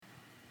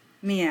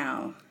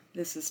Meow.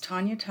 This is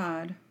Tanya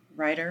Todd,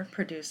 writer,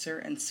 producer,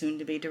 and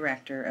soon-to-be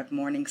director of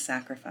Morning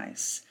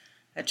Sacrifice,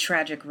 a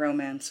tragic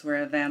romance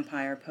where a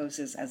vampire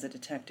poses as a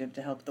detective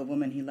to help the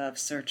woman he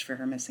loves search for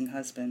her missing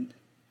husband.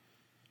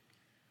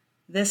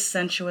 This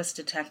sensuous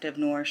detective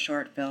noir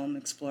short film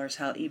explores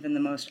how even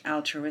the most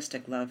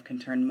altruistic love can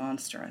turn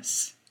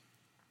monstrous.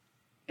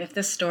 If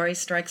this story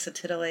strikes a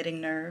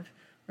titillating nerve,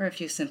 or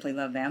if you simply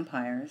love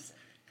vampires,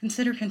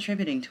 consider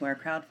contributing to our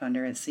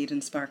crowdfunder at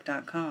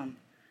seedandspark.com.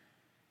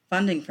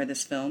 Funding for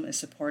this film is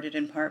supported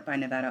in part by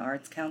Nevada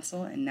Arts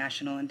Council and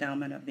National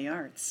Endowment of the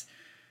Arts,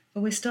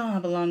 but we still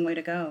have a long way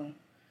to go.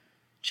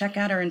 Check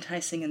out our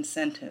enticing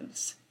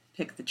incentives.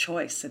 Pick the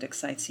choice that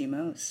excites you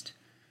most.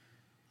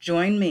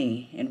 Join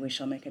me, and we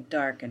shall make a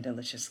dark and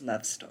delicious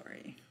love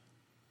story.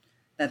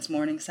 That's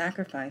Morning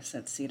Sacrifice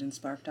at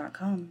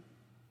seedandspark.com.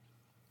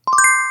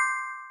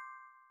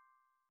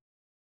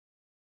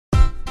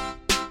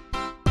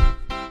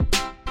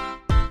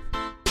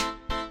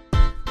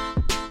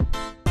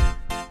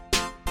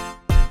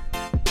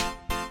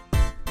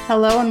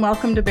 Hello and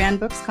welcome to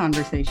Banned Books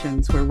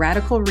Conversations, where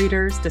radical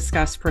readers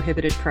discuss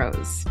prohibited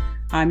prose.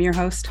 I'm your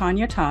host,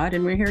 Tanya Todd,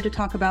 and we're here to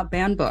talk about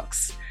banned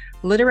books,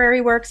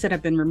 literary works that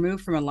have been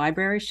removed from a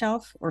library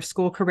shelf or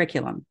school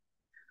curriculum.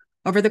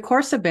 Over the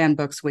course of Banned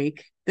Books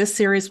Week, this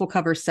series will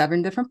cover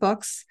 7 different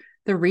books,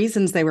 the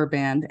reasons they were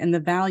banned, and the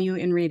value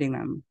in reading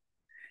them.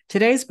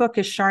 Today's book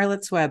is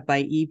Charlotte's Web by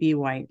E.B.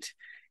 White.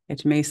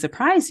 It may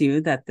surprise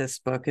you that this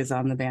book is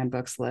on the banned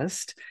books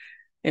list.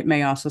 It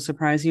may also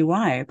surprise you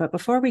why, but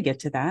before we get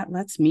to that,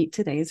 let's meet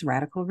today's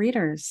radical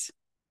readers.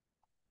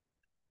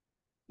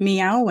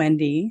 Meow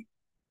Wendy,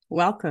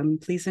 welcome.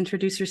 Please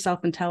introduce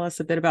yourself and tell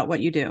us a bit about what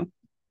you do.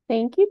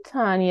 Thank you,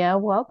 Tanya.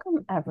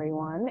 Welcome,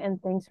 everyone,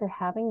 and thanks for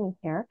having me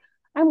here.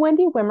 I'm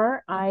Wendy Wimmer.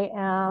 I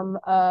am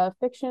a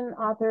fiction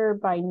author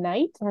by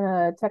night and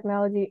a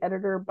technology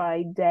editor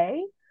by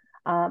day.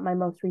 My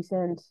most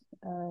recent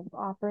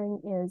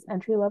offering is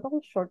Entry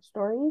Level Short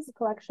Stories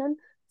collection.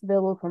 It's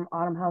available from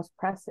Autumn House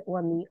Press. It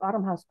won the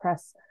Autumn House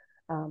Press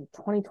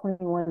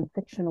 2021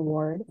 Fiction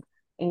Award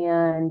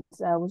and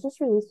was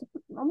just released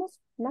almost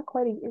not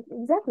quite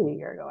exactly a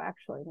year ago,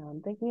 actually. Now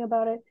I'm thinking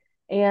about it.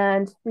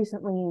 And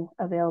recently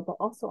available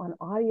also on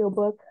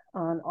audiobook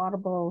on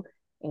Audible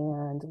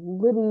and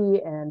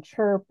Libby and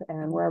Chirp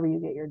and wherever you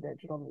get your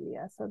digital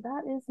media. So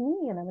that is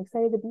me, and I'm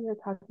excited to be here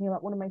talking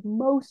about one of my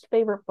most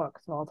favorite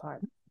books of all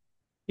time.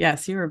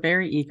 Yes, you were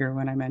very eager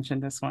when I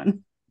mentioned this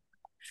one.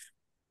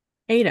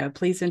 Ada,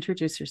 please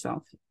introduce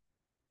yourself.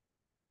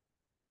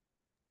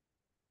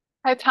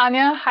 Hi,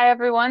 Tanya. Hi,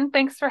 everyone.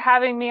 Thanks for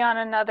having me on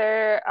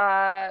another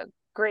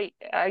great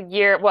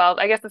year. Well,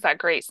 I guess it's not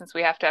great since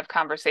we have to have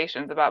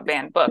conversations about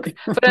banned books,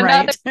 but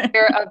another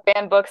year of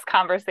banned books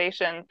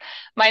conversations.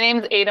 My name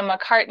is Ada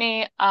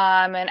McCartney.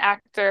 I'm an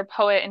actor,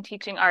 poet, and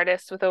teaching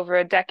artist with over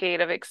a decade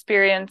of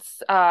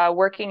experience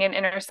working in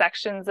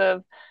intersections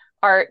of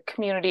art,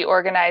 community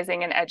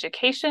organizing, and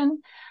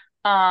education.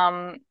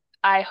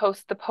 I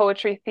host the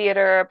Poetry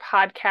Theater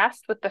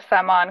podcast with the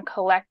Femon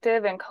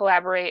Collective and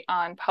collaborate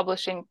on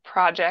publishing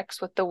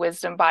projects with the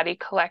Wisdom Body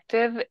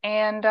Collective.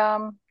 And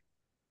I'm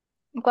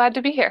glad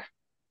to be here.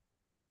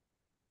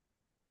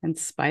 And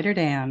Spider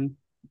Dan.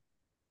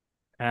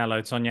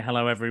 Hello, Tonya.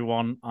 Hello,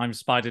 everyone. I'm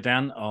Spider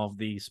Dan of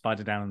the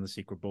Spider Dan and the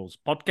Secret Balls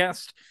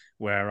podcast,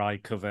 where I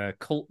cover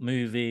cult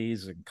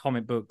movies and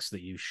comic books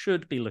that you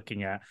should be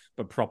looking at,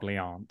 but probably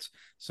aren't.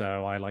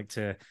 So I like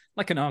to,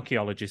 like an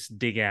archaeologist,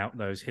 dig out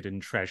those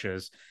hidden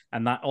treasures.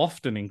 And that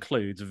often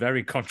includes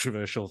very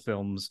controversial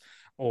films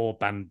or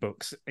banned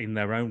books in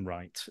their own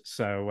right.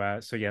 So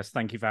yes,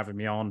 thank you for having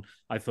me on.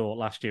 I thought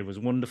last year was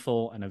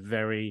wonderful and a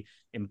very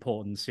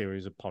important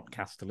series of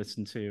podcasts to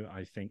listen to.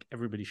 I think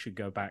everybody should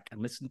go back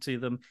and listen to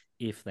them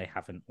if they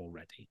haven't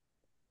already.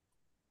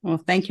 Well,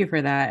 thank you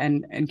for that.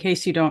 And in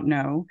case you don't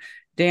know,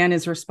 Dan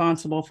is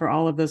responsible for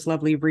all of those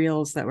lovely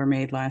reels that were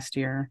made last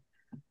year.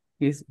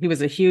 He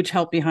was a huge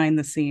help behind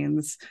the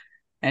scenes.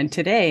 And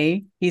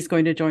today he's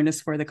going to join us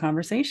for the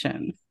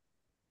conversation.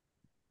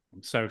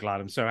 I'm so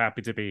glad. I'm so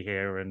happy to be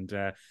here and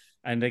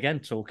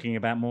again talking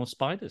about more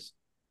spiders.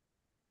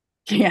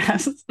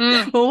 Yes.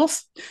 Well,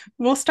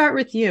 we'll start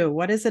with you.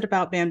 What is it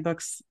about banned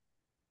books,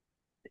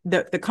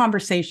 the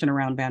conversation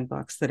around banned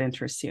books that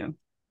interests you?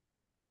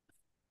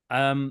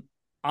 I'm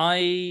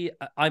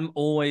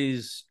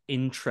always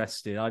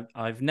interested.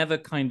 I've never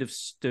kind of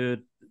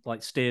steered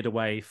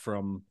away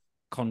from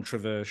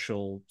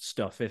controversial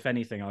stuff. If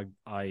anything,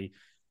 I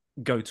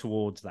go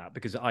towards that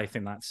because I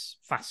think that's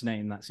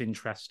fascinating, that's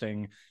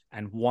interesting.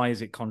 And why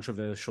is it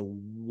controversial?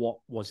 What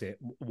was it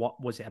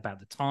about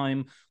the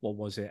time? What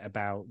was it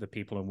about the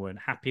people who weren't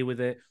happy with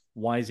it?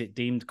 Why is it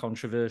deemed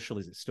controversial?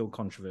 Is it still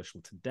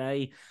controversial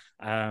today?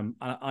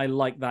 I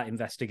like that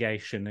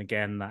investigation,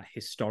 again, that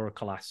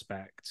historical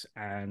aspect.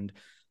 And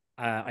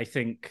I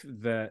think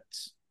that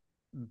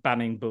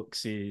banning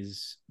books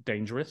is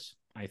dangerous.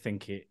 I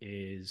think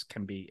it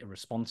can be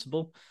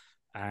irresponsible.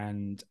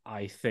 And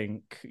I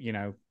think,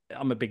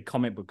 I'm a big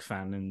comic book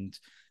fan, and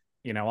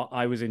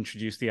I was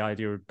introduced to the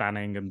idea of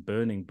banning and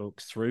burning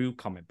books through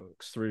comic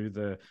books, through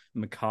the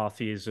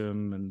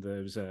McCarthyism, and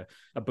there was a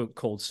book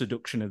called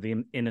Seduction of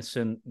the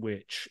Innocent,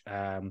 which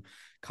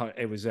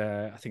it was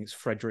I think it's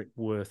Frederick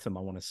Wortham,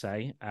 I want to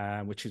say,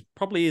 which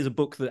probably is a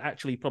book that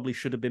actually probably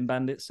should have been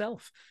banned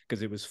itself,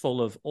 because it was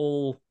full of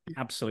all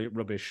absolute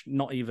rubbish,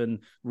 not even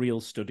real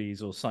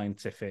studies or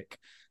scientific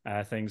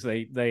things.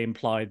 They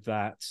implied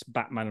that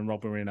Batman and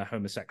Robin were in a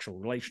homosexual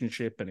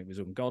relationship and it was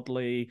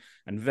ungodly,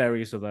 and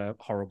various other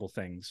horrible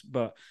things.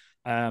 But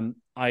I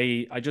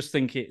just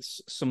think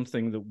it's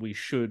something that we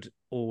should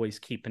always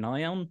keep an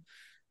eye on,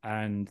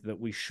 and that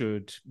we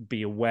should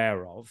be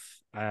aware of.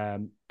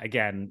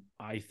 Again,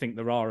 I think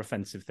there are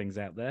offensive things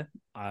out there,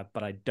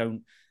 but I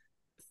don't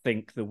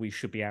think that we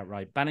should be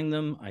outright banning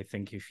them. I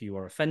think if you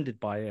are offended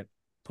by it,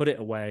 put it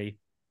away,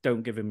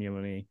 don't give them your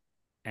money,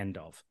 end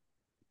of.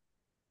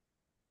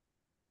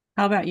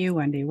 How about you,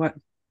 Wendy?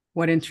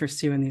 What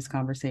interests you in these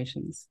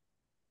conversations?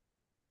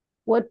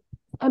 What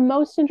I'm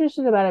most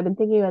interested about, I've been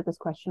thinking about this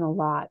question a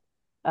lot.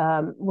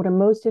 What I'm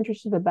most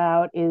interested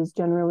about is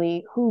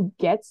generally who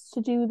gets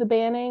to do the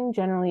banning,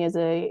 generally as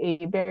a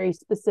very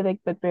specific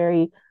but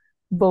very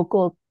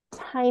vocal,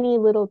 tiny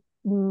little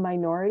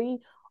minority,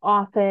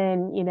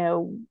 often,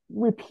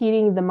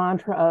 repeating the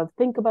mantra of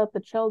think about the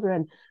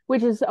children,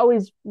 which is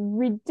always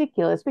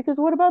ridiculous, because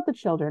what about the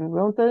children?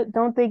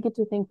 Don't they get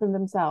to think for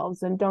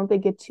themselves, and don't they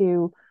get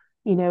to,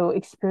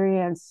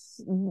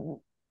 experience,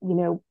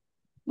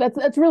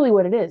 that's really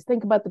what it is.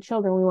 Think about the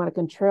children. We want to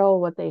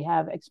control what they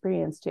have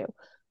experience to.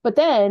 But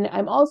then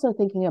I'm also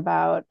thinking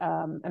about,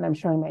 and I'm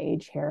showing my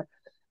age here,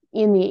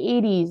 in the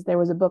 80s, there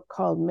was a book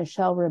called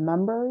Michelle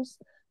Remembers,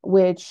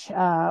 which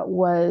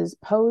was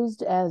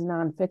posed as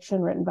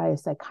nonfiction, written by a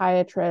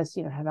psychiatrist,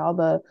 had all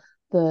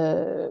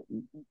the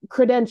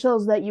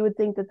credentials that you would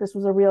think that this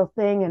was a real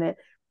thing. And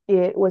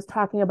it was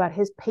talking about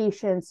his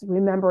patients'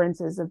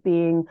 remembrances of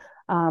being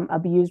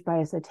abused by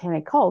a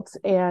satanic cult.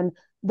 And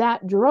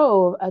that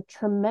drove a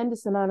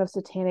tremendous amount of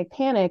satanic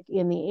panic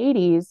in the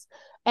 80s,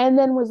 and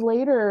then was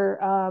later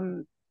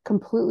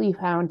completely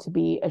found to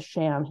be a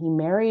sham. He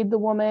married the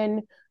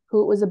woman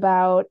who it was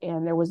about,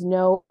 and there was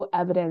no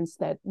evidence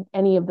that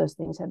any of those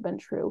things had been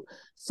true.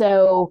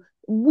 So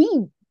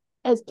we,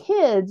 as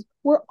kids,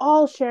 were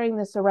all sharing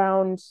this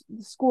around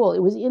the school. It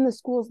was in the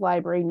school's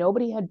library.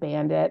 Nobody had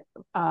banned it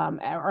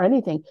or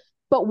anything,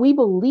 but we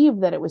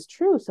believed that it was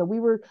true. So we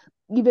were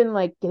even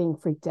getting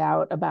freaked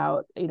out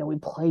about,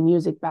 we'd play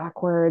music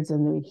backwards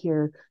and we'd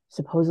hear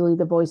supposedly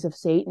the voice of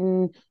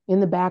Satan in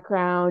the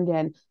background.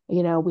 And,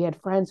 we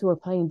had friends who were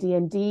playing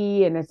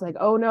D&D, and it's like,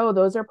 oh no,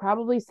 those are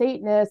probably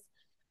Satanists.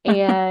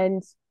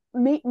 And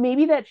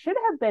maybe that should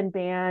have been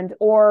banned,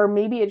 or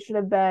maybe it should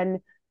have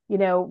been,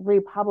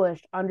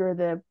 republished under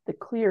the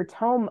clear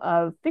tome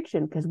of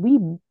fiction, because we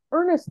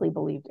earnestly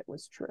believed it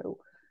was true.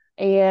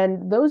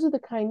 And those are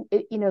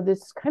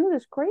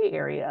this gray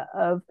area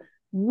of,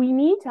 we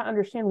need to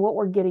understand what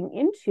we're getting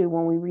into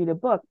when we read a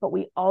book, but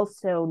we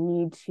also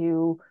need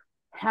to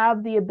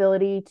have the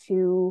ability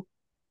to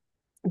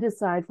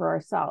decide for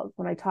ourselves.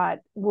 When I taught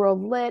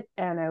World Lit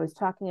and I was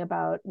talking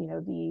about,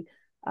 the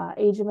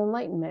Age of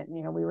Enlightenment,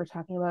 we were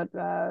talking about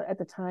at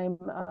the time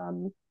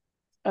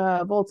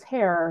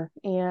Voltaire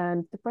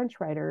and the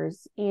French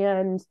writers,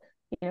 and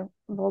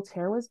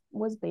Voltaire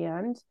was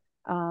banned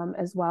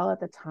as well at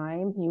the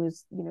time. He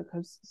was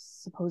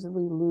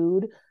supposedly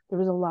lewd. There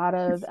was a lot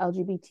of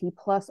LGBT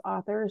plus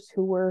authors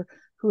who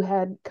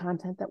had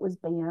content that was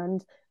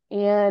banned.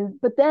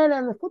 But then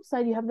on the flip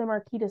side, you have the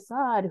Marquis de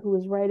Sade, who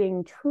was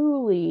writing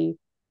truly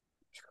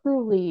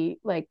depictions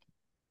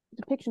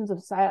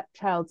of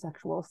child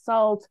sexual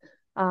assault,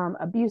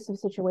 abusive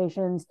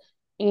situations.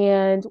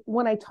 And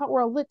when I taught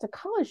World Lit to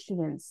college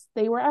students,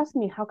 they were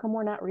asking me, how come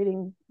we're not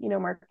reading,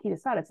 Marquis de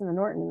Sade? It's in the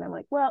Norton. And I'm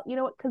like, well, you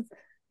know what?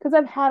 Because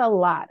I've had a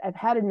lot. I've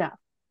had enough.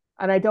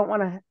 And I don't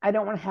want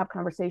to have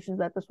conversations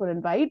that this would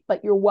invite,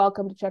 but you're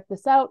welcome to check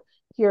this out.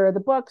 Here are the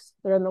books.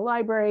 They're in the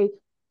library.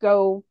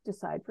 Go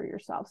decide for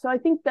yourself. So I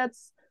think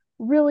that's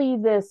really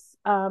this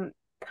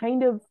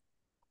kind of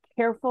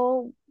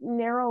careful,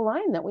 narrow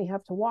line that we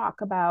have to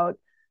walk about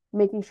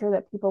making sure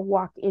that people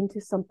walk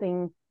into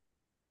something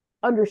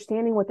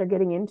understanding what they're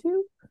getting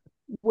into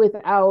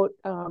without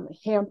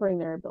hampering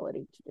their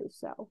ability to do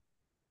so.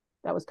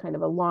 That was kind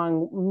of a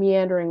long,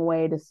 meandering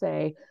way to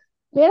say,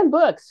 ban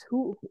books.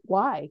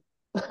 Why?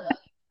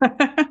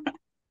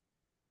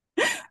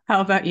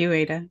 How about you,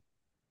 Ada?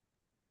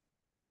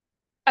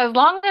 As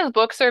long as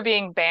books are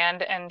being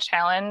banned and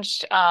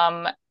challenged,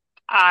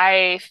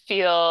 I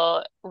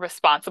feel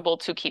responsible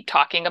to keep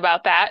talking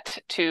about that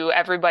to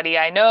everybody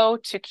I know,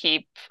 to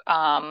keep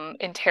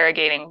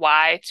interrogating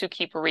why, to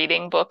keep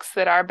reading books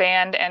that are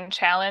banned and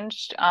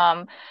challenged.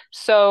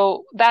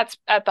 So that's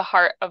at the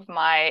heart of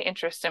my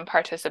interest in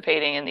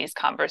participating in these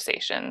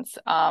conversations.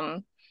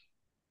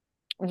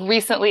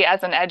 Recently,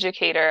 as an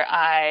educator,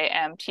 I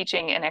am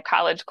teaching in a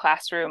college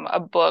classroom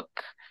a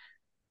book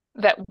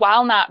that,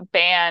 while not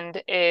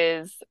banned,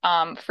 is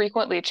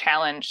frequently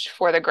challenged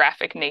for the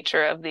graphic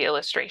nature of the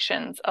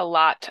illustrations. A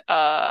lot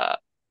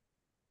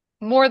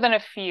more than a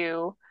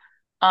few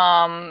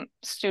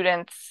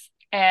students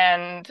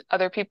and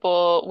other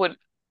people would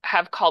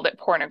have called it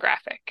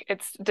pornographic.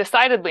 It's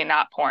decidedly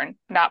not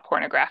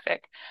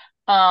pornographic.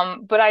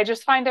 But I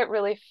just find it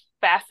really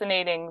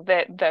fascinating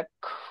that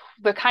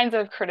the kinds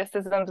of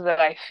criticisms that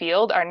I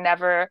field are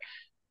never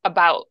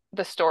about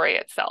the story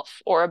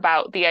itself or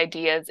about the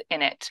ideas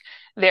in it.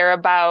 They're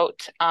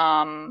about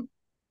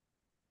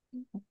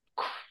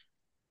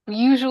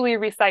usually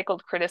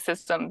recycled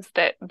criticisms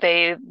that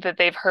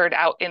they've heard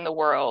out in the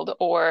world,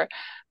 or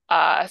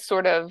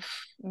sort of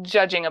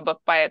judging a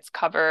book by its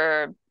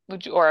cover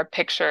or a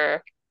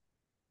picture,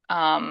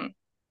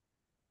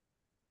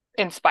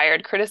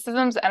 inspired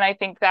criticisms. And I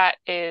think that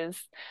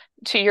is,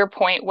 to your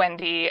point,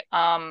 Wendy,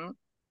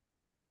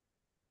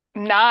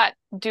 not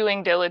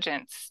doing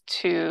diligence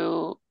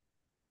to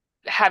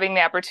having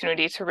the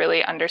opportunity to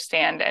really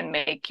understand and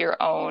make your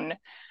own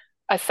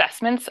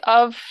assessments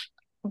of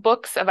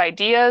books, of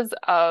ideas,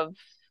 of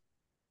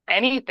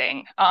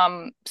anything.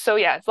 So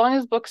yeah, as long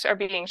as books are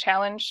being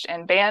challenged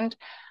and banned,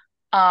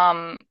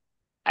 I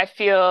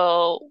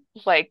feel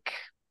like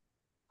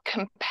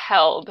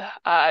compelled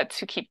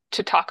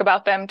to talk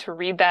about them, to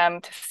read them,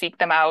 to seek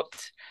them out.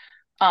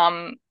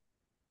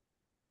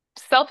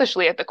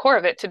 Selfishly at the core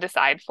of it, to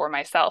decide for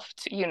myself,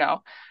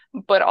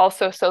 but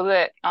also so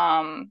that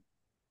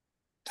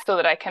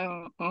I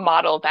can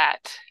model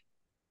that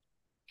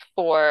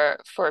for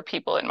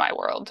people in my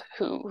world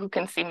who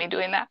can see me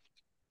doing that.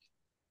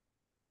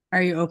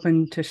 Are you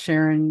open to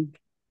sharing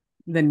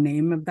the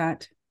name of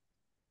that?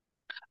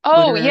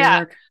 Oh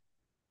yeah.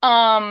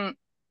 Work?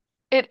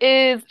 It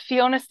is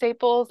Fiona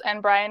Staples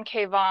and Brian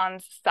K.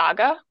 Vaughan's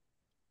Saga.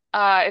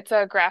 It's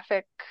a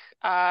graphic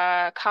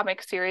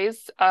comic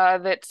series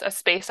that's a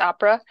space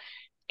opera,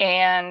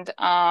 and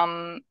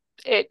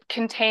it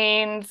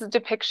contains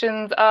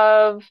depictions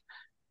of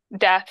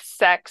death,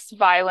 sex,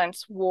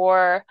 violence,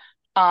 war,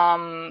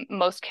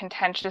 most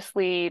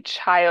contentiously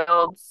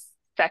child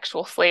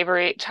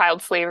slavery,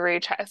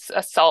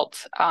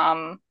 assault.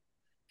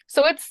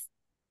 So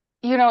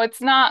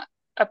it's not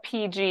a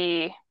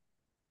PG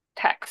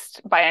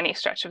text by any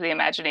stretch of the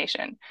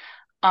imagination.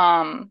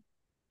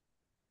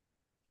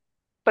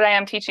 But I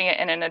am teaching it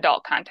in an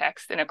adult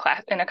context, in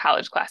a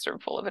college classroom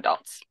full of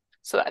adults.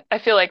 So that, I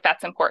feel like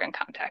that's important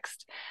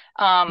context.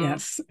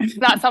 Yes. It's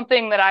not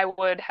something that I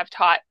would have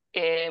taught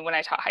when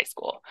I taught high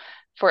school,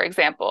 for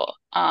example.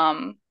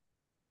 Well,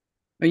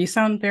 you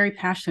sound very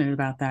passionate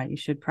about that. You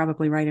should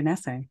probably write an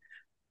essay.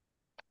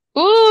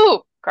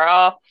 Ooh,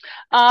 girl.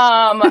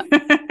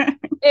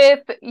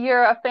 If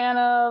you're a fan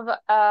of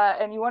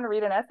and you want to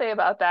read an essay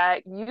about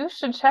that, you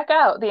should check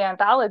out the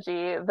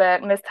anthology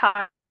that Miss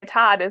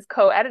Todd is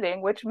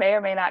co-editing, which may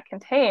or may not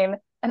contain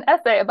an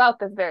essay about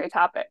this very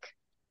topic.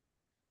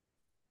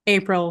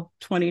 April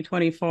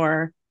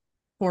 2024,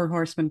 Four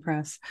Horsemen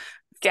Press.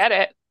 Get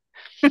it.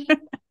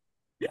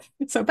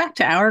 So back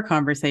to our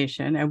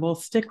conversation, and we'll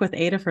stick with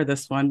Ada for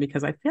this one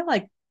because I feel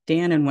like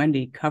Dan and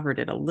Wendy covered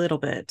it a little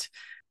bit.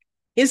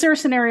 Is there a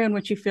scenario in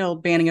which you feel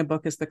banning a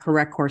book is the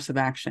correct course of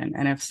action?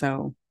 And if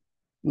so,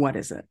 what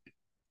is it?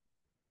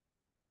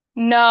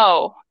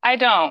 No, I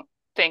don't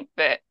think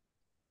that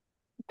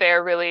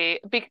they're really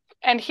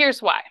and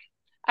here's why.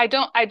 I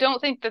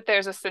don't think that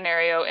there's a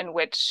scenario in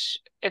which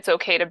it's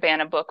okay to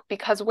ban a book,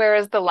 because where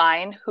is the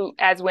line? Who,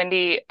 as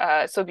Wendy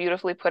so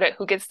beautifully put it,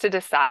 who gets to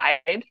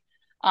decide?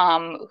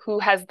 Who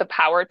has the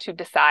power to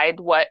decide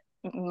what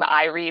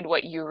I read,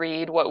 what you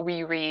read, what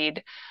we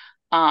read?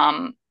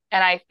 And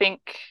I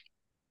think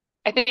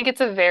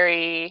it's a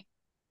very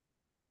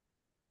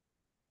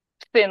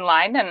thin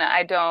line, and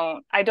I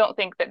don't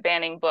think that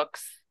banning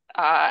books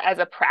as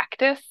a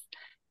practice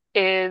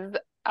is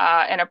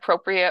an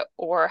appropriate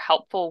or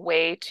helpful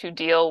way to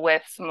deal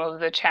with some of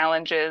the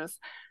challenges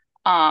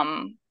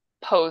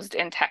posed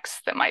in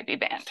texts that might be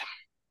banned.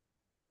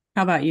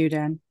 How about you,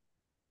 Dan?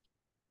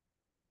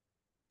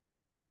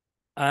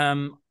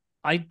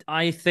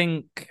 I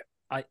think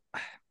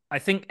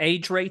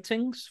age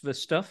ratings for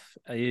stuff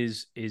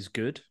is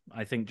good.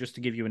 I think just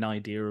to give you an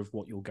idea of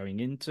what you're going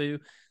into,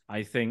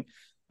 I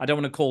don't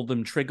want to call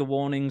them trigger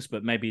warnings,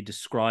 but maybe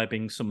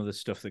describing some of the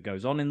stuff that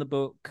goes on in the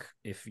book.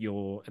 If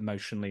you're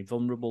emotionally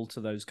vulnerable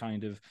to those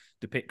kind of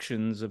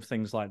depictions of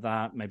things like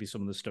that, maybe some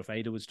of the stuff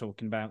Ada was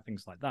talking about,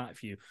 things like that.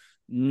 If you're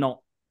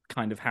not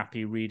kind of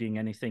happy reading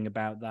anything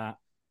about that,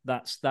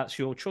 that's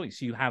your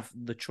choice. You have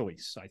the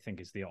choice, I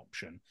think, is the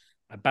option.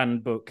 A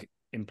banned book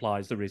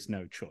implies there is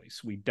no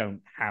choice. We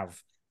don't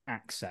have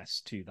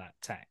access to that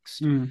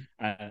text. And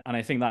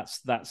I think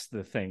that's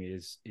the thing,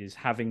 is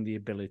having the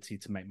ability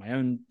to make my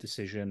own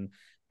decision.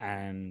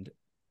 And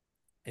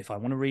if I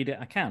want to read it,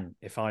 I can.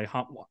 If I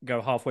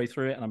go halfway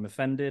through it and I'm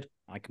offended,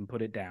 I can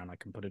put it down, I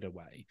can put it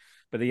away.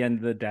 But at the end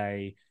of the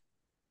day,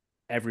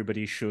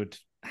 everybody should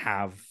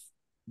have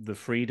the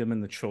freedom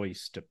and the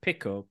choice to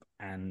pick up.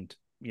 And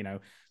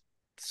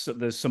so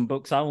there's some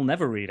books I will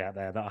never read out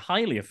there that are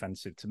highly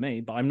offensive to me,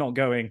 but I'm not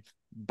going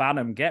ban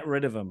them, get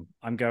rid of them.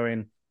 I'm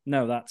going,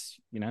 no, that's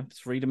it's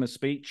freedom of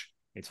speech.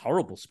 It's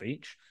horrible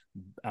speech,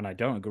 and I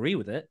don't agree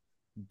with it.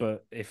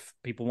 But if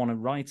people want to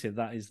write it,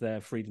 that is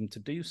their freedom to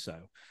do so.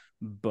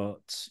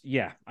 But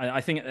yeah,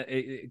 I think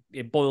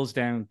it boils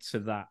down to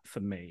that for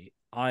me.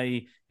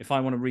 If I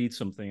want to read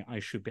something, I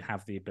should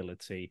have the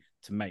ability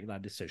to make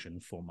that decision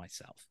for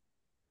myself.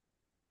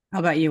 How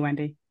about you,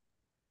 Wendy?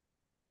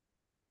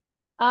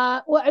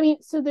 Well, I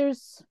mean, so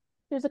there's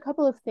a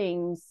couple of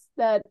things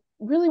that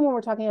really, when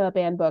we're talking about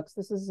banned books,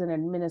 this is an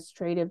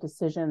administrative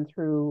decision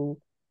through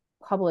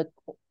public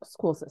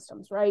school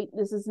systems, right?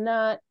 This is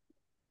not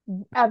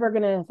ever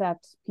going to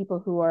affect people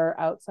who are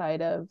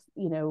outside of,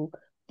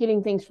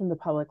 getting things from the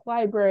public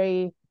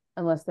library,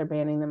 unless they're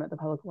banning them at the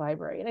public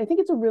library. And I think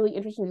it's a really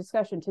interesting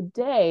discussion.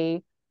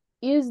 Today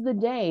is the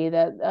day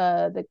that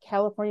the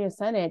California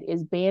Senate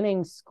is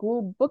banning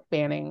school book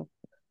banning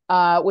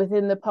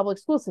within the public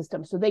school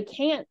system. So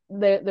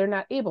they're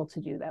not able to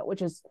do that,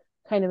 which is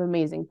kind of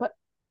amazing. But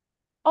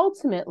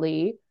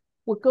ultimately,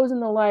 what goes in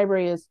the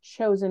library is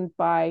chosen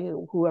by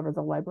whoever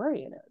the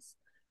librarian is.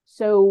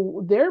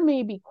 So there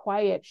may be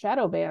quiet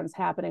shadow bans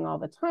happening all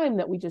the time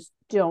that we just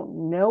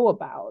don't know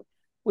about,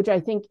 which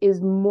I think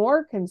is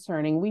more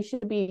concerning. We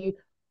should be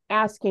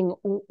asking,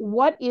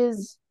 what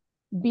is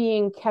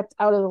being kept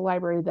out of the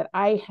library that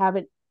I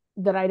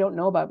don't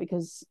know about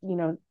because,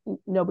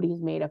 nobody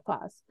has made a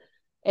fuss.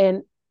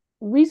 And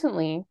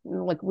recently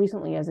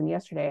as in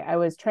yesterday, I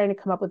was trying to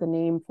come up with a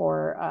name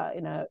for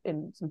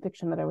in some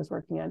fiction that I was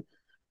working on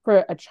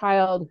for a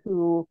child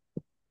who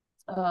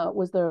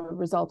was the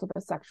result of a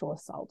sexual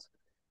assault.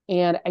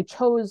 And I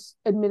chose,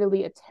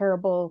 admittedly, a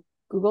terrible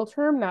Google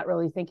term, not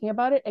really thinking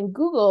about it. And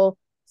Google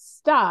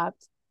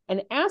stopped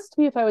and asked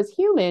me if I was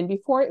human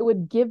before it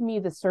would give me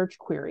the search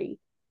query.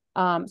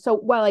 So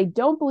while I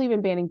don't believe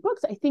in banning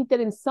books, I think that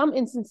in some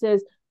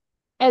instances,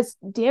 as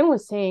Dan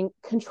was saying,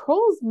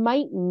 controls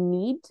might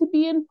need to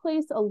be in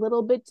place a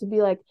little bit to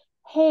be like,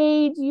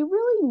 hey, do you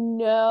really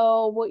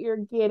know what you're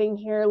getting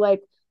here?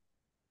 Like,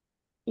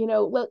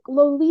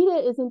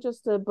 Lolita isn't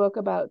just a book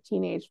about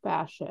teenage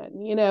fashion.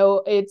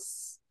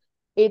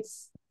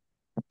 It's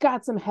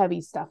got some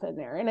heavy stuff in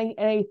there. And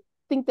I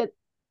think that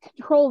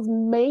controls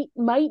might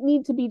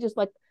need to be just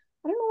like,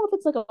 I don't know if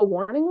it's like a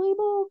warning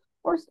label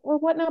or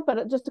whatnot,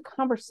 but just a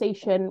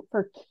conversation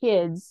for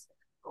kids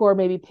who are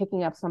maybe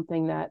picking up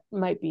something that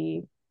might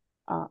be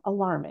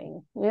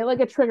alarming.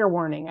 Like a trigger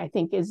warning, I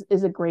think is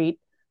a great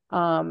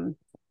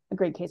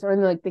case. Or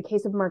in the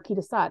case of Marquis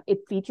de Sade,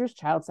 it features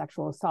child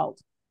sexual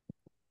assault.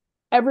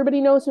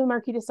 Everybody knows who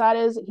Marquis de Sade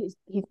is.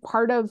 He's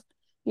part of,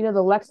 the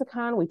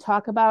lexicon. We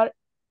talk about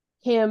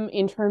him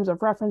in terms of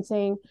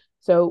referencing.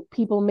 So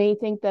people may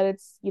think that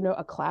it's,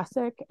 a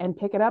classic and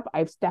pick it up.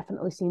 I've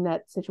definitely seen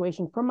that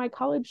situation from my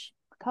college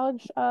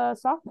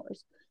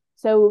sophomores.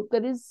 So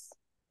that is,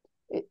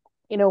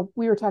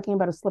 we were talking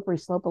about a slippery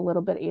slope a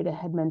little bit. Ada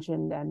had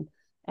mentioned,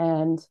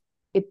 and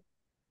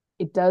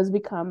it does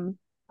become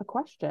a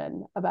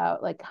question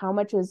about like how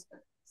much is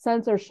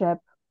censorship.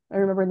 I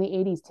remember in the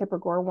 80s, Tipper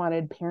Gore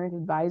wanted parent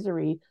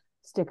advisory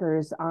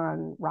stickers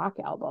on rock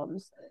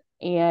albums.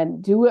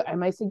 And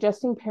am I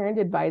suggesting parent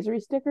advisory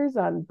stickers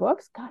on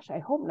books? Gosh, I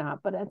hope not.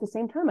 But at the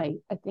same time, I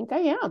think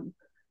I am.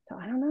 So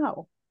I don't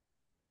know.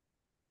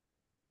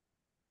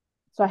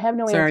 So I have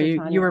no answer. Sorry,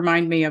 you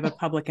remind me of a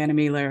Public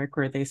Enemy lyric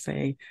where they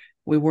say,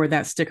 we wore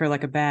that sticker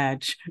like a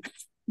badge.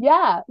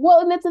 Yeah.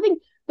 Well, and that's the thing.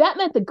 That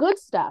meant the good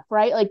stuff,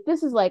 right? Like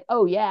this is like,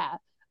 oh yeah.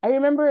 I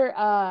remember,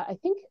 I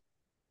think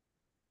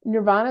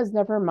Nirvana's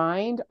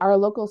Nevermind, our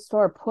local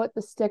store put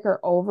the sticker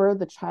over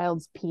the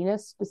child's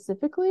penis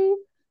specifically.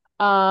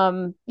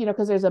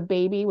 Because there's a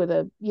baby with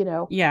a,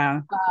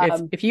 Yeah.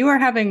 If you are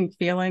having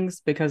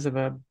feelings because of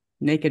a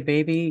naked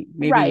baby,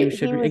 maybe right. You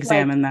should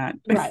examine that.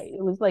 Right.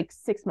 It was like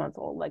 6 months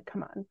old. Like,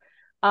 come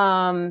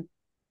on.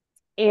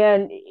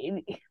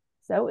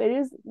 So it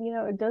is,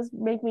 it does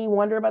make me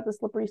wonder about the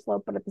slippery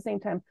slope, but at the same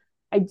time,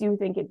 I do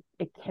think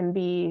it can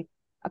be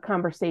a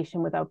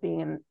conversation without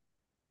being an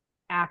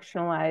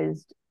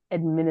actionalized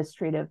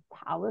administrative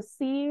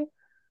policy.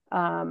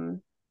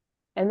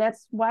 And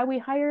that's why we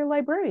hire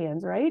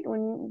librarians, right?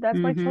 That's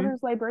why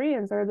children's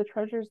librarians are the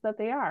treasures that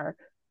they are.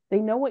 They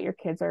know what your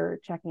kids are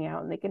checking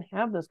out, and they can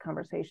have those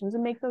conversations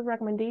and make those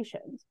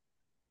recommendations.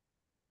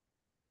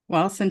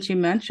 Well, since you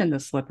mentioned the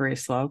slippery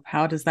slope,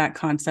 how does that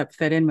concept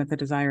fit in with the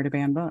desire to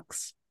ban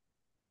books?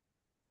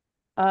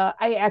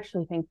 I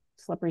actually think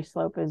slippery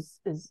slope is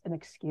an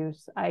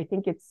excuse. I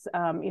think it's,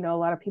 a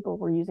lot of people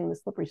were using the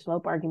slippery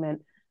slope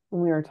argument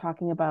when we were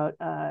talking about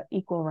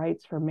equal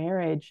rights for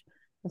marriage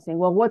and saying,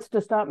 well, what's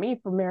to stop me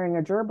from marrying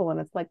a gerbil?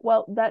 And it's like,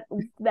 well,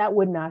 that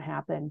would not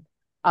happen.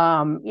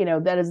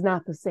 That is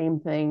not the same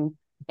thing.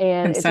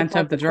 And consent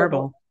of the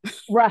gerbil.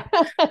 Right.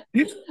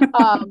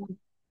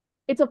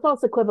 It's a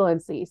false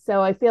equivalency.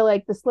 So I feel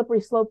like the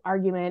slippery slope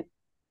argument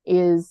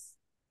is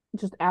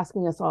just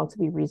asking us all to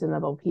be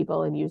reasonable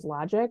people and use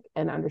logic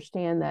and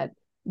understand that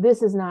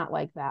this is not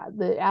like that.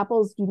 The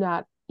apples do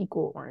not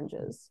equal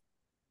oranges.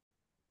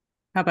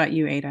 How about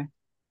you, Ada?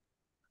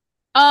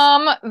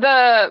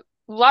 The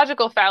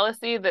logical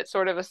fallacy that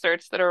sort of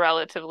asserts that a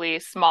relatively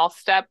small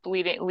step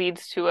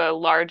leads to a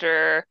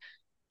larger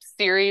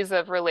series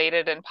of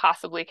related and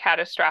possibly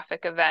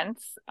catastrophic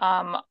events,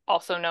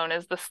 also known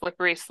as the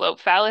slippery slope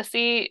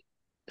fallacy,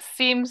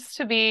 seems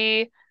to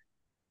be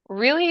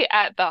really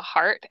at the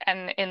heart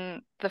and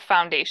in the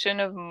foundation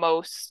of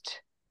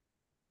most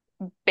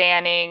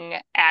banning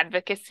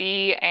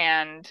advocacy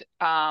and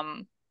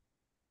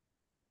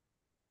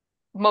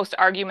most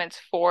arguments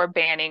for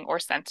banning or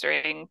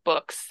censoring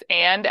books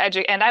and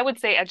I would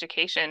say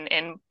education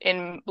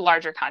in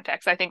larger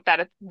context. I think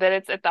that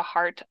it's at the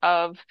heart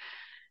of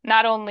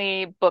not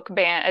only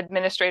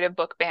administrative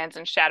book bans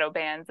and shadow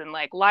bans in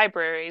like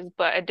libraries,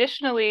 but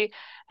additionally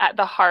at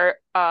the heart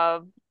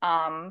of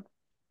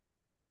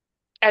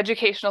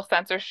educational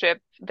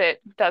censorship that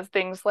does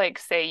things like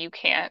say you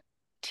can't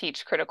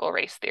teach critical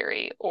race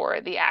theory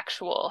or the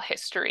actual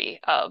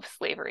history of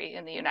slavery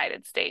in the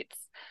United States.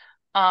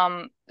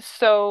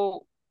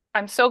 So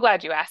I'm so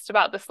glad you asked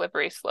about the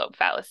slippery slope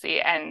fallacy,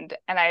 and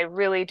I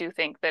really do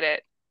think that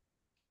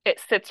it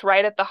sits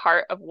right at the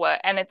heart of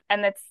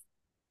it's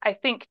I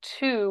think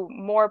too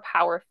more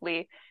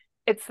powerfully,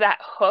 it's that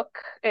hook.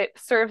 It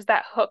serves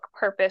that hook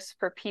purpose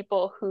for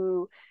people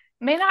who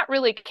may not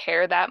really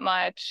care that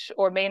much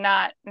or may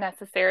not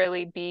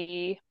necessarily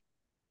be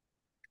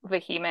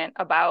vehement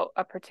about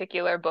a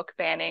particular book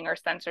banning or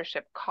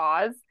censorship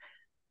cause,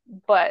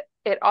 but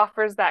it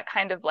offers that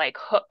kind of like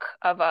hook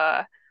of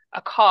a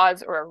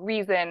cause or a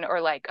reason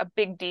or like a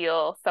big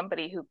deal,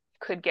 somebody who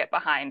could get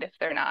behind if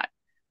they're not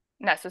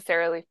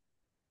necessarily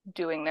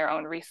doing their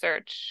own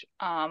research,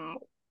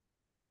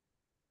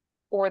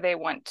 or they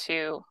want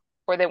to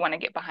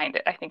get behind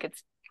it. I think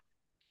it's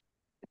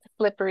a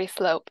slippery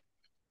slope.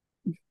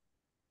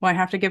 Well, I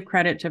have to give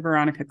credit to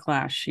Veronica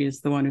Clash. She's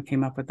the one who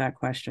came up with that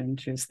question.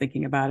 She was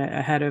thinking about it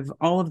ahead of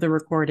all of the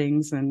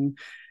recordings, and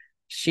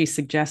she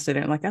suggested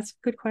it. Like, that's a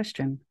good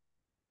question.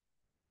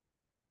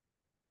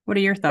 What are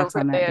your thoughts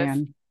on that,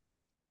 Dan?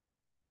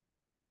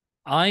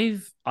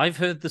 I've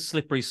heard the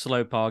slippery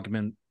slope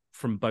argument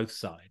from both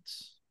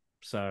sides.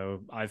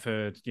 So I've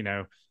heard,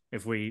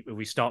 if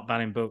we start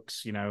banning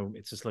books,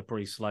 it's a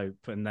slippery slope,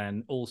 and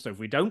then also if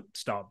we don't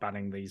start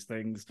banning these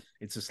things,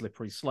 it's a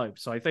slippery slope.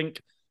 So I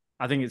think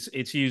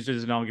it's used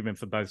as an argument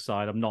for both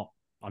sides.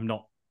 I'm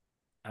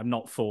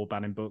not for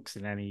banning books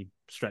in any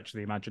stretch of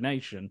the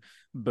imagination,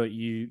 but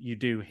you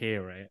do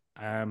hear it.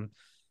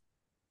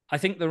 I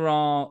think there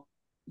are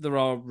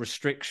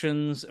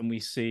restrictions, and we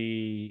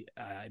see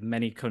in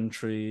many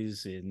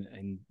countries,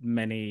 in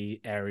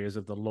many areas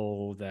of the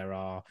law, there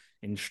are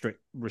strict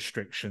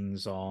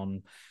restrictions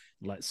on,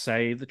 let's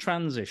say, the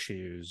trans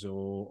issues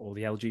or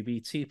the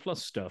LGBT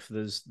plus stuff.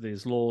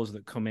 There's laws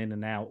that come in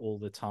and out all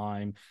the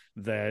time.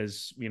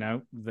 There's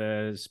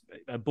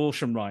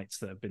abortion rights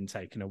that have been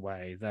taken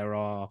away. There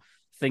are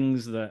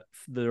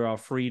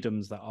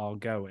freedoms that are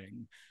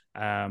going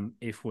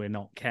if we're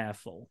not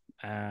careful.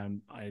 I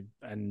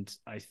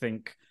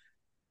think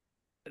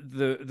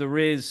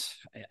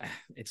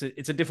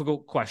it's a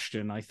difficult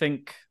question. I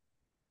think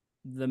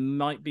there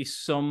might be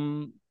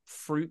some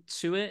fruit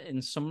to it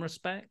in some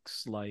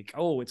respects, like,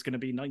 oh, it's going to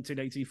be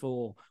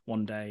 1984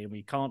 one day and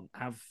we can't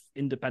have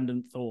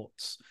independent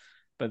thoughts.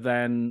 But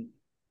then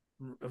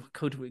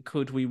could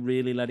we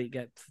really let it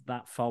get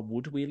that far?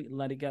 Would we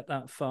let it get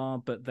that far?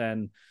 But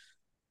then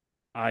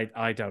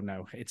I don't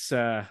know. It's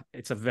a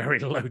very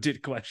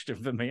loaded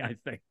question for me, I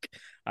think.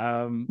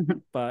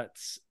 But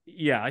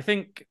yeah, I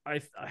think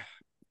I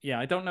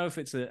don't know if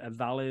it's a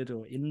valid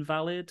or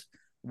invalid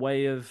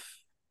way of.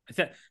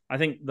 I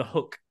think the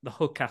hook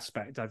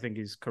aspect, I think,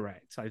 is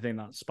correct. I think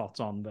that's spot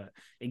on, that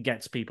it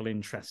gets people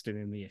interested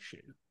in the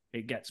issue.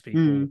 It gets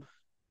people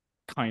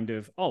kind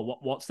of, oh,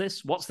 what's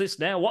this? What's this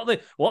now? What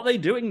are they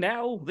doing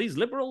now? These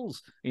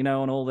liberals, and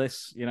all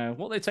this,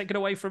 what are they taking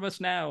away from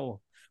us now?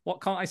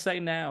 What can't I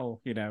say now?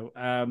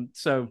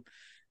 So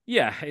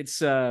yeah,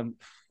 it's a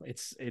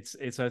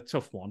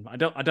tough one. I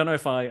don't know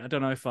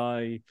if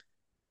I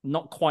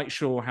not quite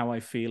sure how I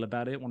feel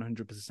about it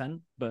 100%,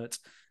 but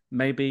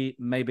maybe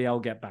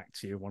I'll get back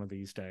to you one of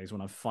these days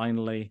when I've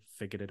finally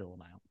figured it all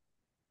out.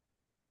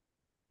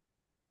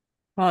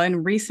 Well,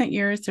 in recent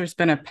years, there's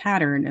been a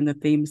pattern in the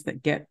themes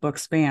that get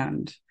books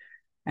banned.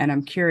 And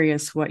I'm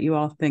curious what you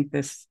all think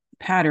this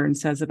pattern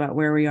says about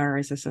where we are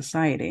as a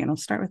society. And I'll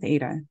start with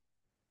Ada.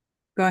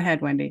 Go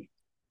ahead, Wendy.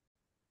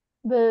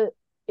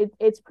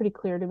 It's pretty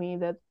clear to me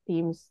that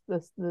themes,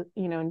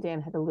 and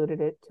Dan had alluded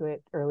to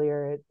it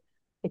earlier,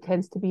 it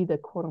tends to be the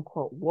quote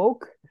unquote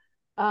woke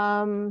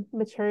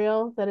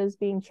material that is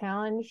being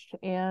challenged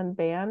and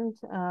banned,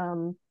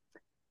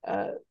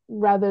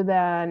 rather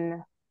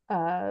than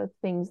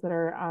things that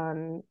are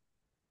on,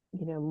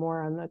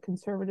 more on the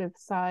conservative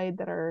side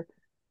that are,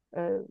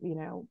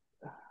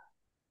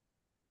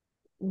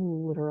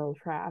 literal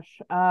trash.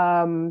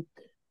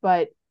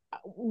 But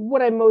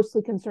what I'm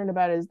mostly concerned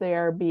about is they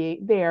are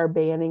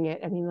banning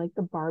it. I mean, like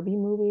the Barbie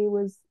movie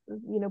was,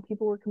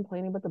 people were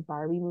complaining about the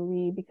Barbie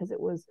movie because it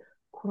was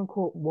quote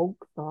unquote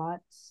woke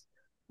thoughts.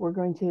 We're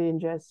going to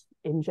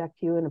inject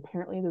you. And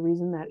apparently the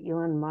reason that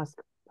Elon Musk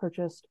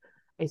purchased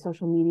a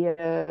social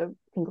media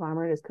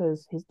conglomerate is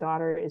because his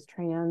daughter is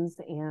trans,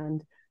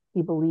 and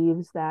he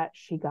believes that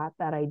she got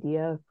that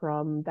idea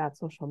from that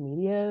social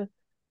media.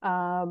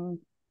 The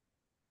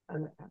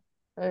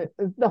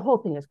whole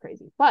thing is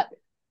crazy, but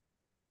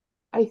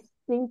I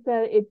think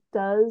that it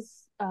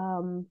does.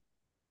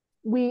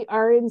 We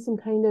are in some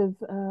kind of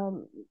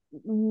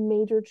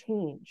major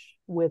change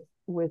with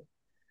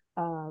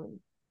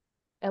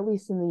at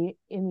least in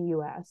the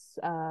U.S.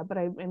 But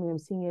I mean, I'm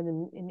seeing it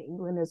in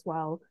England as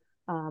well,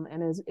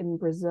 and as in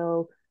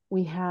Brazil,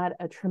 we had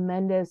a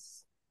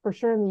tremendous, for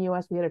sure in the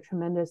U.S. we had a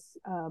tremendous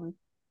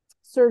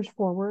surge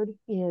forward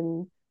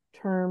in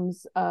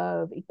terms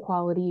of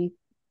equality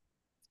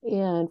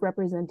and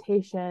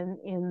representation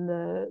in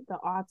the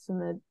aughts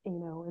and the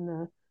in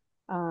the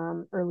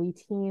early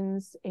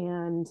teens,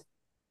 and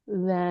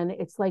then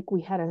it's like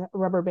we had a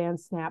rubber band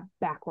snap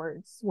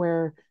backwards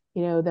where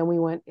then we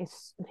went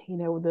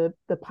the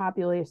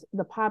populace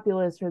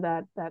or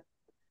that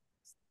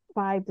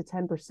 5 to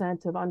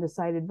 10% of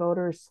undecided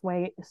voters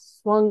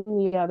swung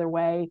the other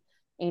way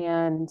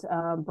and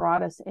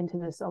brought us into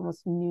this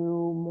almost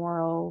new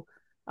moral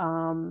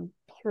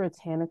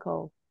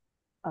puritanical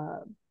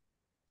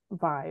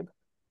vibe,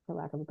 for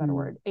lack of a better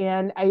word.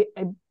 And I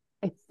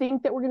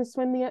think that we're going to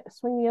swing the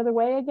other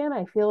way again.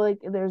 I feel like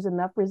there's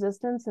enough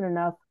resistance and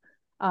enough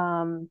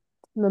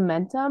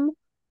momentum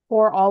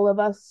for all of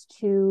us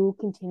to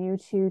continue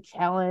to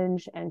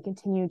challenge and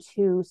continue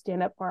to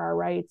stand up for our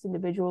rights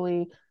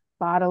individually,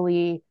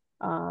 bodily,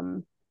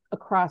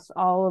 across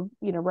all of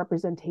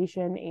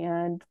representation,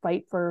 and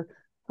fight for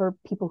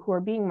people who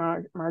are being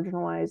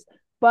marginalized.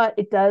 But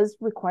it does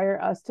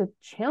require us to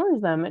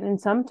challenge them,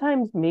 and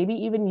sometimes maybe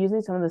even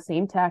using some of the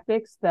same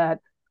tactics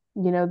that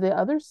the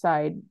other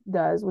side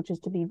does, which is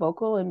to be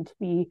vocal and to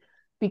be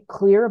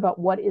clear about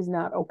what is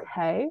not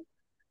okay,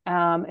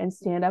 and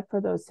stand up for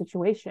those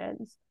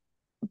situations.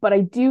 But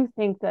I do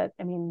think that,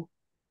 I mean,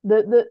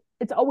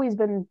 it's always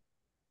been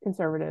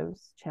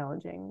conservatives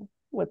challenging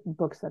with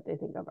books that they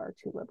think of are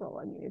too liberal.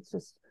 I mean, it's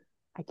just,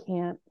 I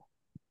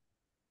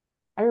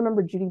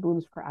remember Judy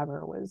Blume's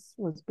Forever was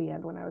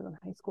banned when I was in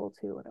high school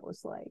too, and it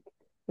was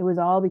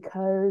all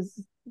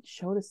because it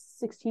showed a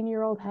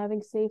 16-year-old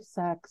having safe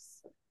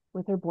sex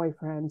with her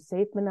boyfriend,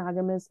 safe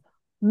monogamous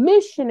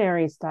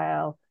missionary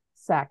style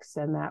sex,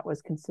 and that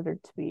was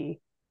considered to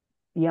be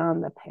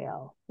beyond the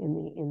pale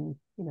in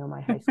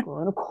my high school.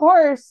 And of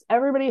course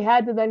everybody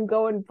had to then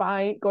go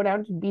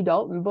down to B.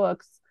 Dalton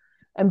Books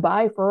and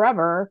buy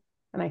Forever,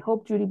 and I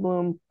hope Judy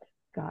Blume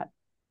got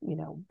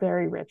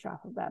very rich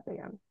off of that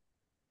ban.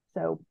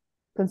 So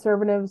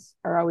conservatives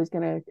are always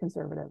going to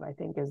conservative, I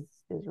think, is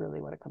really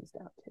what it comes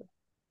down to.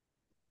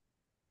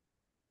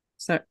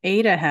 So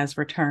Ada has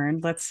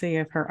returned. Let's see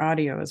if her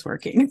audio is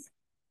working.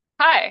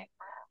 Hi.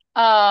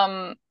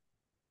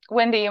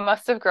 Wendy, you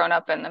must have grown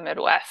up in the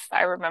Midwest.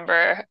 I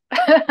remember.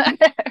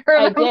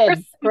 I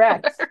did,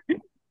 correct.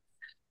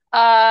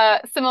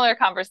 Similar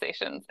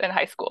conversations in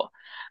high school.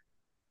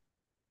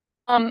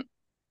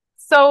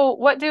 So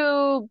what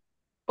do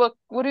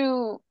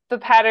the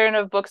pattern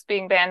of books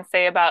being banned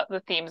say about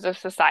the themes of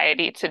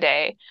society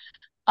today?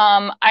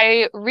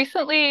 I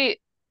recently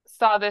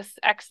saw this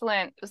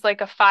excellent, it was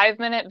like a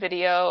 5-minute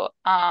video.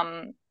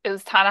 It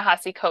was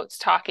Ta-Nehisi Coates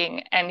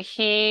talking, and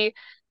he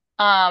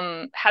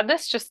had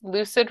this just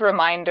lucid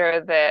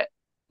reminder that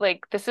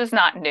this is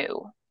not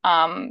new.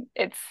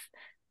 It's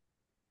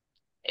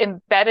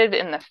embedded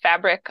in the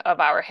fabric of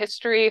our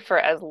history for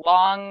as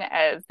long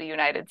as the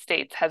United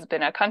States has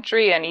been a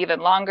country, and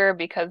even longer,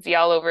 because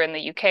y'all over in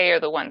the UK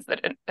are the ones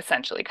that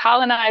essentially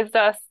colonized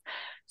us.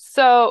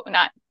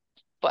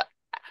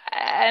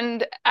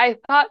 And I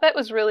thought that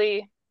was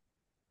really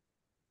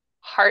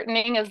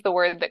heartening, is the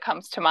word that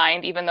comes to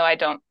mind, even though I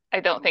don't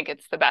think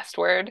it's the best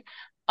word.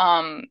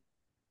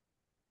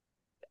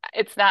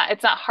 It's not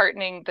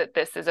heartening that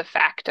this is a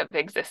fact of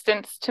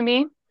existence to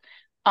me.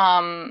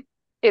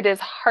 It is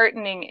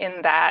heartening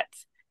in that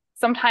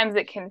sometimes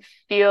it can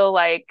feel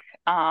like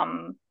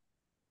the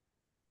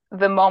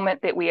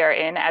moment that we are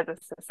in as a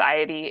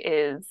society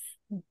is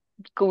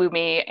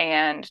gloomy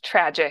and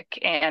tragic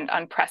and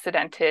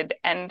unprecedented,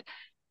 and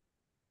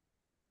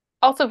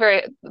also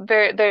very,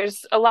 very,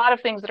 there's a lot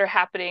of things that are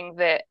happening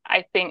that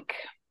I think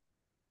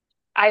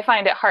I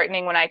find it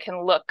heartening when I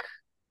can look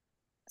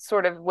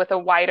sort of with a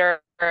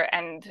wider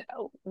and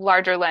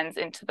larger lens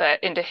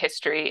into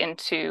history,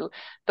 into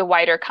the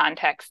wider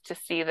context, to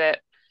see that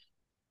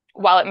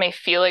while it may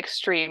feel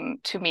extreme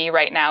to me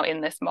right now in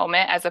this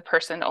moment, as a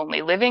person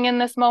only living in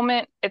this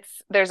moment,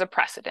 there's a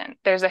precedent,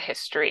 there's a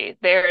history,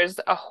 there's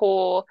a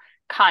whole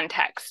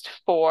context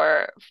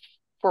for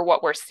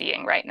what we're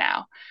seeing right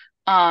now.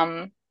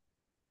 And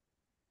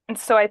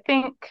so I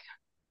think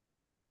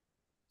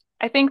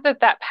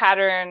that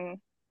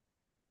pattern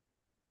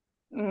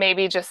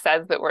maybe just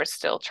says that we're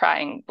still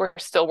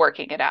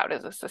working it out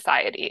as a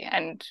society,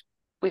 and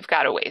we've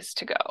got a ways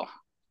to go,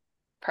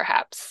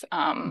 perhaps.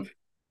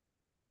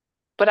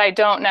 But I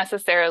don't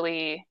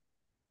necessarily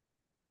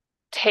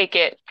take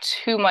it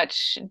too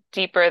much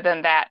deeper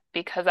than that,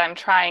 because I'm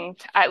trying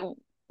to, at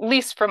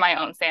least for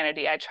my own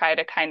sanity, I try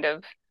to kind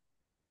of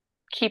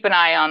keep an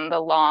eye on the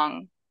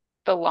long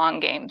the long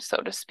game, so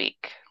to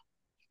speak.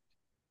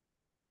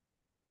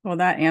 Well,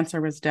 that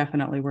answer was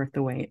definitely worth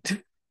the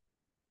wait.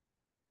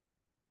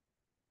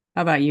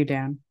 How about you,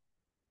 Dan?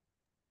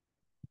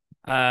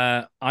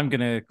 I'm going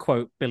to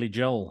quote Billy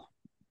Joel.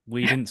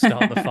 We didn't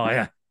start the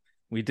fire.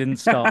 We didn't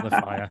start the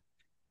fire.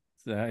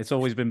 It's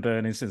always been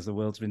burning since the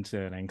world's been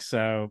turning.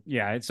 So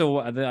yeah, it's all.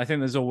 I think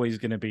there's always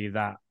going to be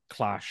that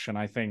clash, and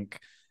I think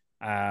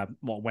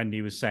what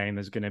Wendy was saying,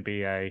 there's going to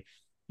be an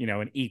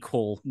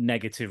equal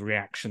negative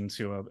reaction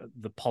to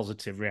the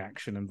positive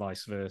reaction, and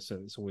vice versa.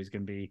 It's always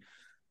going to be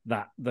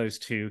those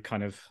two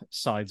kind of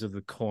sides of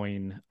the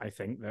coin. I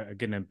think that are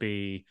going to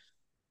be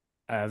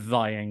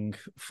vying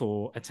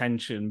for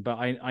attention. But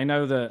I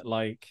know that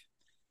like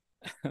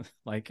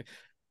like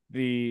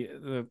the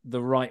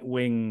right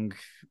wing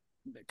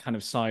kind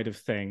of side of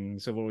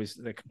things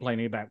they're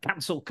complaining about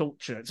cancel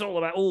culture. It's all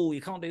about, oh, you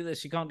can't do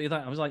this, you can't do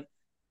that. I was like,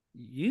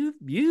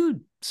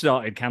 you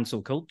started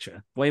cancel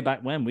culture way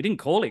back when. We didn't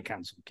call it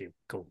cancel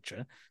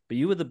culture, but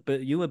you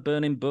were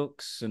burning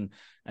books and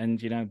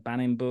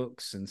banning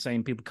books and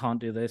saying people can't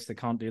do this, they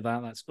can't do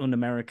that. That's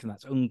un-American,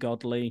 that's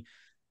ungodly.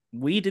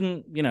 We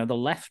didn't, the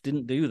left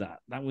didn't do that.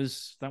 That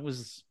was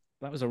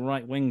a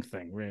right wing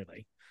thing,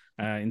 really,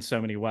 in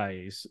so many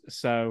ways.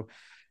 So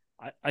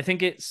I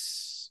think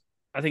it's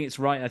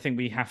right. I think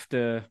we have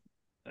to.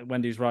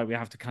 Wendy's right. We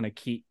have to kind of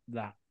keep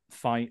that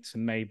fight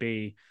and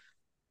maybe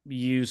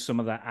use some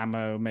of that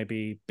ammo.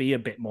 Maybe be a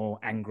bit more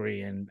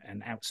angry and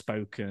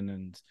outspoken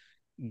and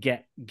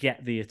get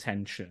the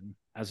attention,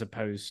 as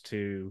opposed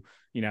to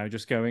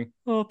just going,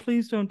 oh,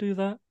 please don't do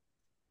that.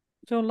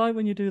 Don't like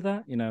when you do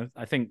that.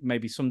 I think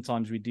maybe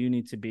sometimes we do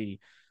need to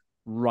be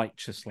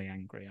righteously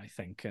angry. I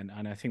think, and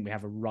I think we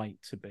have a right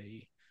to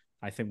be.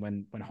 I think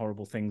when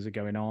horrible things are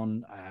going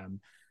on.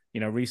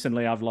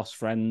 Recently I've lost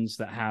friends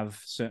that have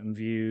certain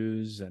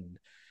views, and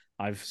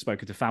I've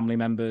spoken to family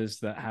members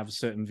that have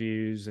certain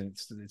views, and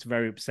it's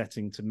very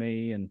upsetting to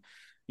me. And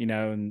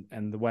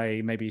and the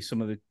way maybe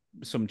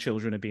some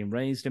children are being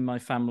raised in my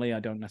family, I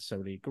don't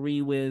necessarily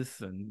agree with,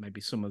 and maybe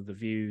some of the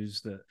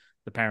views that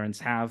the parents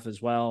have as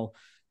well.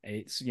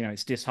 It's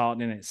it's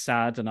disheartening, it's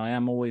sad, and I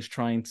am always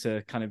trying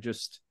to kind of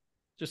just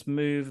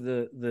move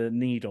the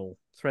needle,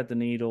 thread the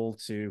needle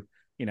to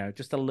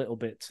just a little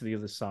bit to the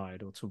other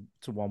side, or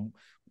to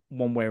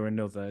one way or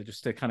another,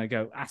 just to kind of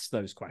go ask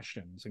those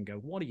questions and go,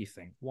 what do you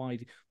think? Why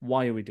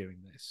are we doing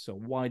this? Or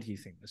why do you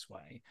think this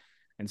way?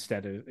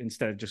 Instead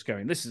of just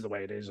going, this is the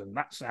way it is and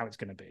that's how it's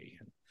going to be.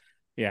 And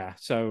yeah,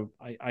 so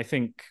I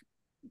think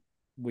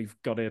we've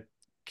got to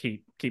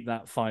keep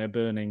that fire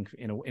burning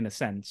in a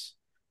sense,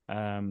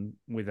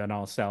 within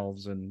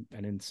ourselves and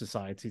in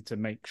society, to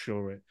make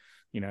sure it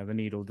the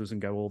needle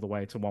doesn't go all the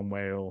way to one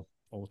way or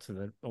to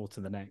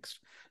the next.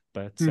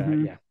 But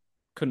yeah,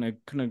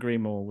 couldn't agree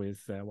more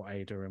with what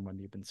Ada and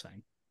Wendy have been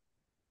saying.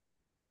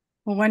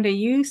 Well, Wendy,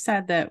 you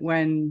said that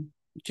when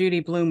Judy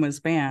Blume was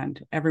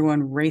banned,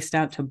 everyone raced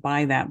out to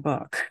buy that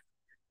book.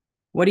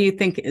 What do you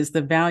think is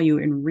the value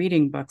in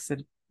reading books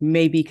that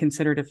may be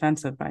considered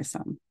offensive by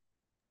some?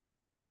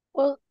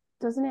 Well,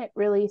 doesn't it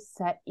really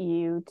set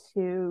you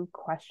to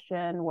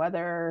question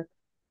whether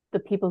the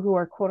people who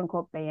are quote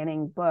unquote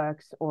banning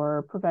books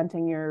or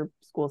preventing your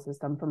school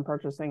system from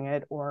purchasing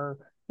it, or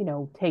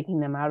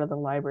taking them out of the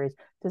libraries,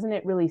 doesn't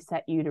it really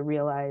set you to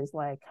realize,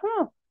 like,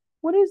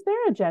 what is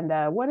their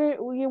agenda? What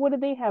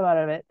did they have out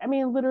of it? I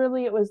mean,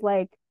 literally, it was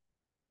like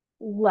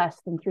less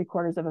than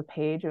 3/4 of a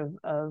page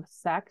of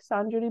sex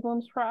on Judy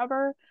Blume's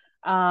Forever.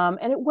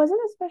 And it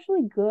wasn't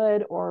especially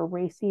good or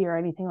racy or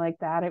anything like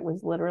that. It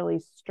was literally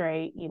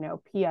straight,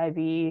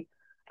 PIV,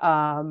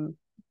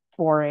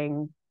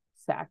 boring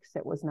sex.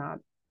 It was not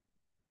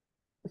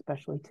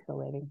especially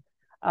titillating.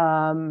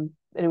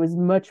 It was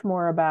much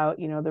more about,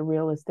 the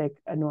realistic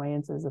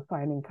annoyances of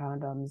finding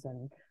condoms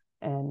and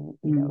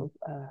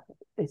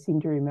I seem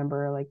to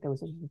remember, like, there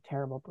was a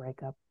terrible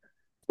breakup.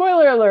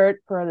 Spoiler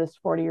alert for this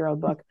 40-year-old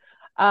book.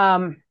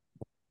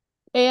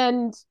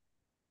 And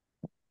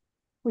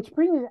which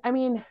brings,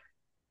 I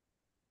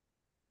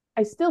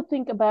still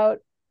think about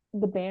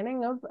the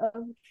banning of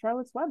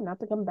Charlotte's Web, not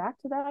to come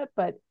back to that,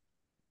 but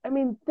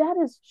that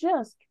is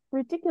just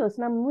ridiculous.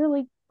 And I'm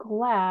really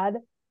glad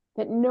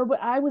that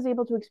I was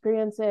able to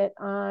experience it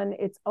on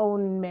its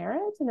own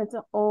merit and its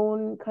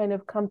own kind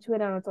of come to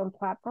it on its own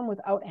platform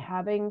without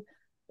having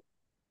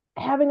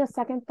a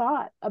second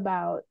thought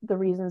about the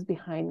reasons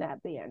behind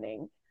that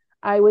banning.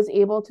 I was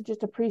able to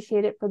just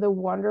appreciate it for the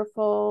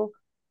wonderful,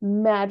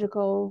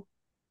 magical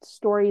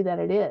story that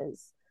it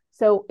is.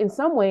 So in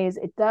some ways,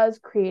 it does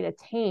create a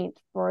taint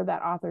for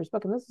that author's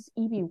book. And this is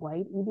E.B.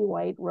 White. E.B.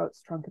 White wrote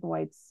Strunk and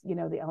White's,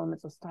 The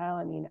Elements of Style.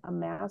 A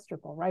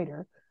masterful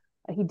writer.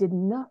 He did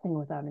nothing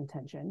without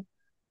intention.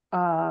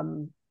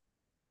 I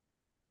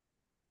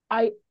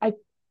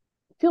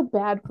feel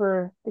bad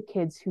for the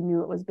kids who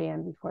knew it was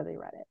banned before they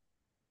read it.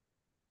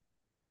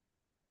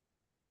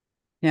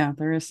 Yeah,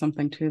 there is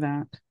something to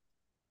that.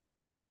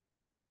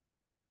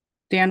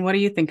 Dan, what do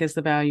you think is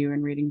the value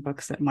in reading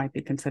books that might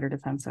be considered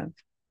offensive?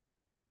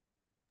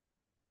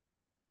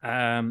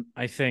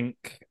 I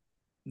think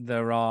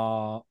there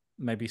are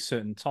maybe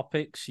certain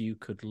topics you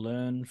could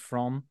learn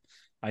from.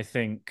 I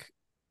think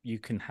you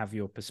can have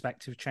your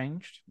perspective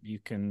changed. You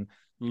can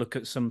look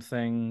at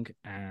something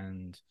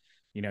and,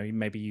 you know,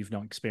 maybe you've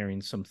not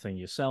experienced something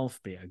yourself,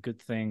 be it a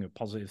good thing, a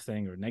positive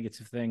thing, or a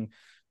negative thing.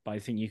 But I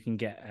think you can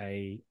get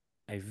a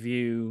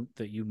view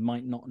that you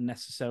might not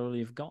necessarily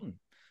have gotten.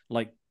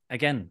 Like,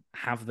 again,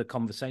 have the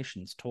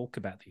conversations, talk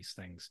about these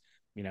things,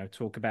 you know,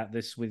 talk about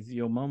this with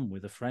your mum,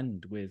 with a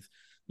friend, with,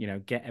 you know,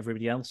 get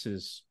everybody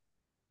else's,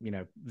 you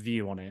know,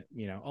 view on it.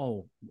 You know,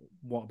 oh,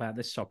 what about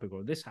this topic,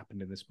 or this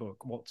happened in this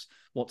book?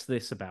 What's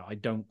this about? I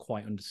don't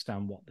quite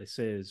understand what this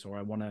is, or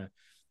I want to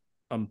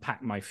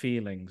unpack my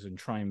feelings and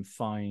try and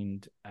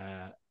find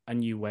a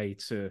new way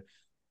to,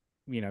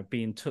 you know,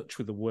 be in touch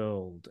with the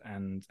world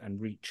and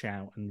reach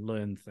out and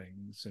learn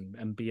things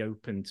and be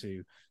open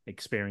to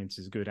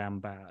experiences, good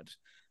and bad.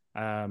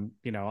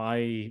 You know,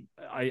 I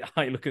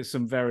look at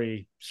some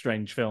very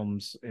strange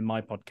films in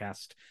my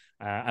podcast,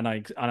 and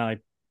I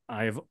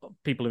have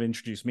people have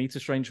introduced me to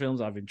strange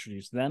films. I've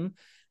introduced them,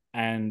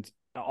 and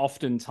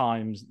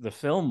oftentimes the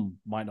film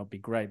might not be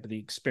great, but the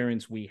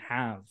experience we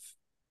have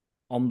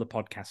on the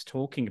podcast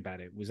talking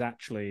about it was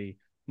actually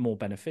more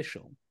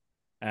beneficial.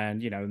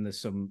 And, you know, and there's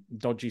some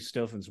dodgy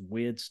stuff and some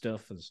weird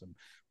stuff and some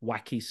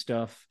wacky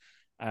stuff.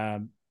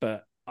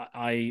 But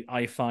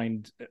I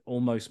find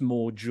almost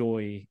more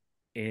joy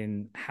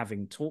in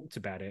having talked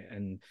about it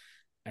and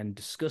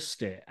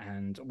discussed it.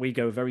 And we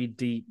go very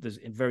deep. There's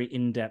very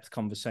in-depth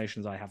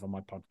conversations I have on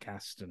my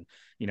podcast, and,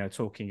 you know,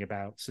 talking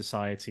about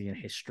society and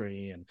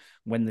history and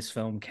when this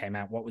film came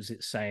out, what was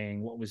it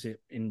saying, what was it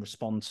in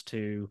response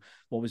to,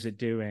 what was it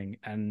doing.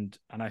 And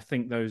I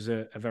think those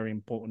are very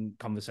important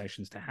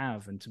conversations to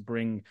have and to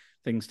bring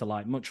things to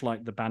light, much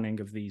like the banning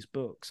of these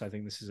books. I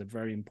think this is a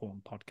very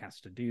important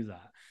podcast to do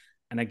that.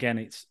 And again,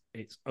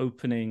 it's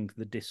opening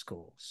the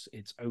discourse.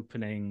 It's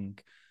opening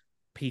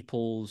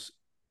people's,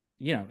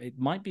 you know, it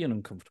might be an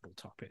uncomfortable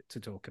topic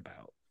to talk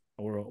about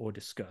or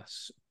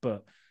discuss,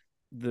 but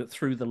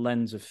through the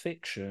lens of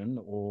fiction,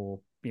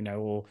 or, you know,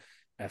 or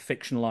a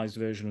fictionalized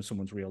version of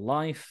someone's real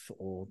life,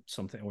 or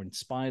something, or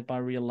inspired by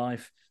real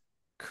life,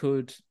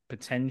 could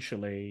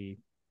potentially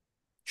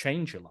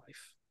change your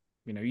life.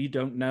 You know, you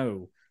don't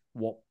know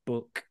what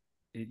book,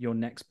 your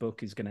next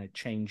book, is going to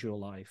change your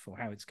life, or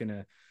how it's going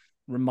to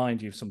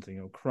remind you of something,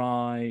 or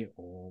cry,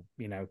 or,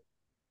 you know,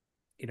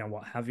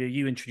 what have you.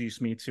 You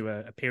introduced me to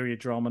a period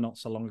drama not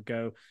so long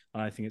ago,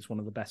 and I think it's one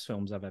of the best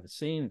films I've ever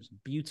seen. It was a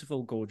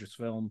beautiful, gorgeous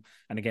film.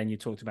 And again, you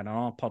talked about it on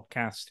our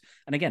podcast.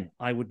 And again,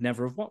 I would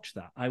never have watched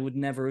that. I would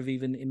never have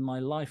even in my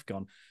life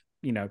gone,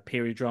 you know,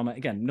 period drama.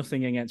 Again,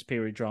 nothing against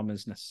period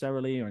dramas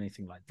necessarily or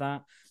anything like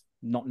that.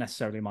 Not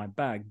necessarily my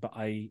bag, but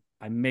I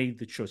made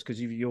the choice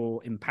because of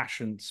your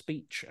impassioned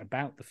speech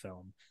about the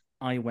film.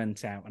 I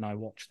went out and I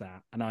watched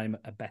that, and I'm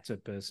a better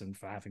person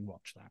for having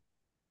watched that.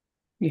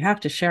 You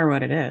have to share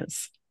what it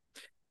is.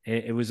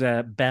 It was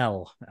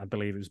Belle, I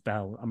believe it was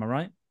Belle. Am I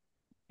right?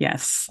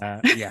 Yes.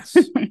 Yes.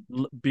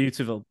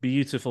 Beautiful,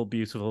 beautiful,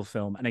 beautiful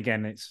film. And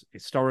again, it's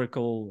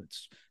historical,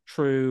 it's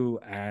true,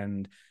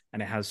 and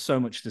it has so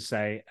much to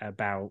say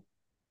about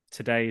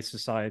today's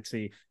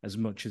society as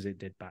much as it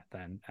did back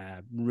then.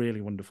 Really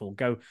wonderful.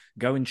 Go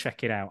and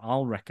check it out.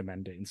 I'll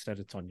recommend it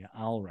instead of Tonya.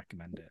 I'll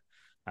recommend it.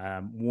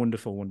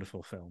 Wonderful,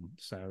 wonderful film.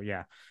 So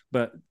yeah,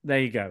 but there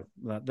you go.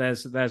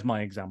 There's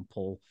my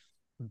example.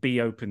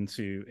 Be open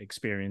to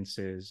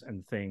experiences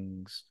and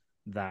things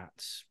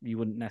that you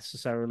wouldn't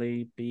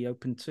necessarily be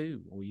open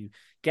to, or you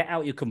get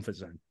out your comfort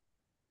zone.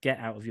 Get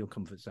out of your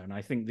comfort zone.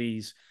 I think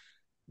these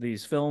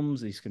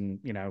films, these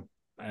can, you know,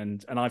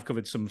 and I've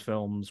covered some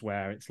films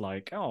where it's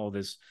like, oh,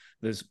 there's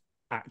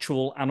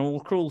actual animal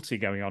cruelty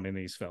going on in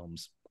these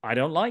films. I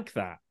don't like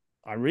that.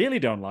 I really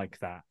don't like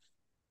that.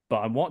 But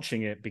I'm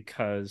watching it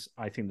because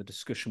I think the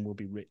discussion will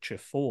be richer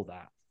for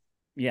that.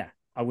 Yeah,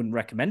 I wouldn't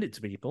recommend it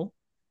to people.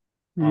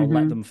 I will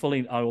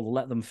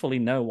let them fully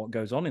know what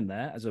goes on in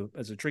there as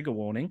a trigger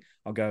warning.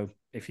 I'll go,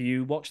 if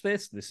you watch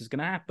this is going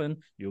to happen.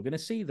 You're going to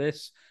see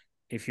this.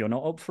 If you're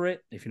not up for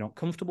it, if you're not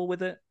comfortable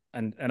with it,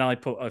 and I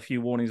put a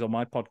few warnings on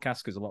my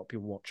podcast because a lot of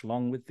people watch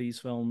along with these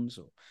films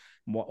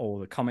or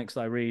the comics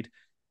that I read,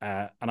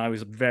 and I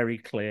was very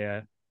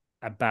clear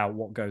about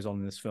what goes on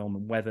in this film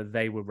and whether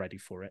they were ready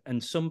for it.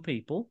 And some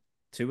people,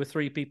 2 or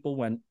 3 people,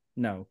 went,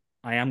 no,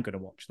 I am going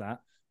to watch that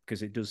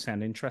because it does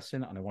sound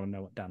interesting and I want to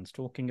know what Dan's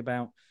talking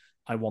about.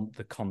 I want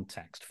the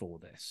context for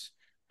this.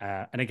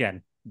 And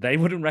again, they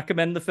wouldn't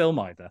recommend the film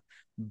either,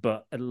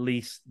 but at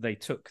least they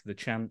took the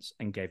chance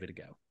and gave it a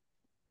go.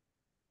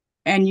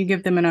 And you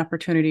give them an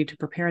opportunity to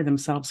prepare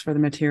themselves for the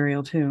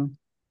material too.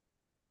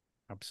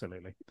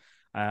 Absolutely.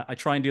 I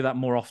try and do that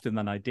more often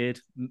than I did.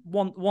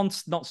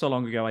 Once, not so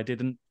long ago, I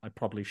didn't. I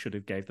probably should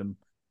have gave them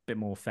a bit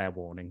more fair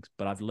warnings,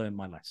 but I've learned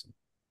my lesson.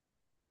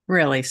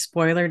 Really?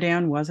 Spoiler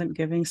Dan wasn't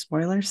giving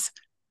spoilers?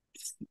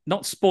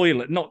 Not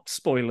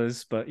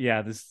spoilers, but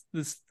yeah,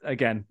 there's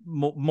again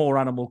more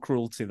animal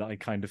cruelty that I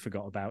kind of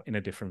forgot about in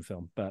a different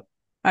film. But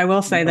I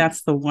will say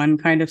that's the one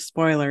kind of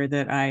spoiler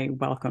that I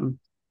welcome.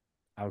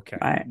 Okay.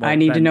 I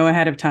need to know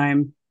ahead of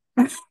time.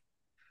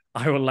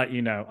 I will let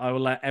you know. I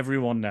will let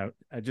everyone know.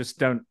 Just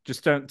don't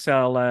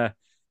tell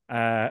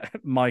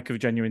Mike of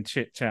Genuine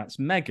Chit Chats,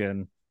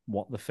 Megan,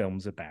 what the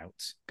film's about,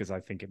 because I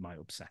think it might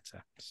upset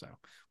her. So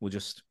we'll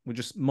just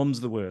mum's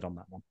the word on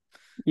that one.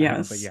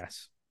 Yes. But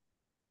yes.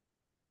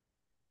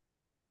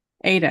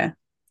 Ada,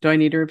 do I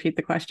need to repeat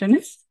the question?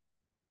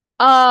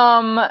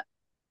 I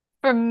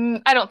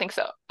don't think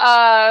so.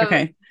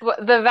 Okay.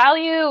 The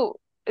value,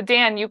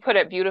 Dan, you put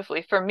it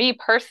beautifully. For me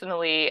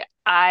personally,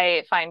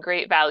 I find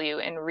great value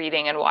in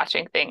reading and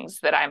watching things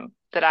that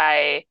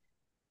I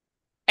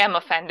am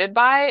offended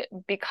by,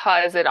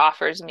 because it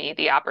offers me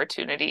the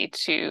opportunity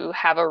to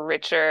have a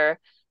richer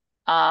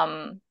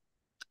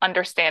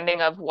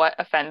understanding of what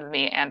offends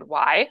me and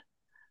why.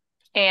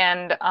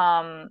 And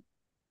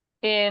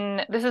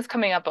this is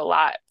coming up a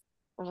lot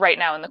right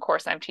now in the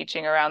course I'm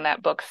teaching around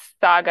that book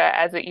saga,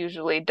 as it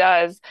usually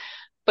does.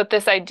 But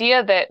this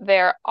idea that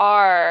there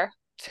are,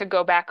 to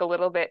go back a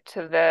little bit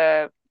to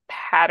the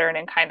pattern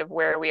and kind of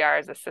where we are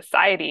as a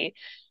society,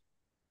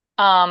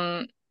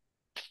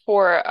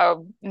 for a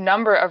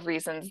number of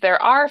reasons,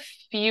 there are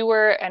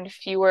fewer and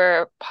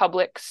fewer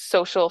public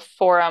social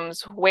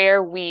forums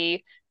where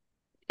we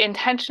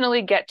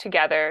intentionally get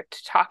together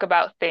to talk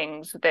about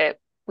things that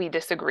we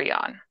disagree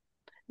on,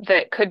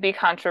 that could be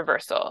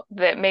controversial,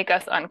 that make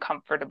us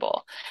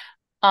uncomfortable.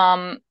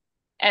 And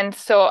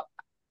so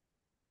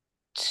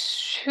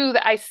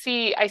I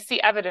see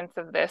evidence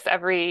of this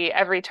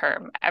every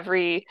term,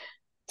 every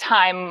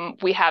time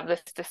we have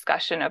this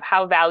discussion of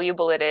how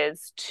valuable it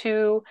is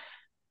to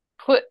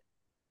put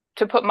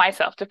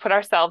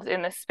ourselves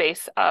in the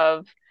space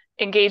of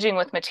engaging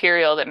with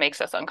material that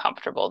makes us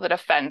uncomfortable, that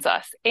offends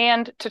us,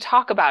 and to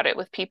talk about it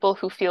with people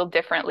who feel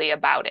differently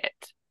about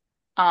it.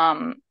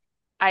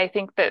 I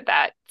think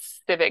that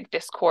civic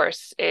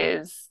discourse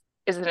is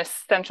an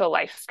essential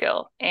life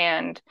skill,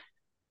 and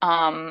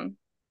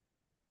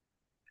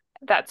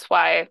that's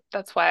why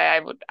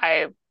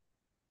I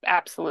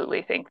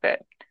absolutely think that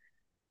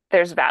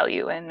there's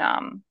value in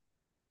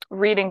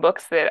reading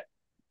books that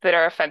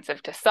are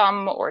offensive to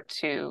some or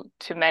to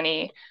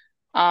many.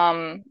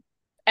 And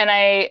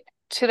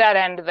to that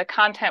end, the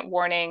content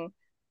warning,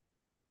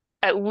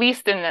 at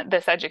least in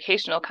this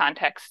educational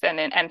context,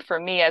 and for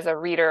me as a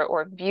reader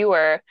or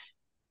viewer,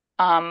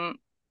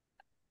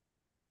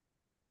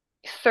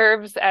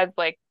 serves as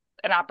like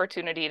an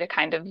opportunity to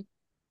kind of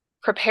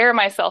prepare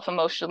myself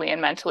emotionally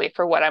and mentally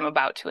for what I'm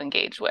about to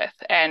engage with.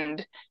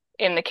 And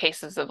in the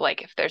cases of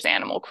like, if there's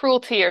animal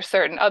cruelty or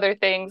certain other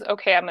things,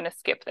 okay, I'm going to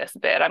skip this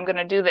bit. I'm going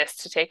to do this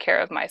to take care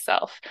of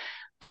myself,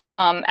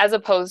 as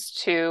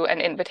opposed to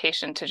an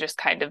invitation to just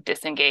kind of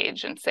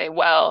disengage and say,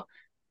 well,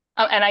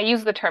 and I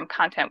use the term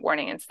content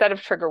warning instead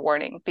of trigger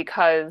warning,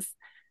 because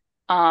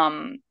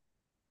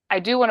I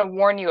do want to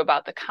warn you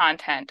about the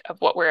content of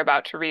what we're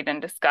about to read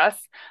and discuss,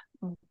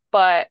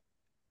 but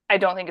I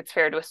don't think it's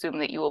fair to assume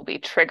that you will be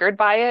triggered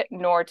by it,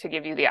 nor to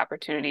give you the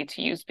opportunity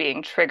to use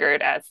being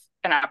triggered as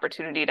an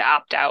opportunity to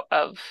opt out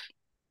of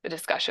the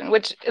discussion,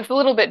 which is a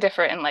little bit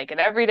different in like an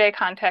everyday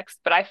context,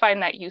 but I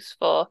find that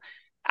useful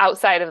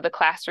outside of the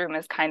classroom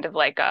as kind of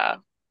like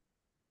a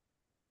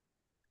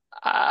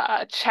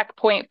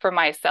checkpoint for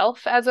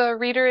myself as a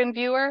reader and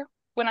viewer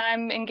when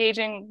I'm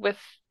engaging with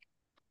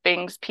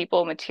things,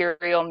 people,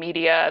 material,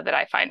 media that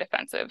I find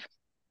offensive.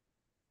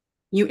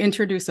 You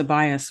introduce a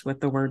bias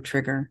with the word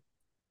trigger.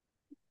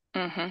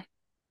 Mm-hmm.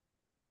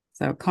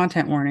 So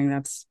content warning,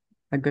 that's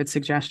a good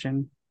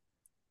suggestion.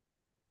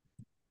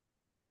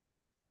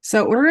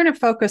 So we're going to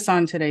focus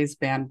on today's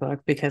banned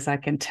book because I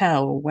can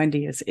tell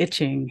Wendy is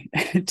itching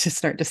to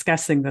start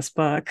discussing this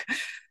book.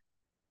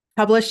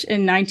 Published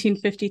in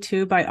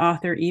 1952 by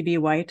author E.B.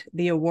 White,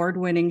 the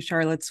award-winning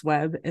Charlotte's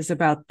Web is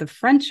about the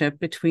friendship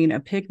between a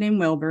pig named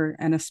Wilbur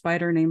and a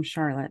spider named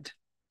Charlotte.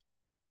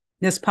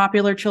 This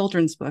popular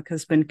children's book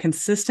has been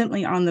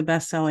consistently on the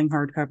best-selling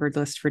hardcover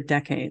list for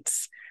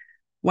decades.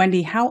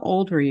 Wendy, how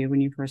old were you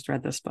when you first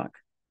read this book?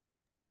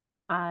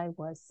 I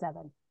was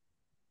 7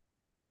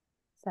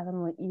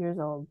 years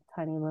old,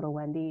 tiny little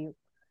Wendy.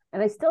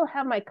 And I still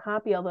have my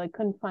copy, although I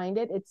couldn't find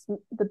it. It's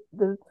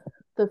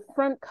the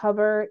front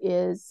cover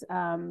is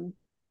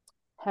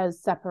has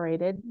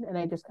separated, and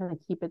I just kind of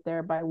keep it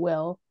there by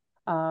will.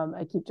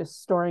 I keep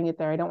just storing it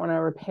there. I don't want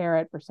to repair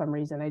it for some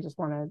reason. I just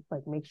want to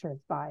like make sure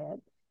it's by it.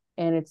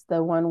 And it's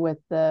the one with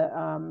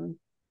the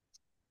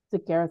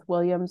Gareth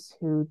Williams,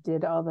 who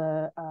did all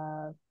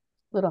the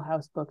Little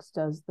House books,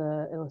 does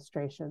the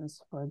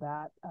illustrations for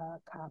that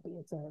copy.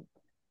 It's a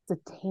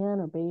tan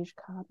or beige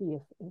copy.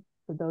 If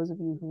for those of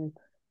you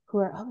who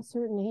are of a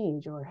certain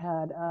age or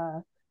had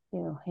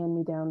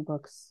hand-me-down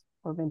books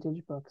or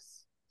vintage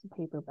books, it's a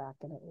paperback,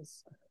 and it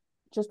was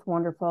just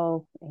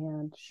wonderful.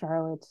 And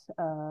Charlotte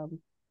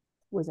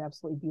was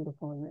absolutely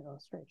beautiful in the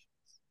illustrations.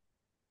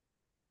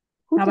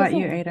 How about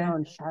you, Ada?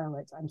 Own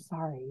Charlotte, I'm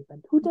sorry, but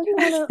who doesn't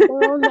want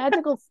their own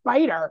magical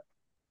spider?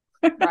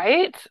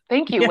 Right?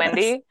 Thank you, Yes.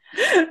 Wendy.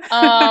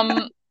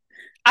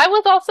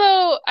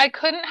 I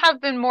couldn't have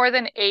been more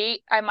than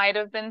 8. I might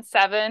have been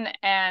 7.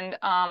 And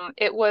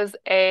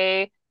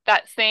that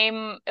that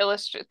same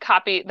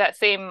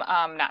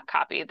not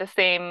copy, the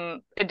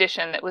same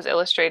edition that was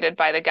illustrated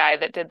by the guy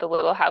that did the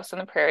Little House on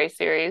the Prairie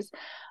series.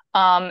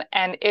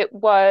 And it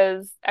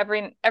was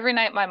every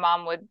night my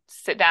mom would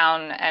sit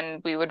down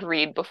and we would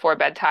read before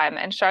bedtime.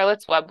 And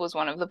Charlotte's Web was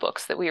one of the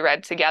books that we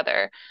read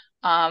together.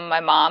 My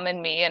mom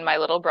and me and my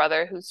little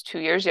brother, who's 2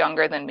 years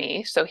younger than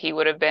me. So he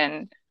would have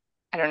been,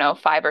 I don't know,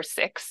 5 or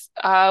 6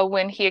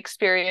 when he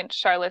experienced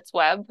Charlotte's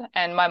Web.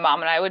 And my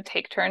mom and I would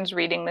take turns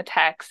reading the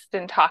text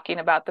and talking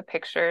about the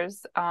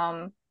pictures.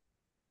 And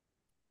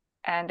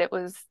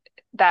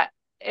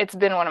it's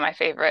been one of my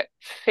favorite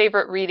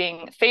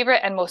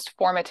and most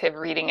formative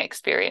reading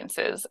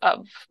experiences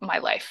of my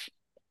life.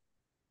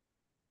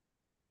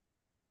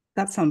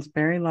 That sounds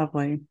very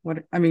lovely.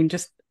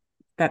 Just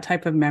that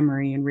type of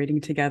memory and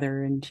reading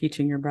together and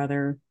teaching your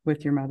brother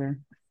with your mother.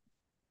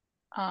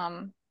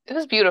 It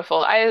was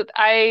beautiful. I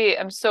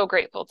am so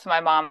grateful to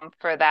my mom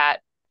for that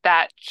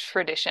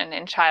tradition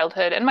in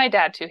childhood, and my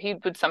dad too. He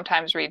would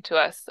sometimes read to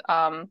us.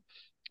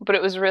 But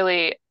it was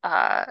really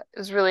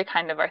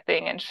kind of our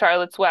thing. And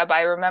Charlotte's Web,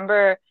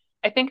 I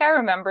think I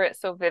remember it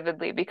so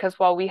vividly because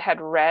while we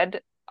had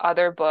read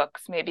other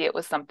books, maybe it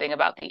was something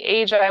about the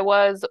age I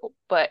was,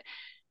 but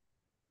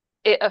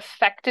it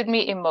affected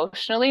me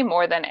emotionally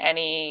more than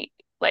any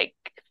like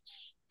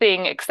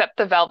thing except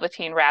the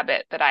Velveteen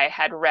Rabbit that I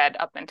had read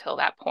up until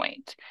that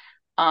point.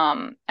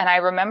 And I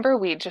remember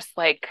we just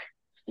like,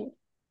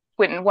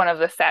 when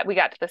we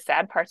got to the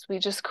sad parts, we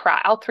just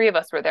cried. All 3 of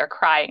us were there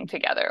crying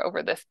together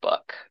over this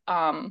book.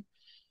 And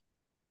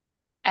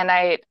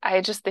I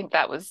just think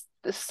that was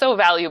so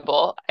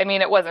valuable. I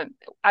mean,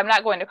 I'm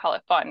not going to call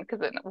it fun because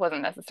it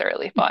wasn't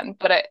necessarily fun,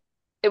 but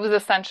it was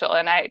essential.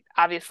 And I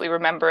obviously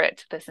remember it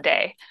to this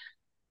day.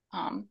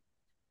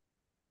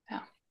 Yeah.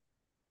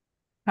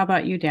 How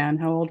about you, Dan?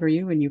 How old were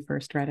you when you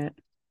first read it?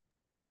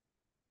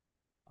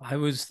 I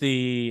was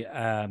the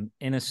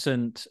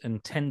innocent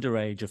and tender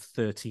age of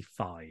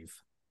 35.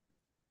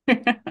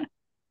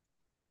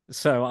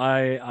 So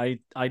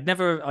I'd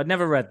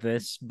never read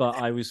this, but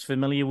I was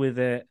familiar with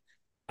it.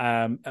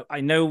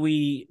 I know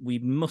we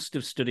must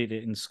have studied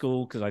it in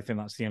school because I think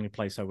that's the only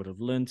place I would have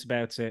learnt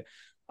about it.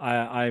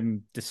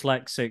 I'm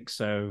dyslexic,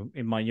 so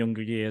in my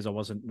younger years, I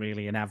wasn't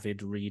really an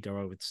avid reader,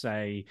 I would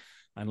say,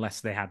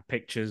 unless they had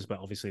pictures. But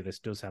obviously, this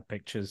does have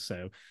pictures,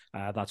 so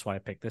that's why I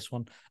picked this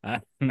one.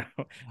 No.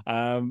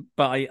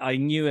 But I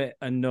knew it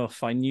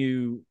enough. I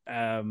knew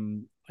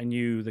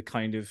the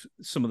kind of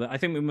some of the. I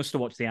think we must have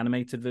watched the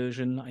animated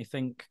version. I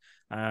think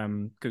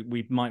because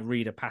we might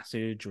read a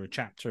passage or a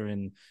chapter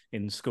in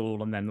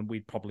school, and then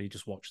we'd probably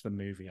just watch the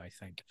movie, I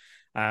think.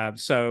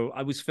 So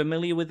I was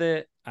familiar with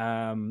it,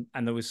 and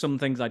there was some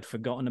things I'd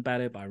forgotten about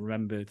it, but I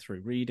remembered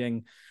through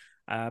reading.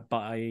 But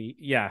I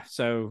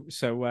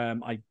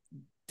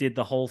did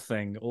the whole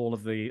thing, all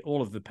of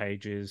the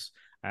pages,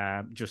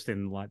 just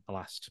in like the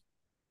last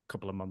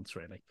couple of months,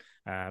 really.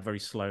 Very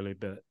slowly,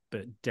 but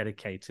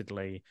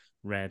dedicatedly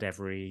read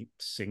every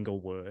single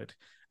word.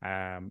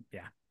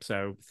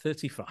 So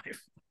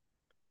 35.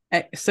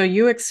 So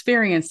you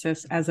experienced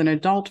this as an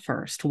adult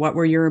first. What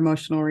were your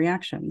emotional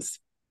reactions?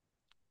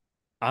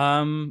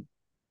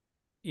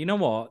 You know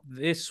what?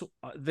 This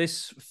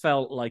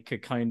felt like a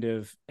kind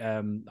of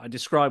I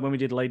described when we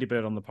did Lady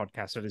Bird on the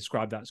podcast. I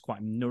described that as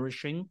quite a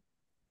nourishing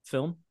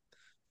film,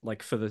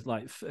 like for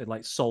the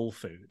like soul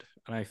food,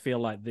 and I feel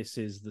like this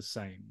is the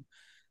same.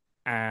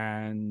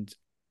 And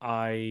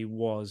I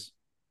was,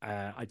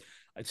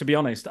 to be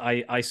honest,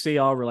 I see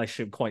our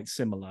relationship quite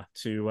similar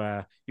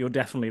to you're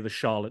definitely the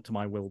Charlotte to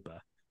my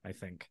Wilbur, I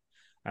think.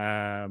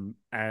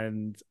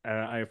 And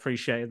I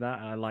appreciated that,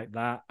 and I liked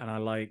that, and I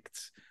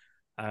liked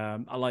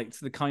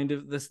the kind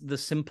of the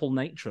simple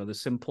nature, the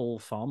simple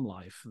farm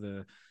life.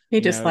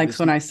 He just likes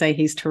when I say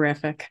he's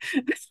terrific.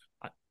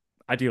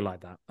 I do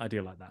like that. I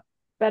do like that.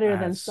 Better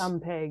than some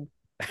pig.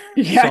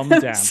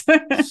 Yes.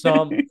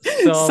 Some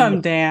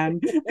Dan.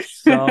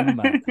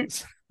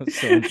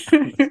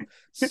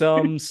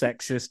 Some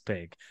sexist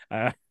pig.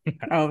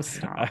 Oh,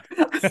 stop.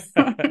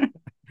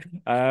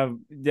 I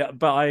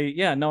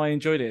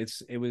enjoyed it.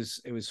 It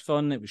was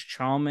fun. It was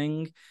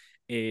charming.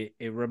 It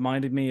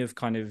reminded me of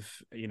kind of,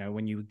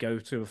 when you would go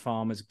to a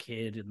farm as a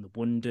kid and the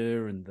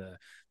wonder and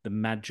the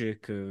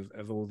magic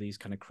of all these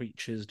kind of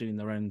creatures doing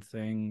their own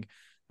thing,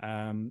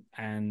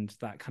 and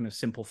that kind of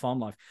simple farm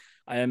life.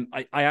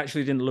 I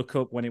actually didn't look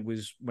up when it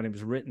was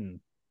written,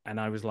 and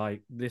I was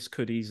like, this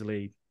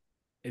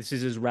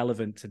is as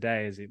relevant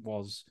today as it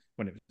was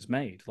when it was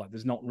made. Like,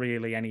 there's not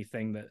really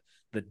anything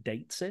that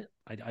dates it.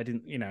 I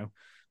didn't,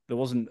 there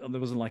wasn't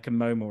like a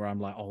moment where I'm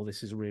like, oh,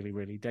 this is really,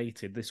 really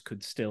dated. This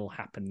could still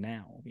happen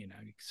now. You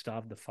can still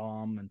have the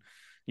farm, and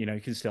you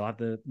can still have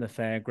the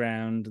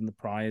fairground and the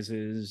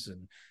prizes,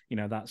 and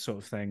that sort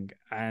of thing.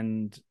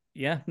 And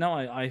yeah, no,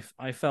 I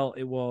felt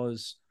it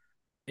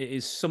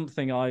is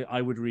something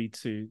I would read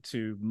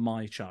to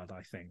my child,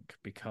 I think,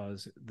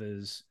 because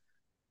there's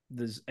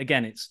there's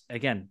it's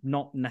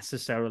not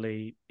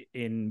necessarily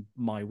in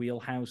my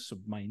wheelhouse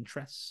of my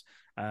interests,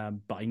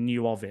 but I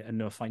knew of it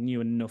enough. I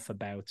knew enough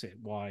about it.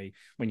 Why,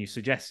 when you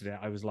suggested it,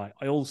 I was like,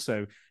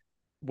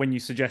 when you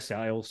suggested it,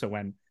 I also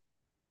went,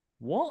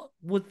 what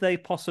would they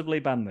possibly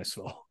ban this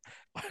for?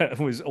 It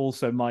was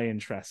also my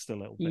interest a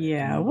little bit.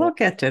 Yeah, we'll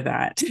get to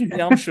that.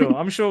 Yeah,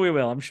 I'm sure we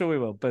will.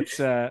 But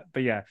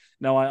yeah,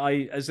 no,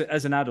 I as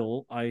an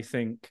adult, I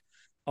think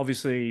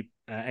obviously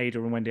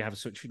Ada and Wendy have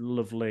such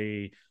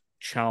lovely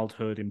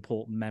childhood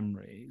important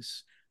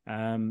memories.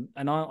 And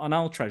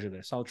I'll treasure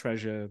this. I'll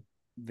treasure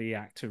the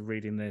act of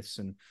reading this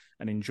and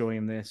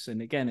enjoying this.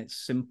 And again, it's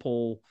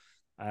simple,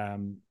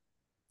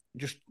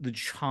 just the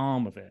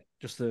charm of it,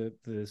 just the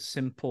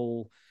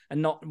simple,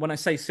 and not, when I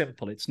say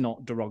simple, it's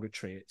not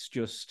derogatory. It's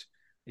just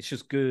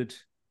good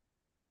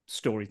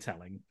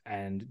storytelling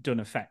and done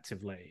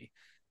effectively.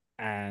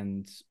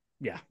 And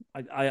yeah,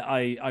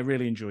 I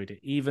really enjoyed it.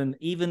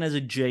 Even as a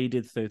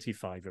jaded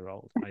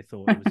 35-year-old, I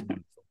thought it was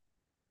wonderful.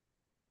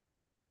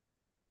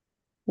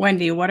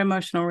 Wendy, what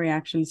emotional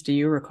reactions do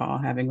you recall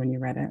having when you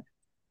read it?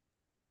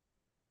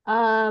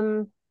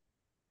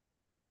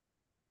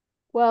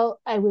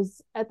 Well, I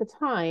was, at the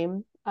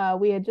time,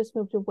 we had just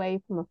moved away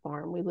from a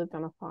farm. We lived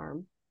on a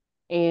farm.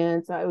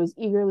 And so I was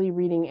eagerly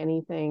reading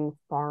anything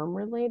farm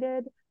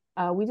related.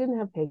 We didn't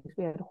have pigs.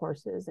 We had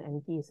horses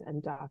and geese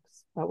and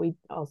ducks, but we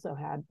also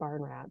had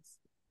barn rats.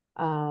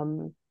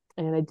 And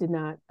I did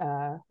not,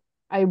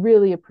 I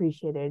really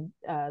appreciated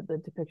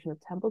the depiction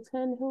of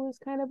Templeton, who was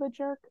kind of a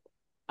jerk,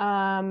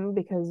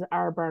 because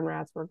our barn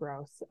rats were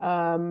gross.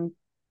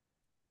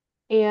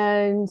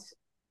 And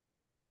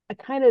I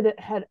kind of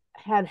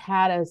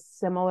had a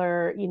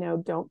similar,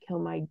 don't kill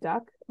my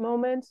duck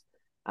moment,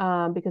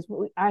 because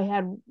I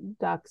had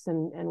ducks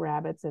and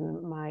rabbits,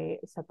 and my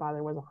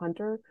stepfather was a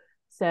hunter.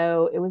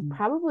 So it was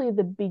probably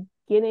the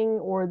beginning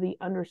or the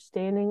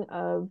understanding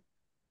of,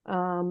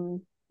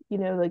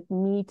 like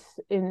meat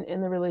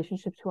in the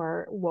relationship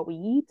to what we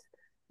eat,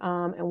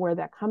 and where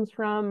that comes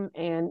from.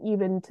 And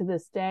even to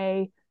this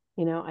day,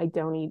 I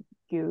don't eat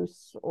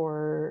goose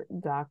or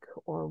duck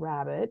or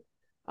rabbit,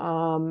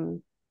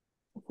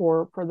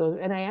 for those.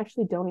 And I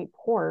actually don't eat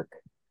pork,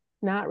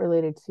 not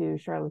related to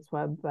Charlotte's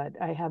Web, but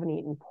I haven't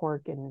eaten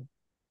pork in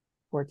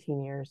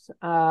 14 years.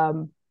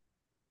 And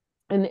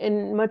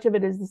much of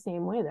it is the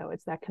same way, though.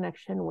 It's that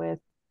connection with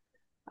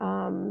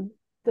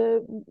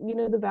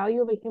the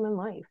value of a human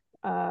life.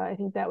 I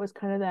think that was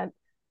kind of that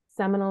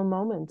seminal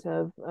moment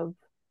of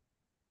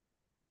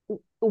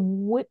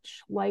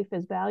which life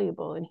is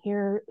valuable. And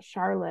here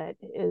Charlotte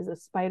is a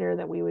spider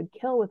that we would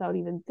kill without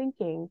even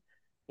thinking,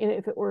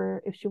 if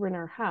she were in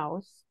our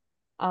house.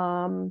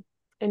 And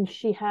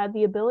she had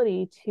the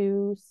ability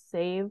to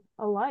save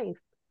a life,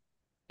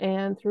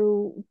 and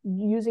through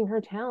using her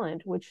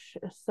talent, which,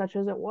 such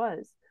as it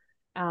was,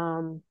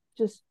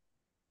 just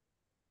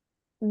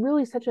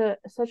really such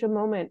a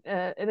moment.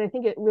 And I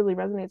think it really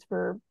resonates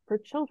for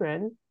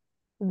children,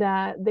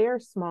 that they're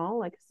small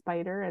like a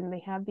spider, and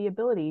they have the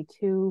ability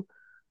to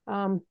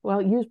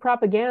use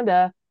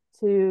propaganda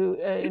to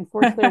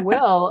enforce their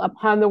will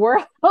upon the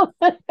world.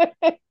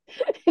 It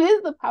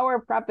is the power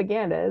of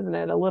propaganda, isn't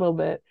it? A little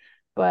bit.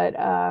 But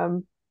yeah,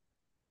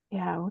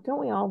 don't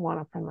we all want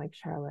a friend like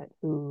Charlotte,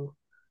 who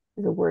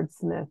is a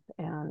wordsmith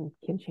and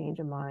can change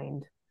a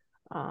mind?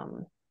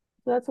 So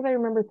that's what I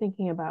remember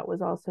thinking about,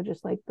 was also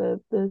just like the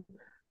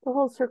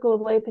whole circle of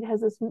life. It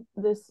has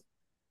this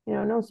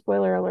no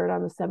spoiler alert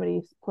on the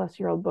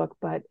 70-plus-year-old book,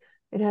 but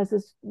it has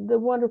the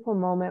wonderful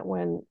moment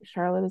when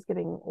Charlotte is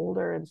getting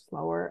older and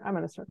slower. I'm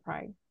going to start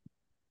crying.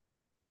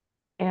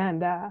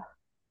 And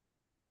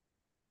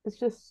it's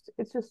just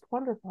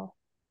wonderful.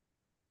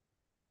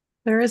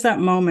 There is that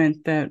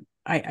moment that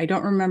I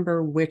don't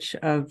remember which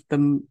of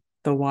the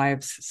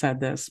wives said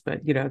this,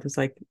 but there's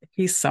like,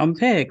 he's some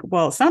pig.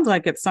 Well, it sounds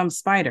like it's some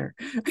spider.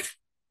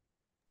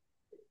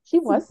 She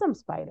was some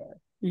spider.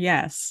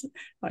 Yes.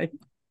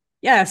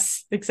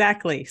 Yes,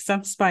 exactly.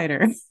 Some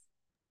spider.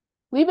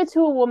 Leave it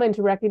to a woman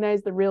to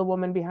recognize the real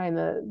woman behind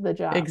the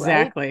job.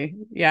 Exactly.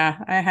 Right? Yeah.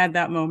 I had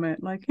that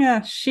moment. Like,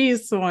 yeah,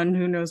 she's the one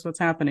who knows what's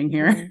happening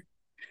here. Mm-hmm.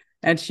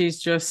 And she's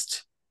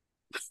just,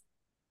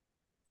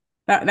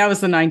 that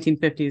was the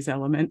 1950s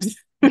element.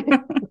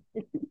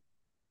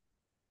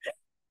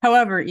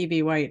 However,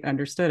 E.B. White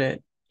understood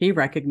it. He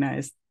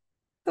recognized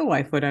the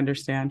wife would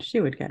understand. She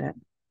would get it.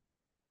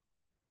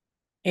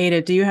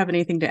 Ada, do you have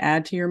anything to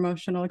add to your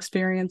emotional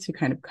experience? You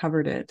kind of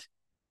covered it.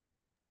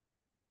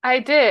 I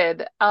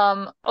did.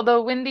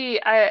 Although, Wendy,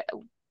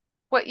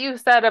 what you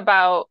said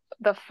about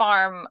the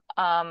farm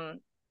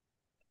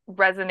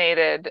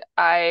resonated.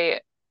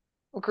 I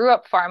grew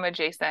up farm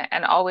adjacent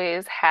and we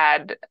always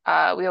had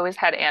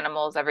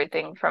animals,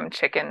 everything from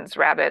chickens,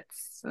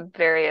 rabbits,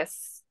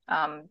 various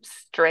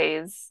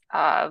strays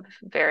of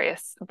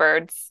various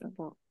birds,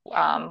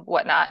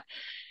 whatnot.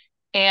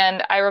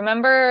 And I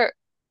remember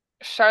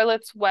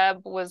Charlotte's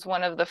Web was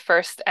one of the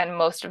first and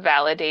most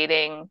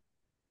validating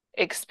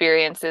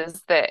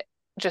experiences that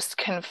just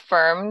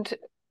confirmed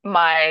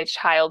my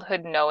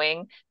childhood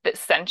knowing that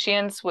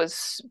sentience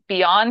was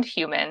beyond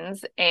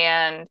humans,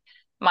 and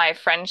my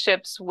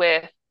friendships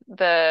with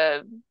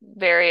the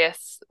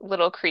various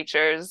little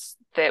creatures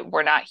that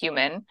were not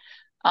human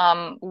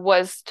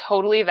was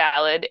totally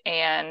valid,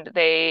 and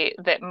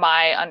that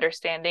my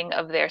understanding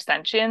of their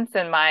sentience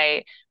and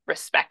my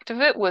respect of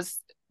it was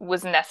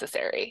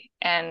necessary.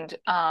 And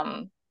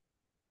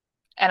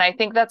I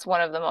think that's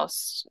one of the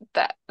most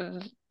that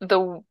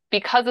the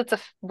because it's a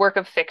work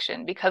of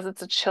fiction, because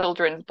it's a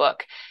children's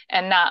book,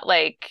 and not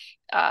like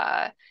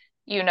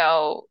you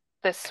know,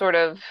 this sort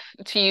of,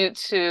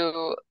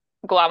 to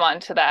glom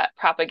onto that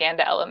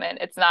propaganda element.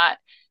 It's not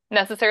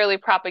necessarily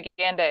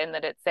propaganda in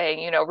that it's saying,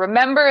 you know,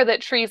 remember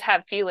that trees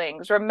have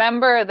feelings,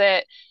 remember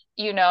that,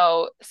 you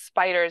know,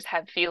 spiders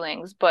have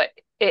feelings, but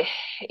it,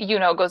 you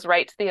know, goes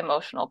right to the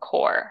emotional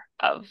core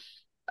of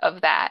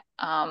that.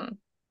 And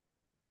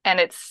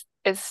it's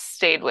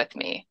stayed with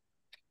me.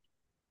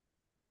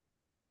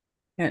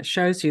 Yeah, it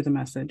shows you the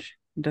message.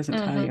 It doesn't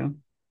tell you.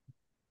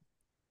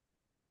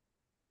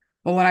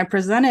 Well, when I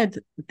presented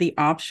the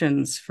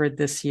options for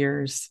this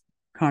year's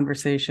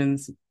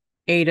conversations,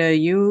 Ada,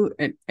 you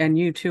and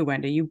you too,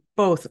 Wendy, you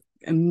both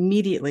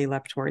immediately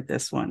leapt toward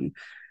this one.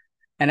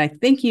 And I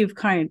think you've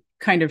kind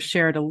of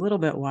shared a little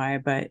bit why,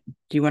 but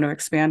do you want to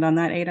expand on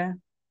that, Ada?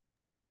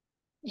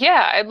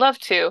 Yeah, I'd love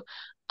to.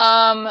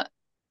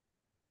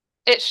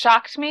 It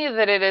shocked me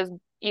that it is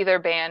either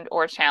banned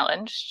or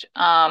challenged.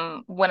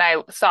 When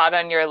I saw it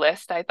on your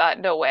list, I thought,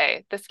 no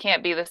way, this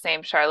can't be the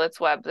same Charlotte's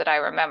Web that I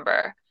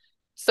remember.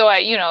 So I,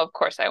 you know, of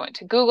course, I went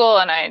to Google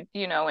and I,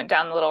 you know, went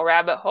down the little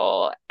rabbit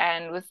hole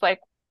and was like,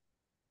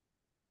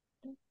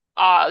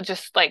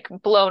 just like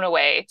blown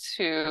away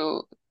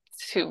to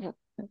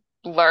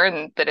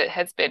learn that it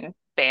has been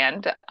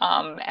banned,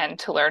 and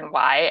to learn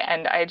why.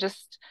 And I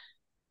just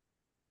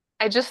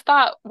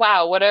thought,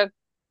 wow, what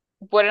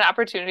an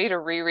opportunity to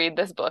reread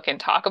this book and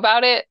talk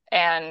about it,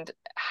 and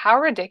how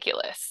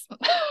ridiculous.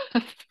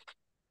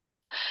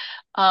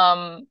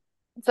 So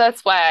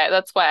that's why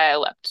I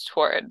leapt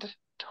toward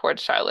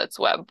Charlotte's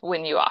Web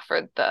when you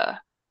offered the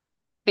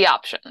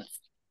options.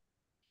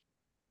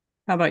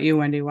 How about you,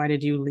 Wendy? Why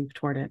did you leap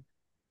toward it?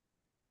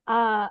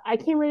 I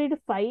came ready to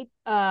fight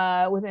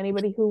with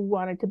anybody who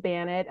wanted to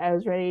ban it. I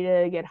was ready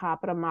to get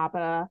hoppita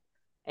moppita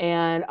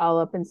and all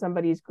up in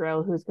somebody's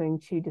grill who's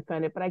going to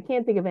defend it. But I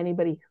can't think of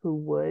anybody who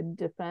would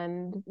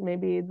defend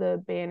maybe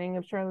the banning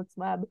of Charlotte's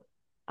Web.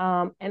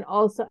 And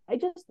also, I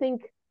just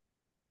think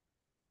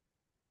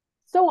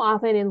so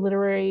often in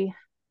literary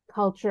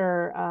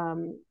culture,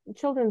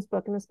 children's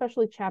book and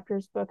especially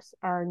chapters books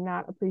are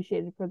not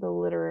appreciated for the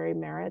literary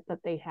merit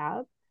that they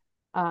have.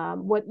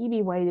 What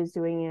E.B. White is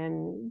doing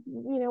in,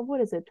 you know, what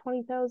is it,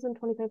 20,000,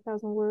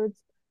 25,000 words,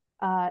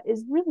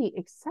 is really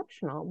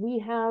exceptional. We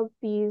have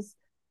these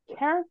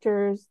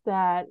characters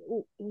that,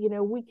 you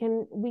know, we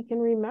can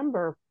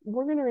remember.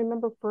 We're going to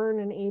remember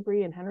Fern and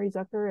Avery and Henry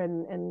Zucker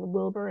and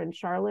Wilbur and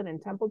Charlotte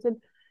and Templeton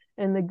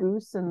and the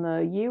goose and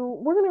the ewe.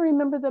 We're going to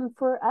remember them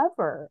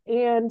forever.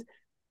 And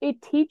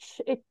it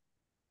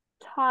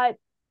taught,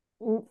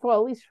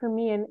 well, at least for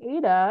me and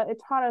Ada,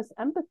 it taught us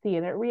empathy,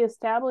 and it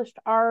reestablished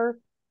our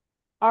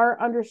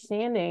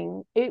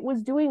understanding. It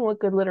was doing what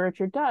good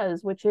literature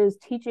does, which is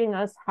teaching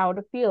us how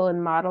to feel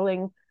and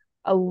modeling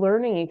a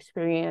learning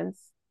experience,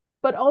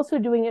 but also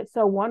doing it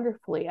so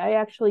wonderfully. I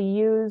actually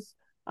use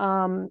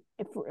when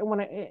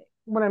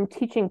I'm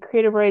teaching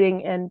creative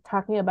writing and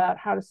talking about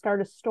how to start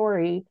a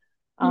story.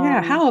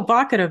 Yeah, how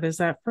evocative is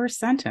that first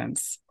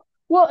sentence?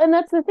 Well, and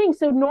that's the thing.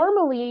 So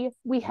normally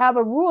we have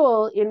a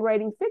rule in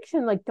writing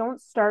fiction, like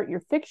don't start your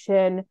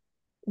fiction,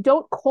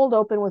 don't cold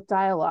open with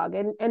dialogue.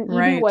 And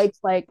right. E.B. White's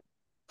like,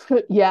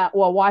 yeah,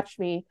 well, watch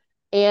me.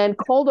 And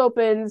cold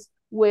opens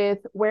with,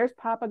 where's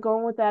Papa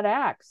going with that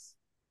axe?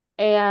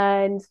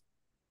 And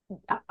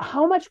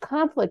how much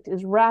conflict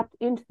is wrapped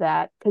into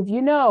that? Because,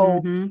 you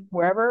know,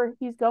 wherever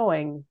he's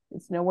going,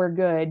 it's nowhere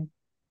good.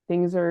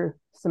 Things are,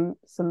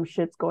 some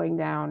shit's going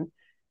down.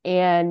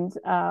 And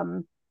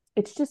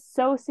it's just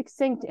so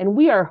succinct, and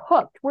we are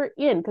hooked. We're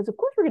in, because of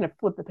course we're going to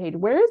flip the page.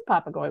 Where is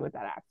Papa going with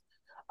that axe?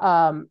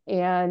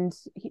 And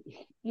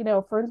you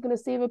know, Fern's going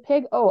to save a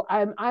pig. Oh,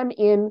 I'm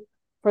in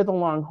for the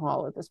long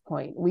haul at this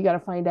point. We got to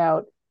find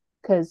out,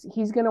 because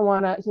he's going to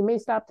want to, he may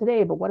stop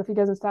today, but what if he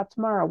doesn't stop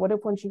tomorrow? What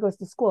if when she goes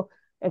to school,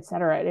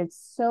 etc. It's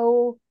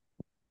so,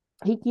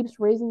 he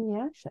keeps raising the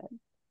action,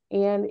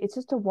 and it's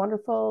just a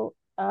wonderful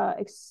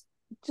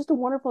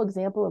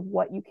example of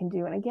what you can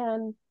do. And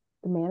again,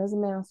 the man is a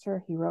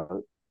master. He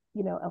wrote,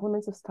 you know,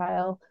 Elements of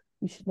Style.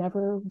 You should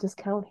never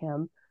discount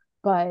him,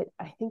 but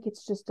I think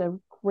it's just a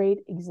great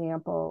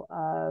example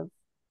of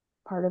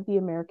part of the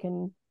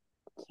American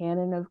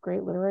canon of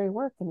great literary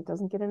work, and it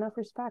doesn't get enough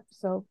respect.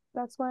 So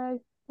that's why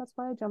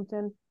I jumped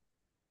in.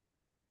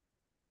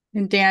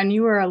 And Dan,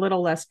 you were a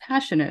little less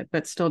passionate,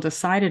 but still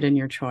decided in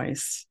your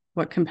choice.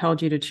 What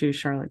compelled you to choose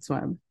Charlotte's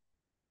Web?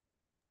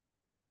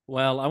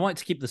 Well, I wanted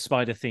to keep the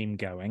spider theme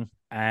going,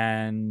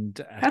 and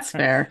that's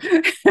fair.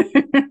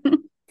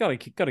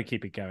 gotta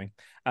keep it going.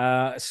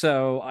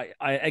 So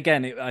I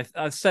again,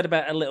 I said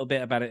about a little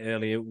bit about it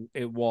earlier.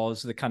 It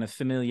was the kind of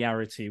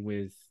familiarity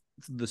with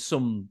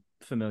some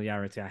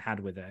familiarity I had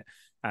with it.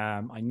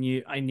 I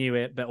knew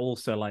it, but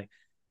also like,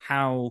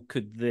 how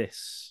could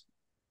this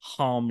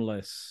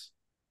harmless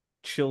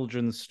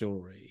children's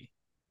story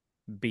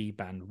be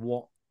banned?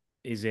 What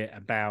is it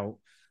about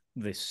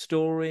this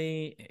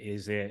story?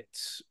 Is it,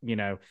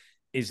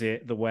 is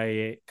it the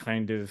way it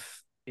kind of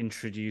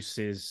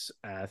introduces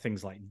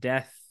things like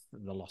death,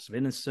 the loss of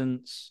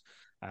innocence,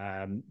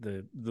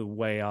 the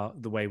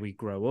way we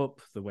grow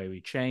up, the way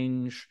we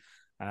change?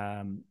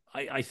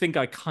 I think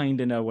I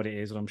kind of know what it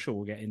is, and I'm sure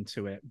we'll get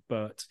into it.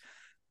 But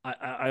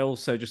I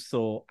also just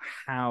thought,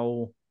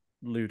 how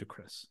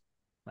ludicrous.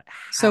 Like,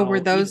 so were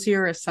those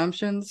your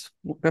assumptions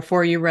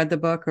before you read the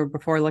book, or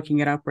before looking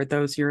it up? Were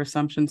those your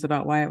assumptions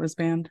about why it was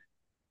banned?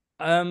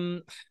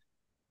 I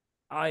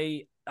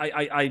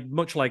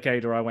much like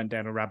Ada, I went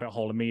down a rabbit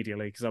hole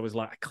immediately because I was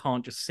like, I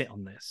can't just sit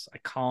on this. I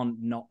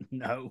can't not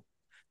know.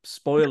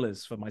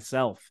 Spoilers for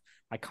myself.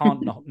 I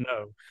can't not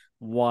know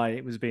why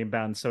it was being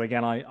banned. So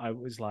again, I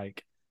was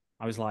like,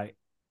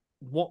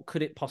 what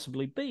could it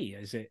possibly be?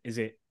 Is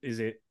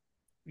it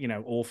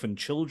orphan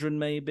children?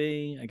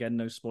 Maybe, again,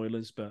 no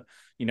spoilers, but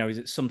is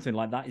it something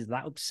like that? Is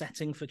that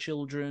upsetting for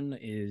children?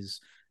 Is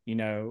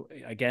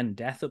again,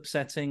 death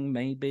upsetting?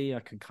 Maybe I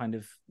could kind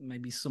of,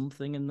 maybe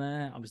something in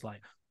there. I was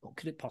like, what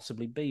could it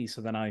possibly be?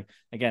 So then I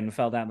again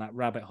fell down that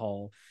rabbit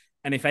hole,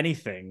 and if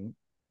anything,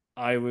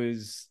 I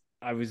was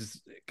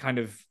kind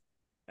of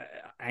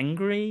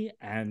angry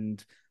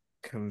and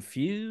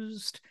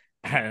confused,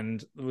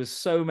 and there was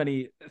so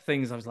many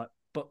things I was like,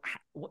 but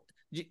what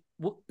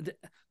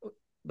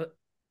but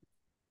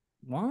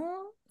what?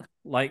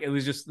 Like, there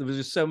was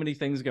just so many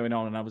things going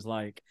on, and I was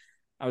like,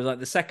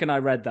 the second I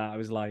read that, I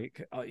was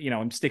like,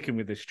 I'm sticking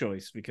with this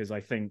choice because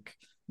I think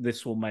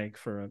this will make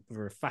for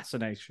a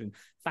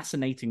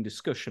fascinating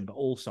discussion, but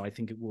also I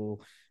think it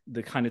will,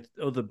 the kind of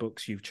other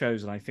books you've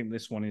chosen, I think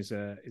this one is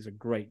a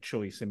great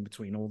choice in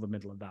between all the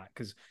middle of that,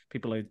 because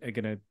people are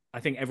gonna, I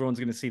think everyone's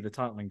gonna see the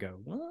title and go,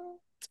 what?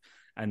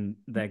 And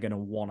they're gonna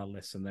want to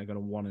listen, they're gonna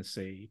want to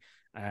see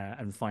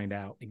and find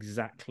out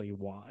exactly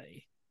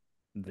why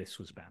this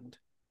was banned.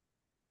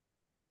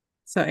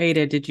 So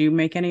Ada, did you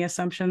make any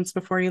assumptions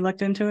before you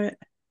looked into it?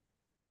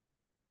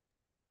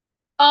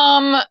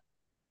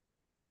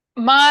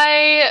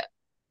 My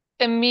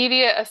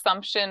immediate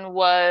assumption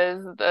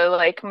was the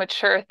like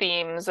mature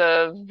themes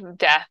of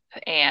death,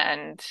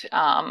 and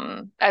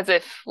as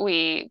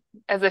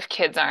if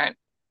kids aren't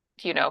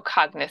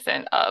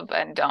cognizant of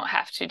and don't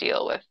have to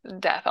deal with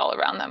death all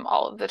around them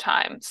all of the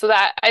time. So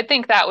that, I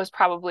think that was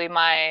probably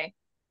my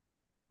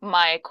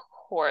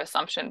core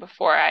assumption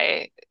before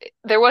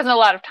there wasn't a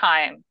lot of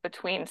time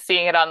between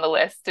seeing it on the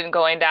list and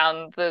going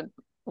down the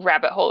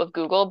rabbit hole of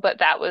Google, but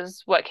that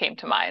was what came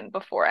to mind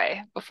before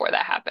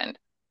that happened.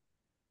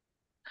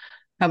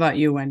 How about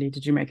you, Wendy?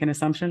 Did you make an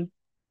assumption?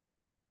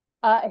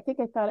 I think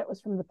I thought it was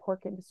from the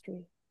pork industry,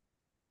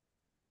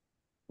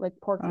 like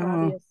pork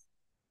lobbyists.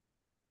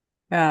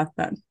 Yeah,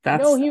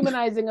 that's no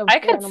humanizing of I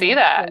could see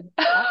that.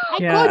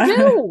 I could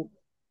do.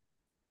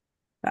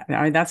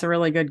 That's a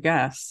really good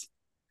guess.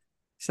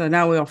 So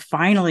now we'll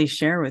finally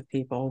share with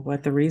people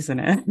what the reason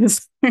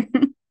is.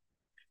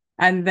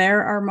 And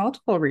there are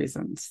multiple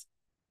reasons.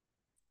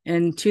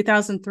 In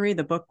 2003,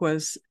 the book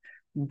was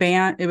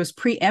banned. It was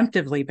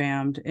preemptively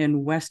banned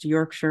in West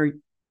Yorkshire,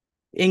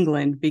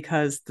 England,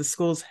 because the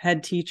school's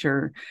head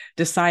teacher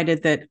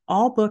decided that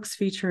all books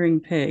featuring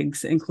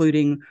pigs,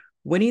 including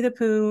Winnie the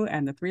Pooh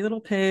and the Three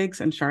Little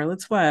Pigs and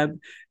Charlotte's Web,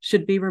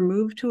 should be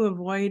removed to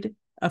avoid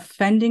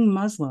offending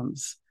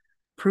Muslims,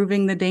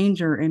 proving the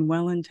danger in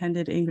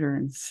well-intended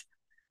ignorance.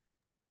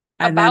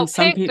 And about then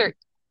some people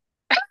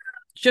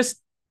just,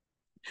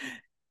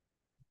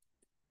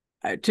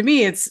 to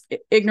me, it's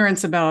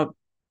ignorance about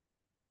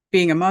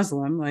being a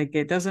Muslim. Like,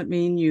 it doesn't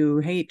mean you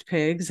hate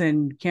pigs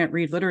and can't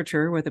read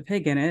literature with a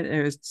pig in it.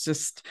 It was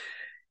just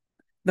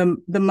the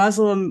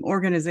Muslim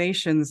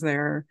organizations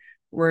there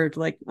were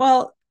like,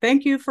 well,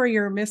 thank you for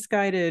your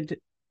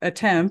misguided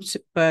attempt,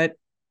 but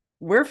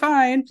we're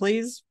fine.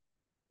 Please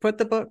put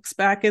the books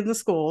back in the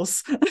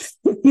schools.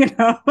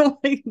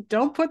 Like,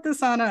 don't put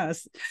this on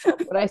us.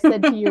 What I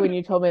said to you when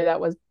you told me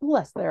that was,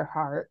 bless their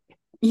heart.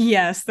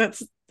 Yes,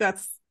 that's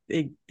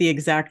the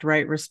exact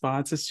right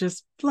response. It's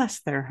just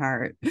bless their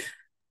heart.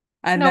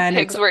 And no then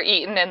pigs were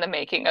eaten in the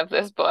making of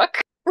this book.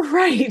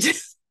 Right.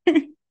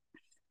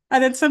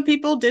 And then some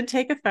people did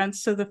take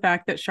offense to the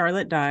fact that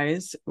Charlotte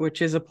dies,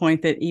 which is a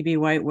point that E.B.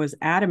 White was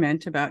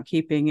adamant about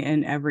keeping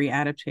in every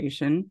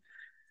adaptation.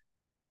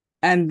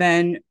 And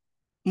then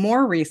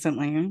more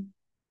recently,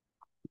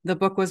 the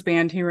book was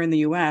banned here in the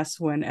US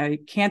when a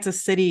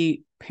Kansas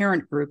City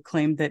parent group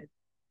claimed that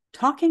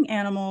talking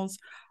animals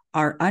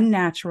are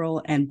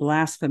unnatural and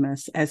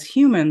blasphemous, as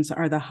humans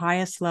are the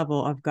highest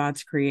level of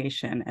God's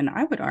creation. And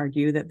I would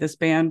argue that this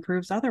ban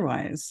proves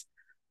otherwise.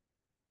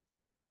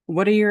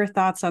 What are your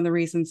thoughts on the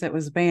reasons it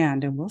was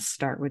banned? And we'll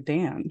start with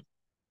Dan.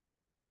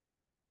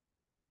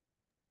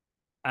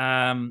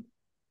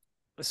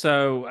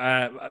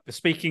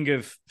 speaking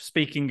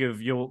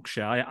of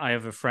Yorkshire, I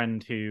have a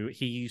friend who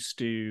he used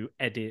to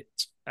edit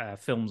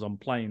films on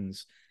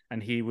planes,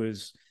 and he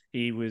was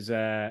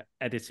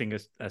editing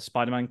a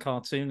Spider-Man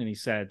cartoon, and he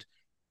said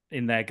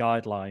in their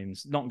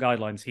guidelines, not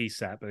guidelines he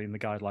set, but in the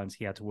guidelines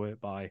he had to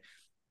work by,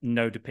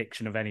 no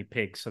depiction of any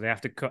pigs. So they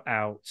have to cut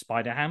out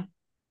Spider-Ham,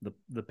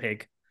 the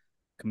pig,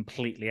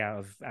 completely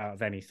out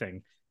of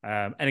anything.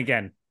 And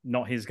again,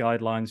 not his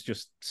guidelines,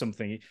 just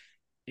something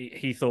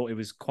he thought it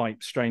was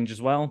quite strange as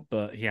well,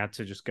 but he had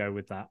to just go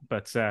with that.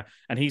 But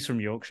and he's from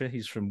Yorkshire,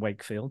 he's from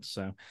Wakefield,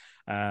 so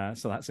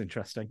that's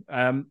interesting.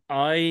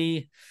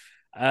 I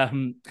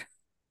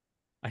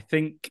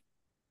think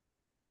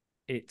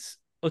it's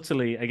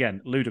utterly,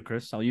 again,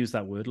 ludicrous. I'll use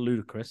that word,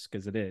 ludicrous,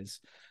 because it is.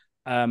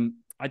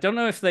 I don't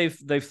know if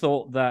they've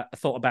thought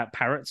about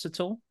parrots at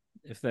all,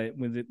 if they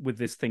with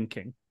this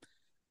thinking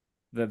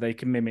that they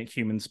can mimic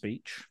human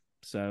speech.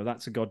 So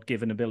that's a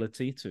God-given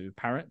ability to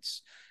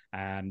parrots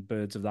and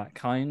birds of that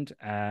kind.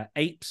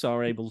 Apes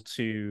are able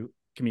to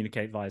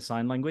communicate via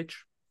sign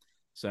language.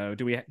 So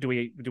do we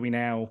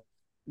now,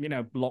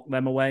 lock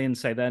them away and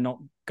say they're not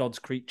God's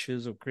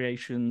creatures or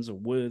creations or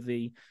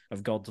worthy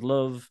of God's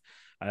love?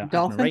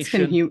 Dolphins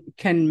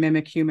can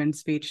mimic human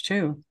speech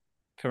too.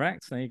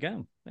 Correct. There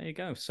you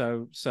go.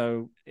 So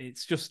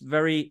it's just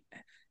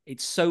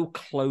it's so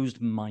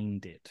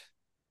closed-minded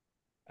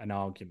an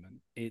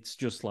argument. It's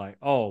just like,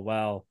 oh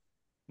well.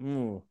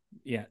 Ooh,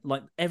 yeah,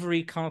 like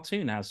every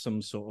cartoon has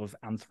some sort of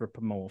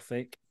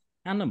anthropomorphic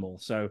animal.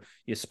 So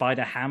your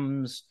spider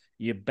hams,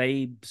 your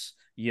babes,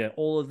 your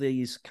all of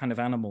these kind of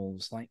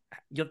animals, like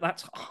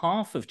that's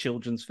half of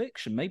children's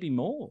fiction, maybe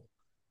more.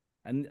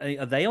 And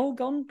are they all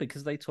gone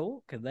because they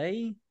talk? Are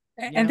they?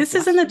 And this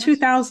is in the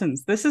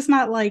 2000s. This is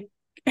not like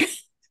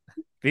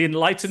the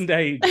enlightened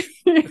age,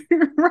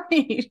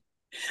 right?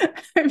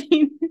 I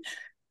mean,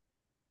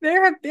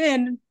 there have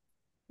been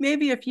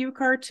maybe a few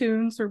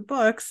cartoons or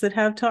books that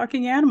have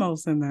talking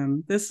animals in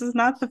them. This is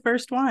not the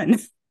first one.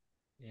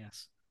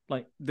 Yes.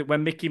 Like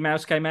when Mickey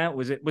Mouse came out,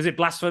 was it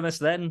blasphemous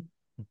then?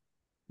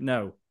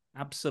 No,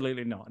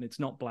 absolutely not. And it's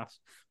not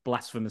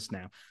blasphemous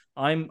now.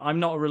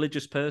 I'm not a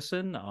religious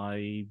person.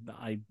 I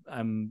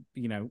am,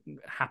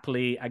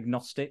 happily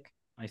agnostic,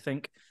 I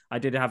think. I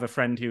did have a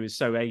friend who is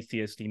so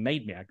atheist he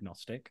made me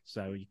agnostic,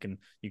 so you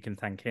can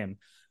thank him.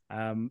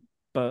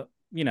 But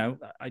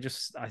I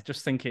just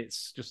think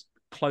it's just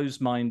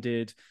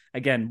closed-minded.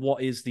 Again,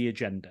 what is the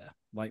agenda?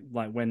 Like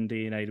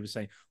Wendy and Ada were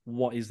saying,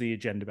 what is the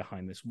agenda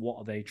behind this? What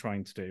are they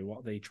trying to do?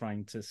 What are they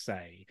trying to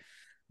say?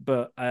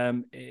 But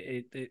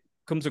it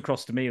comes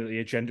across to me that the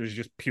agenda is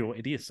just pure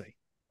idiocy.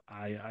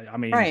 I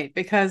mean, right,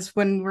 because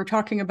when we're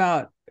talking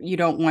about you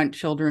don't want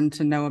children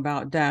to know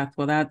about death,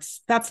 well,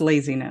 that's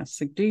laziness.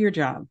 Like, do your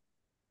job,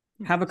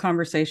 have a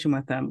conversation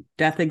with them.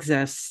 Death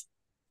exists.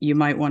 You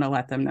might want to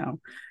let them know,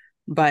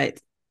 but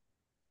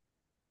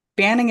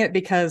banning it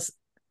because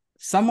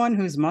someone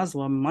who's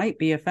Muslim might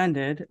be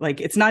offended. Like,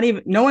 it's not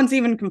even, no one's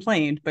even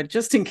complained, but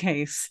just in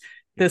case,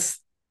 this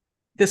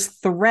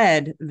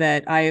thread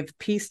that I have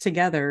pieced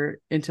together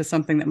into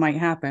something that might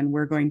happen,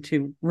 we're going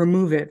to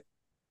remove it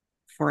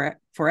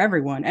for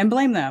everyone and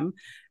blame them,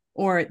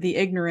 or the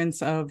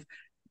ignorance of,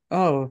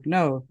 oh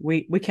no,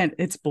 we can't,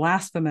 it's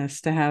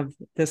blasphemous to have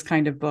this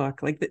kind of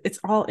book. Like, it's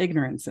all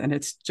ignorance, and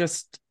it's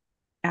just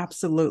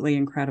absolutely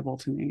incredible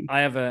to me. I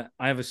have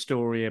a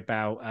story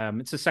about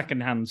it's a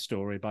secondhand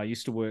story, but I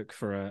used to work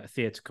for a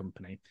theatre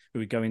company who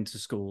would go into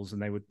schools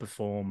and they would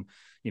perform,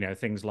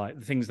 things like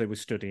the things they were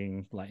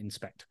studying, like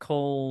Inspector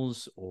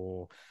Calls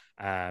or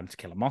To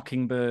Kill a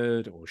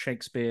Mockingbird or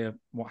Shakespeare,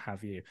 what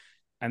have you.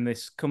 And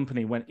this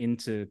company went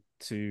into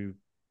to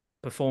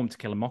perform To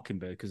Kill a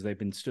Mockingbird because they've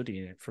been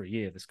studying it for a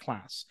year, this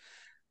class.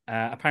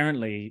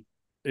 Apparently,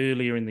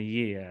 earlier in the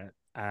year,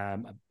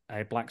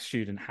 a black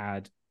student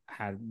had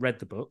read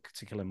the book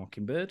To Kill a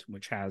Mockingbird,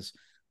 which has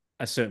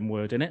a certain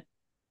word in it.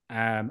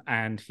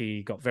 And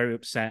he got very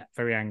upset,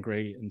 very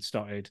angry, and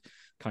started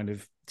kind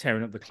of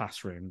tearing up the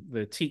classroom.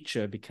 The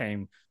teacher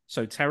became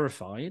so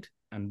terrified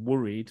and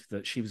worried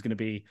that she was going to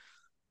be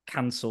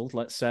cancelled,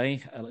 let's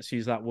say, let's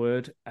use that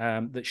word,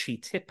 that she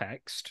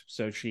Tipp-Ex'd,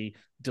 so she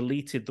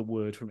deleted the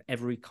word from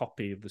every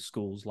copy of the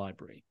school's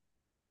library.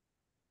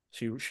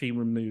 She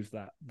removed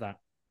that.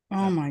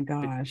 Oh my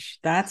gosh,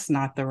 that's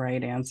not the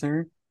right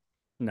answer.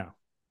 No.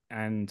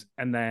 And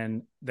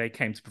then they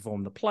came to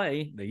perform the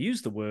play. They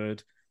used the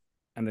word,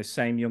 and the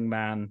same young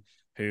man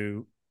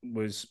who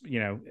was,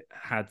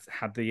 had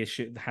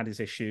his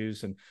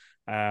issues,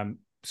 and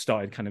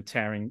started kind of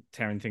tearing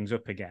things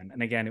up again.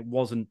 And again, it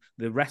wasn't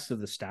the rest of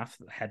the staff,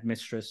 the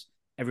headmistress,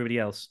 everybody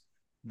else.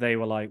 They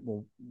were like,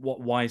 well,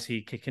 why is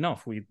he kicking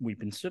off? We've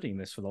been studying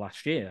this for the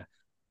last year.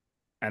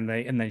 And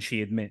then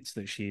she admits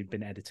that she had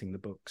been editing the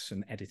books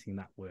and editing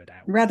that word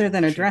out. Rather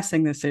than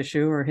addressing this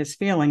issue or his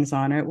feelings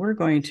on it, we're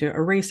going to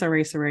erase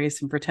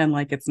and pretend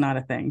like it's not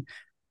a thing.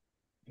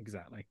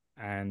 Exactly.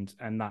 And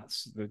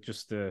that's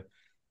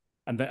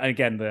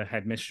again, the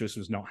headmistress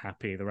was not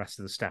happy. The rest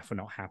of the staff were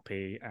not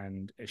happy.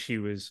 And she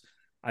was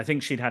I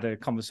think she'd had a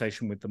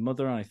conversation with the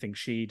mother, and I think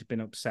she'd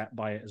been upset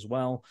by it as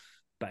well.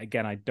 But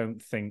again, I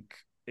don't think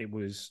it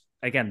was,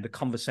 again, the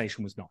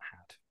conversation was not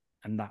had,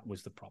 and that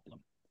was the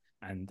problem.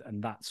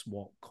 And that's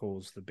what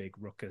caused the big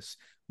ruckus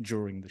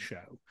during the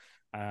show,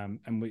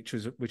 and which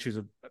is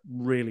a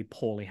really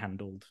poorly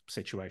handled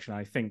situation.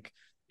 I think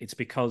it's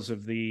because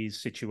of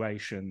these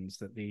situations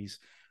that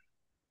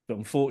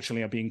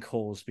unfortunately are being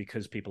caused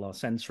because people are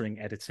censoring,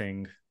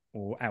 editing,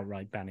 or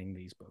outright banning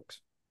these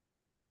books.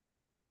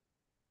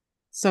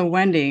 So,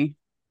 Wendy,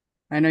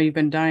 I know you've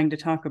been dying to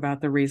talk about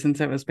the reasons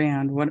it was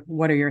banned.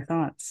 What are your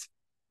thoughts?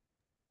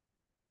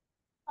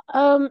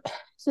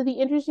 So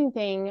the interesting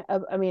thing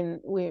of, I mean,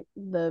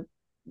 the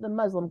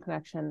Muslim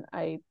connection,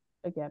 I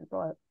again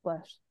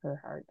bless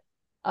her heart.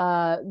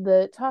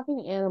 The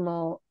talking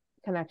animal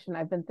connection,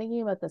 I've been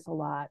thinking about this a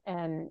lot,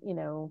 and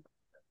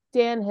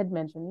Dan had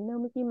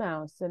mentioned, Mickey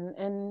Mouse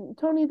and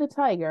Tony the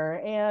Tiger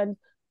and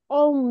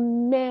all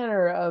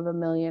manner of a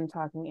million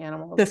talking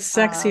animals. The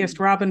sexiest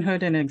Robin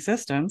Hood in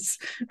existence.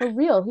 For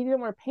real, he didn't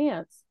wear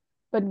pants,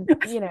 but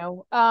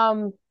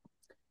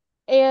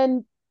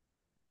and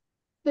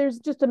there's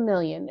just a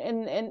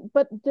million,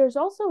 but there's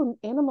also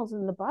animals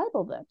in the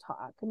Bible that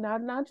talk,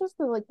 not just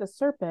the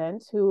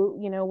serpent who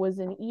was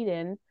in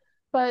Eden,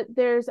 but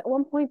there's at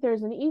one point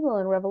there's an eagle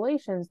in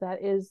Revelations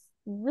that is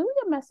really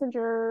a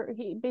messenger,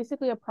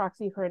 basically a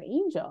proxy for an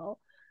angel.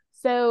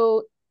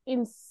 So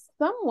in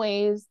some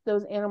ways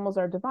those animals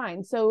are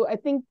divine. So I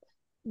think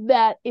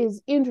that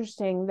is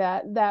interesting,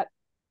 that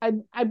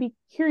I'd be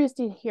curious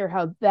to hear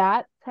how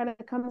that kind of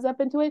comes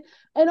up into it.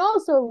 And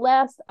also,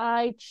 last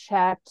I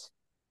checked,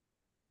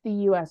 the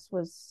US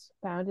was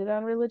founded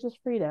on religious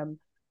freedom.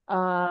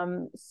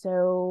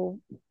 So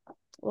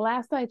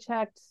last I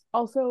checked,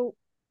 also,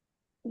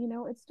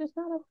 it's just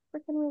not a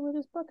freaking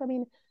religious book. I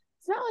mean,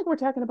 it's not like we're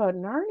talking about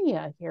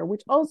Narnia here,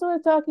 which also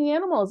has talking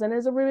animals and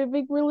is a really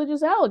big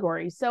religious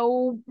allegory.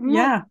 So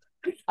yeah,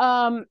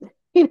 so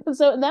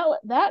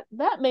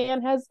that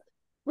man has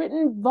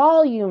written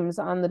volumes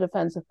on the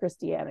defense of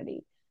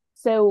Christianity.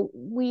 So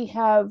we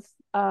have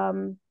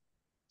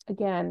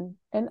again,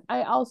 and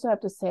I also have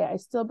to say, I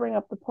still bring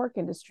up the pork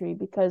industry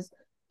because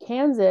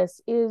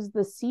Kansas is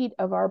the seat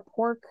of our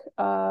pork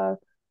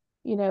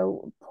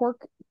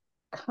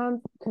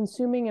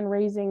consuming and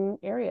raising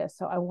area.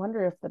 So I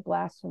wonder if the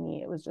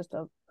blasphemy, it was just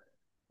a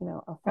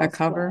false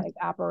cover flag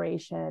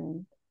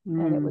operation,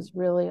 and it was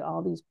really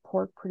all these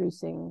pork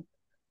producing,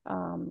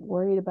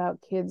 worried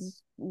about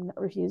kids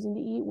refusing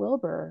to eat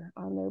Wilbur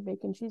on their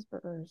bacon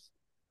cheeseburgers.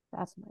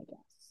 That's my guess.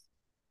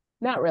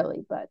 Not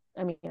really, but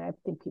I mean, I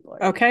think people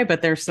are okay,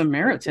 but there's some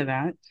merit to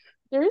that.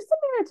 There is some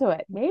merit to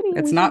it. Maybe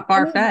it's not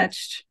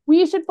far-fetched.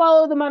 We should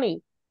follow the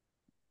money.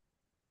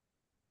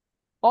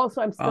 Also,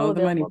 I'm still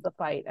available to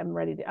fight. I'm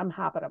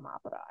hopping.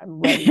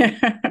 I'm ready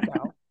to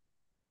go.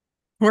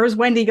 Where's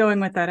Wendy going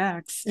with that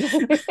axe?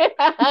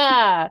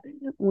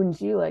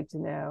 Wouldn't you like to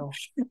know?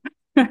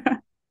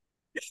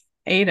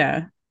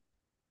 Ada.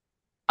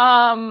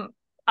 I'm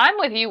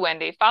with you,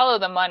 Wendy. Follow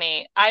the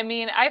money. I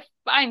mean, I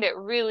find it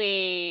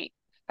really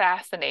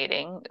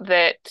fascinating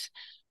that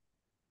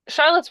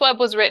Charlotte's Web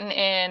was written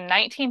in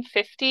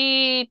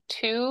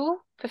 1952,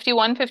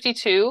 51,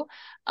 52,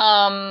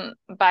 by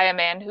a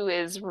man who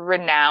is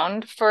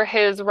renowned for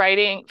his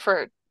writing,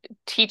 for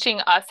teaching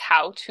us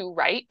how to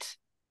write,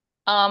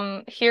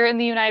 here in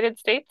the United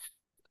States.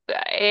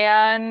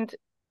 And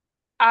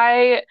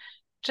I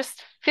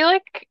just feel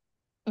like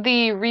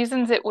the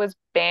reasons it was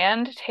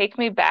banned take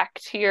me back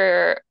to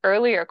your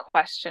earlier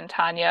question,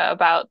 Tanya,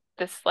 about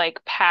this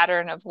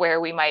pattern of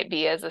where we might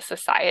be as a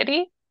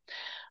society.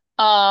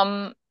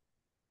 The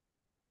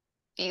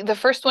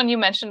first one you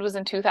mentioned was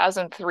in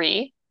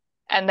 2003.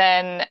 And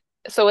then,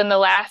 so in the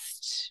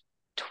last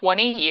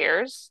 20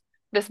 years,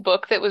 this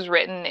book that was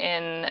written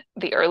in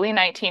the early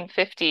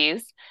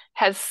 1950s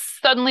has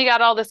suddenly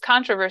got all this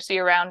controversy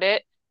around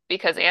it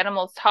because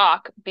animals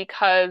talk,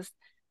 because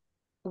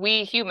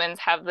we humans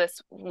have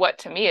this, what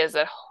to me is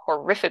a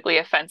horrifically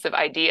offensive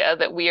idea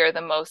that we are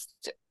the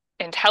most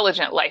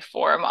intelligent life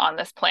form on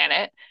this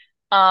planet.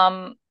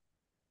 Follow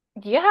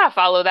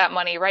that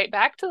money right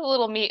back to the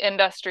little meat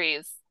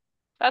industries.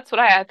 That's what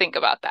I think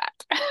about that.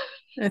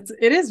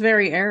 It is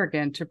very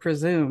arrogant to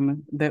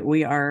presume that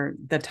we are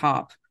the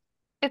top.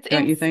 It's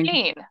insane. You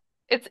think?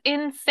 It's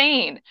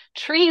insane.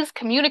 Trees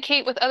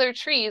communicate with other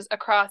trees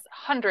across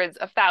hundreds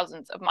of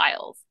thousands of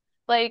miles.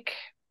 And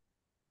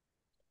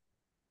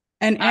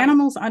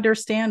animals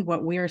understand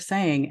what we are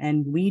saying,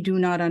 and we do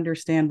not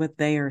understand what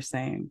they are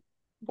saying.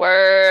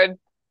 Word.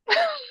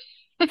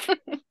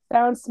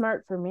 Sounds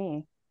smart for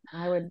me.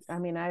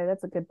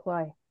 That's a good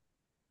play.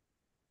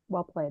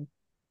 Well played.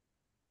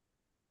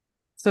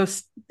 So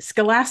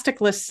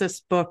Scholastic lists this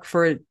book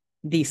for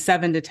the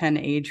 7 to 10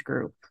 age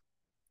group.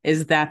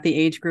 Is that the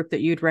age group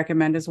that you'd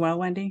recommend as well,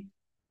 Wendy?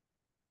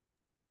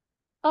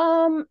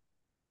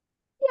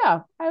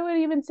 Yeah, I would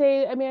even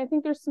say, I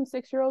think there's some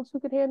 6-year-olds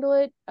who could handle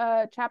it.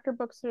 Chapter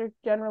books are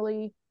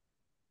generally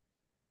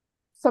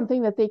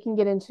something that they can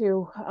get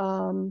into.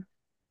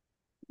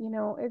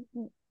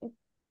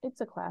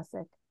 It's a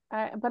classic.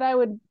 But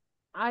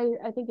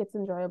I think it's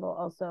enjoyable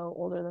also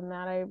older than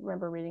that. I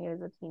remember reading it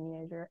as a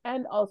teenager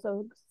and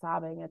also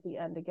sobbing at the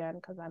end again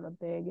because I'm a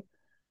big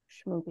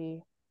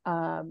schmoopy.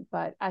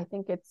 But I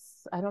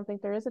don't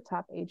think there is a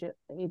top age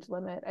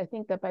limit. I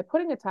think that by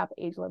putting a top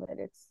age limit,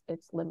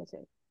 it's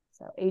limiting.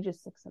 So age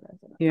is 6 and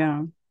enough.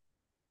 Yeah.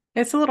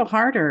 It's a little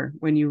harder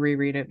when you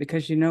reread it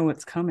because you know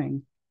what's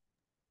coming.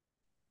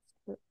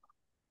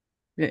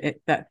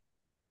 That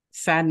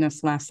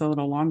sadness lasts a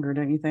little longer,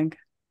 don't you think?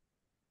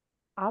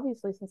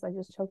 Obviously, since I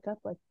just choked up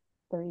like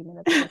 30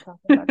 minutes ago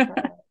talking about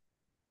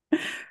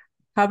Charlotte.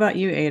 How about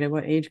you, Ada?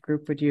 What age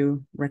group would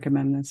you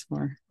recommend this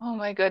for? Oh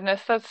my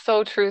goodness, that's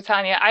so true,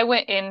 Tanya. I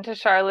went into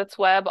Charlotte's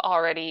Web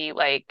already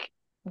like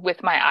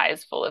with my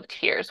eyes full of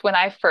tears. When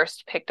I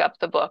first picked up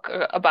the book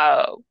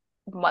about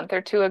a month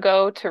or two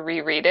ago to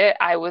reread it,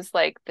 I was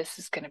like, this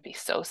is going to be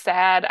so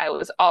sad. I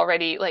was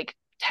already like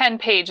 10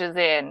 pages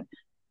in,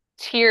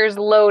 tears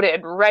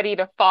loaded, ready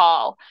to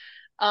fall.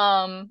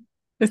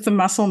 It's a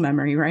muscle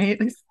memory, right?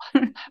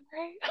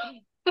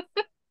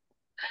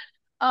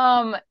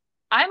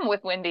 I'm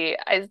with Wendy.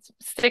 I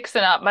 6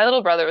 and up. My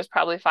little brother was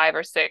probably 5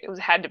 or 6. It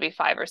had to be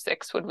 5 or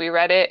 6 when we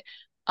read it.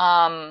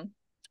 I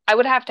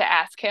would have to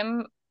ask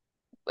him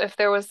if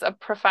there was a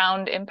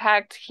profound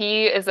impact.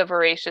 He is a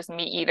voracious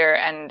meat eater,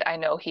 and I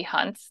know he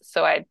hunts,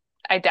 so I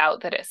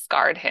doubt that it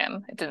scarred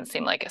him. It didn't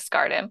seem like it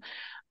scarred him.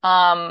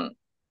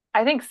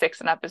 I think 6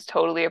 and up is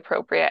totally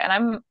appropriate,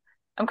 and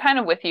I'm kind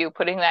of with you.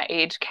 Putting that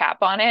age cap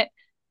on it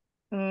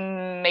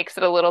makes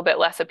it a little bit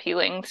less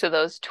appealing to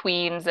those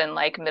tweens and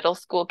like middle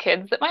school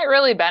kids that might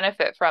really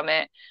benefit from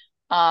it.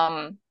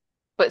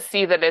 But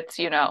see that it's,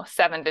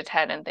 7 to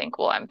 10 and think,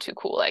 well, I'm too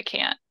cool. I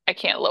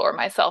can't lower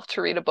myself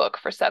to read a book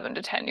for 7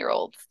 to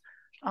 10-year-olds.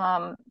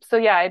 So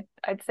yeah,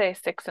 I'd say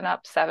 6 and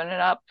up, 7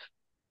 and up.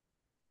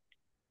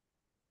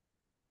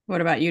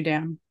 What about you,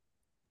 Dan?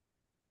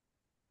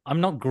 I'm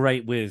not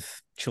great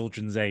with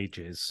children's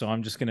ages, so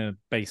I'm just going to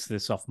base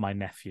this off my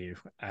nephew.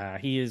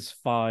 He is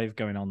 5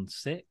 going on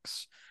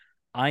 6.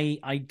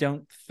 I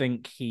don't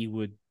think he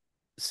would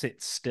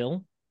sit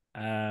still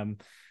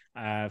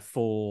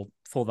for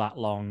that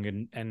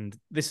long, and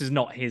this is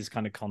not his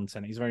kind of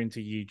content. He's very into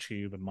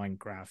YouTube and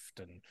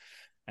Minecraft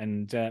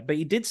and but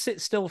he did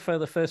sit still for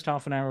the first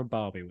half an hour of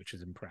Barbie, which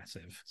is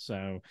impressive.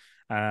 So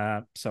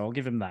I'll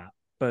give him that.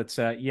 But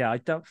yeah, I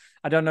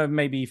don't know.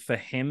 Maybe for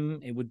him,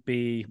 it would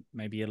be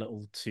maybe a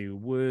little too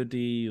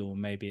wordy, or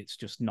maybe it's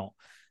just not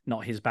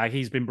his bag.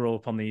 He's been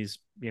brought up on these,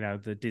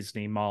 the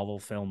Disney Marvel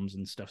films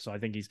and stuff. So I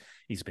think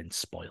he's been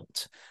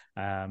spoilt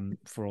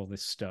for all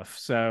this stuff.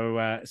 So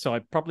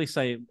I'd probably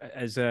say,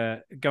 as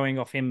going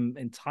off him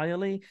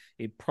entirely,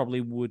 it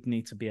probably would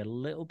need to be a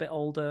little bit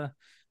older,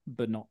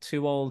 but not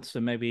too old. So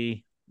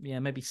maybe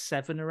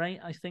 7 or 8.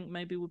 I think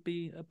maybe would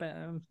be a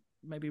better.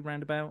 Maybe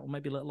roundabout, or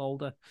maybe a little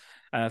older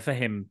for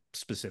him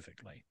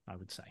specifically, I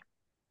would say.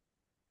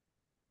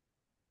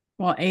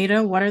 Well,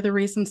 Ada, what are the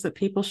reasons that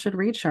people should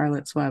read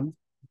Charlotte's Web?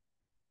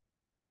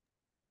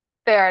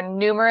 They are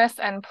numerous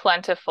and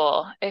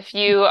plentiful. If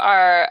you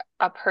are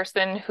a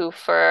person who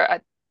for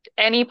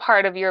any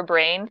part of your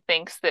brain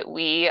thinks that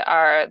we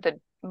are the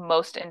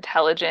most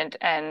intelligent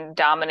and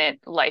dominant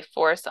life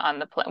force on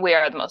the planet, we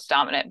are the most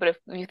dominant, but if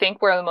you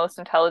think we're the most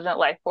intelligent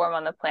life form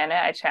on the planet,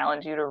 I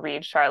challenge you to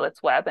read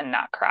Charlotte's Web and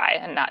not cry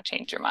and not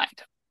change your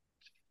mind.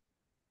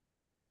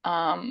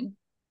 I'm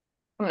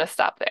going to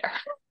stop there.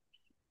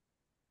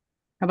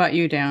 How about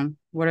you, Dan?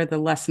 What are the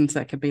lessons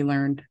that could be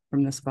learned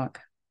from this book?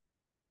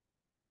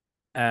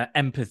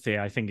 Empathy,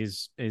 I think,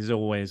 is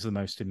always the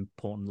most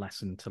important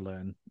lesson to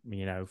learn,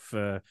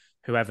 for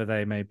whoever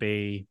they may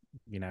be,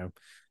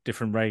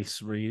 different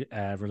race,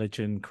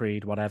 religion,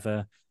 creed,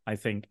 whatever. I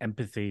think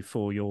empathy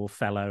for your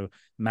fellow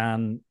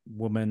man,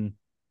 woman,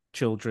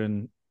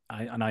 children,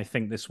 and I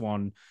think this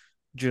one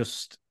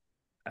just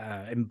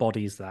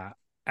embodies that,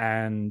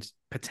 and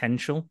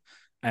potential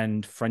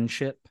and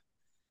friendship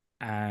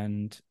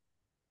and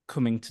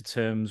coming to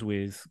terms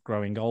with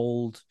growing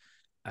old,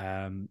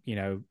 and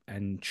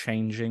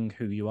changing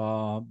who you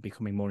are,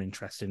 becoming more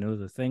interested in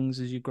other things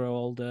as you grow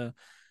older,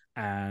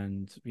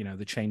 and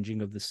the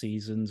changing of the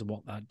seasons and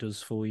what that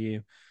does for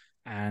you,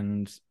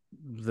 and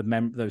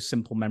those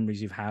simple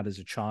memories you've had as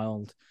a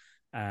child.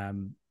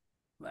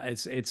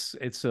 It's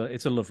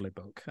a lovely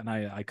book, and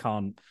I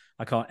can't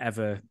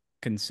ever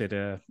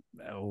consider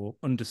or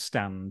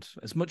understand,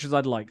 as much as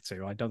I'd like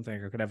to. I don't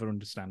think I could ever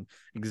understand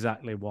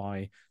exactly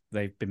why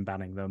they've been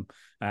banning them.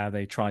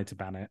 They tried to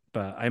ban it,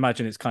 but I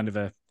imagine it's kind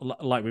of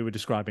like we were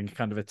describing,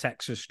 kind of a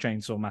Texas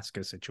Chainsaw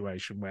Massacre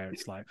situation where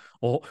it's like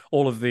all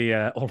of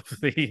the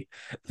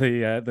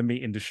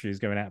meat industry is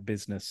going out of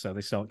business, so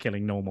they start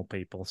killing normal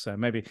people. So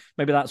maybe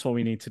that's what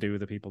we need to do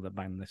with the people that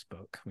ban this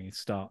book. We need to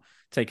start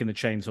taking the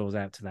chainsaws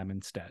out to them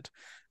instead.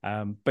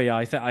 But yeah,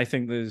 I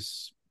think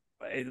there's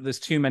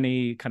too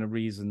many kind of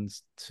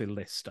reasons to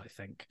list, I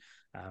think.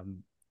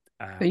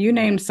 But you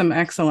named some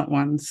excellent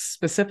ones.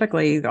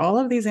 Specifically, all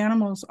of these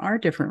animals are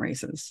different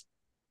races.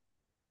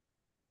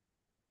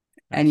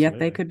 Absolutely. And yet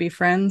they could be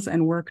friends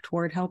and work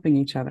toward helping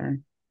each other.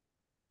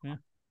 Yeah.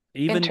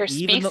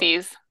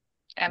 Interspecies.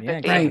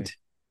 Empathy. Yeah, Right.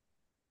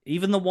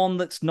 Even the one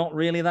that's not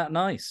really that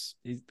nice,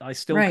 I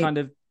still Right. kind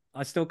of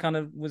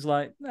was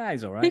like,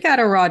 he's all right. He got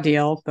a raw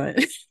deal, but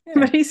Yeah.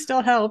 but he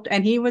still helped,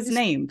 and he was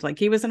named. Like,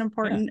 he was an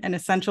important and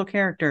essential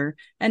character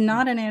and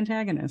not an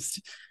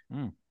antagonist.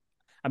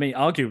 I mean,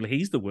 arguably,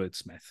 he's the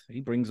wordsmith. He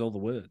brings all the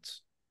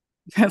words.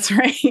 That's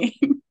right.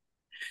 There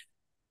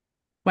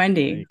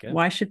Wendy, you go.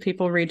 why should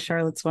people read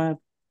Charlotte's Web?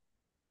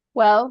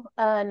 Well,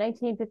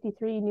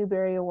 1953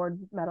 Newbery Award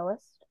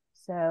medalist.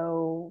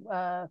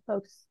 So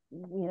folks,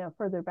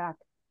 further back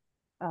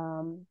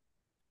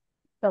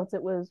felt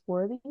it was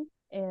worthy.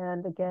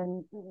 And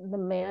again, the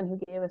man who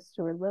gave us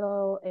Stuart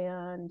Little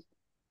and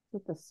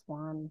with the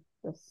Swan,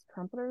 this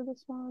Trumpeter of the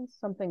Swans,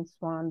 something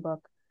Swan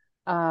book,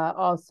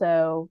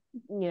 also,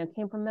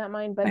 came from that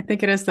mind. But I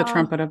think it is the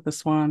Trumpet of the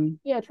Swan.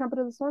 Yeah, Trumpet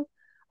of the Swan.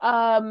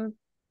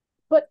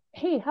 But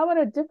hey, how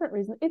about a different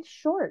reason? It's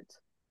short.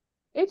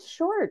 It's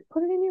short.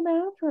 Put it in your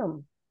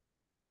bathroom.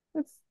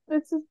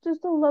 It's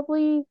just a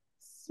lovely,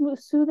 smooth,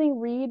 soothing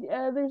read.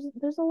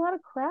 There's a lot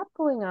of crap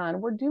going on.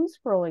 We're doom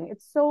scrolling.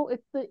 It's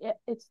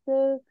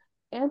the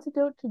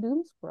antidote to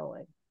doom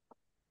scrolling.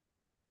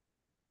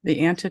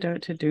 The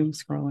antidote to doom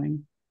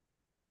scrolling.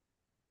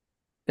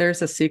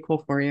 There's a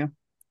sequel for you.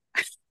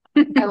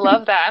 I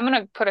love that. I'm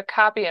gonna put a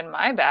copy in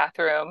my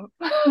bathroom.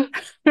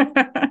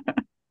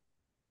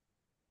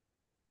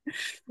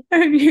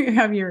 You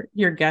have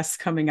your guests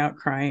coming out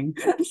crying.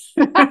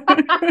 Wouldn't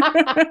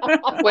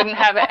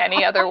have it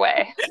any other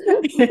way.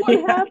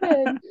 What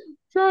happened?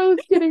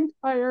 Charlotte's getting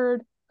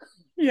tired.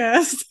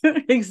 Yes,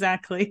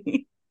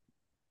 exactly.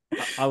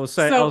 I'll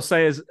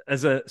say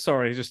as a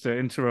sorry, just to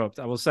interrupt.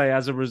 I will say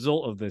as a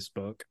result of this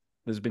book,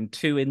 there's been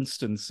 2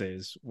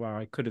 instances where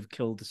I could have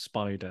killed a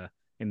spider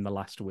in the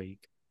last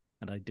week,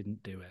 and I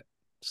didn't do it.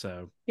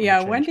 So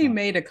yeah, Wendy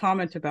made a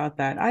comment about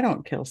that. I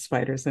don't kill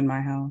spiders in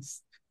my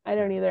house. I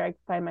don't either. I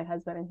find my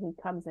husband and he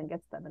comes and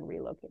gets them and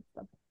relocates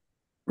them.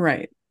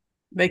 Right.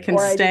 They can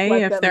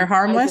stay if they're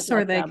harmless,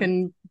 or they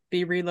can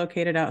be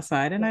relocated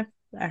outside. And I've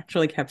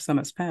actually kept some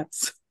as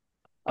pets.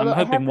 Although I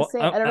have to say,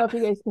 I don't know if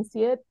you guys can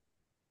see it.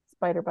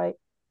 Spider bite.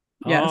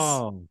 Yes.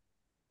 Oh.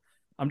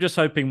 I'm just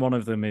hoping one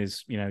of them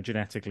is,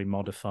 genetically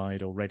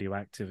modified or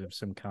radioactive of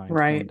some kind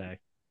right. one day.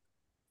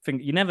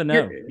 You never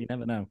know. You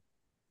never know.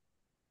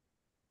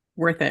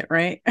 Worth it,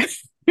 right?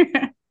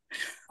 Totally.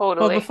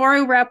 Well, before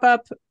we wrap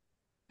up,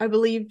 I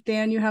believe,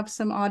 Dan, you have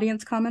some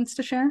audience comments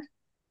to share.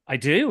 I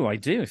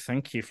do.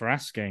 Thank you for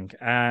asking.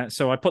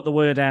 So I put the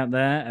word out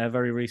there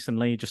very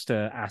recently just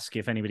to ask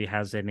if anybody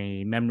has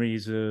any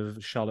memories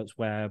of Charlotte's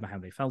Web, how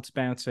they felt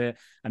about it,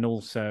 and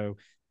also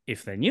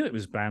if they knew it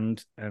was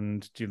banned,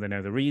 and do they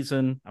know the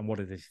reason, and what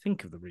do they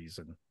think of the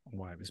reason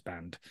why it was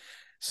banned.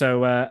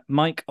 So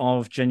Mike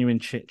of Genuine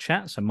Chit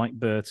Chat, so Mike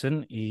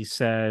Burton, he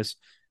says,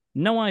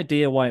 no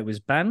idea why it was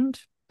banned,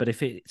 but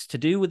if it's to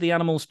do with the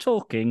animals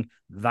talking,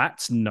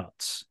 that's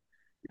nuts.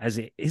 As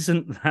it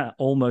isn't that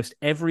almost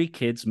every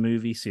kid's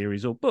movie,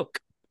 series, or book.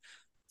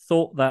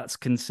 Thought that's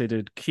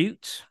considered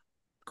cute? ?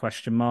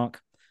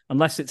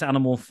 Unless it's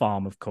Animal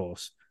Farm, of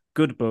course.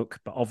 Good book,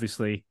 but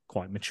obviously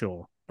quite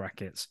mature,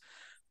 brackets.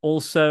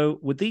 Also,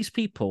 would these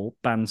people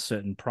ban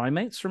certain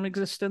primates from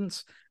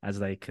existence as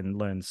they can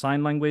learn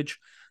sign language?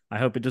 I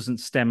hope it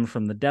doesn't stem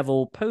from the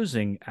devil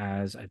posing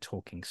as a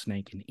talking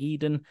snake in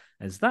Eden,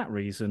 as that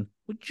reason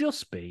would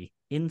just be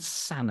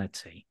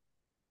insanity.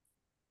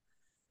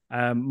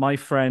 My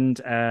friend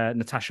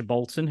Natasha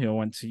Bolton, who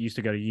I used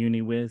to go to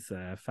uni with,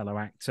 a fellow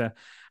actor,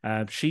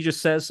 she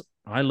just says,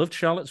 I loved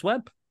Charlotte's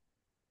Web.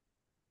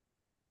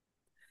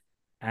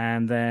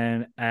 And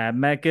then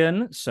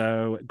Megan,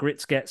 so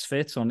Grits Gets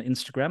Fit on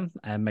Instagram,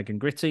 Megan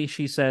Gritty,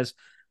 she says,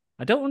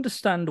 I don't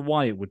understand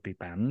why it would be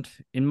banned.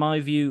 In my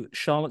view,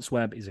 Charlotte's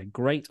Web is a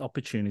great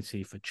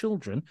opportunity for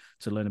children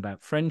to learn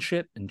about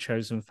friendship and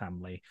chosen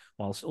family,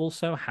 whilst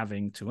also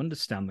having to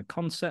understand the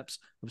concepts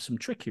of some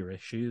trickier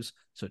issues,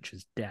 such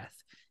as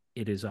death.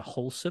 It is a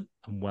wholesome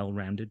and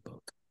well-rounded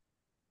book.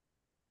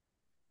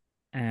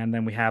 And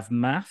then we have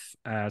Math.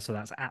 So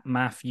that's at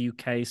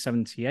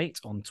MathUK78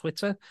 on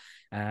Twitter.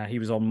 He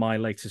was on my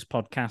latest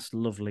podcast,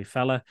 lovely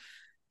fella.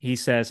 He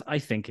says, I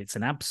think it's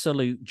an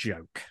absolute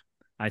joke.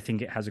 I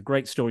think it has a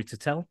great story to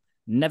tell,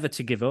 never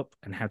to give up,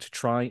 and how to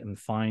try and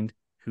find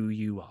who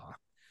you are.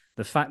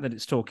 The fact that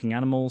it's talking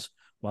animals,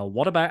 well,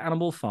 what about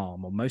Animal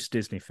Farm or most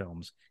Disney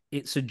films?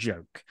 It's a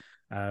joke.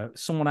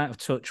 Someone out of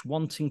touch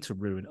wanting to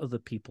ruin other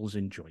people's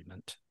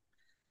enjoyment.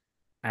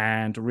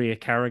 And Rhea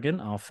Carrigan,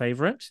 our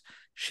favourite,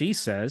 she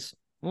says,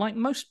 like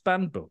most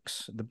banned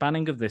books, the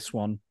banning of this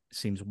one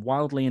seems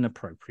wildly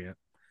inappropriate.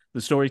 The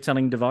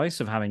storytelling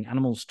device of having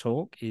animals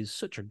talk is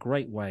such a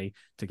great way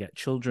to get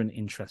children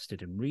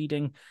interested in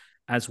reading,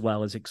 as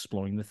well as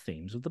exploring the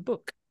themes of the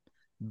book.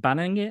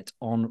 Banning it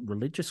on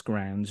religious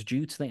grounds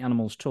due to the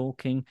animals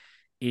talking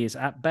is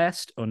at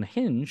best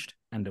unhinged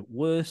and at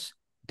worst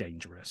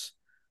dangerous.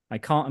 I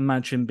can't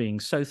imagine being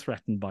so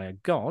threatened by a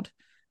god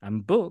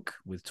and book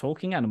with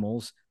talking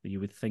animals that you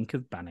would think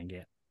of banning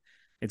it.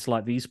 It's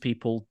like these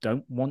people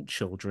don't want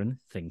children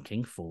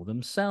thinking for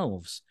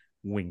themselves.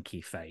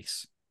 Winky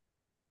face.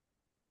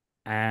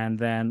 And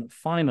then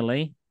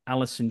finally,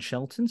 Alison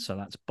Shelton. So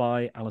that's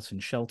by Alison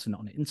Shelton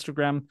on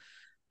Instagram.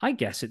 I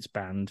guess it's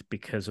banned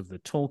because of the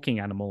talking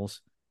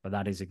animals, but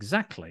that is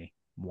exactly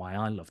why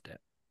I loved it.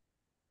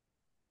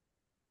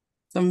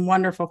 Some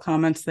wonderful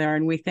comments there,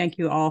 and we thank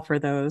you all for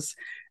those.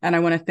 And I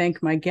want to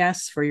thank my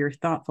guests for your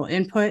thoughtful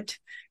input.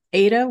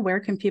 Ada, where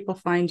can people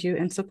find you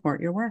and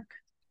support your work?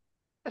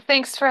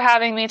 Thanks for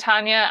having me,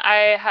 Tanya.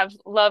 I have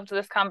loved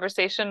this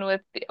conversation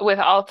with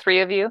all three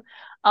of you.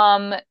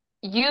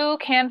 You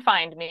can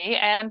find me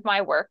and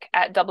my work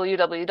at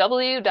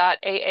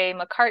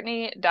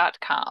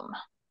www.aamccartney.com.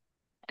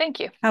 Thank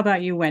you. How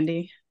about you,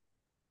 Wendy?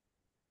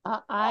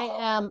 I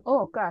am,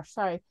 oh gosh,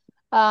 sorry.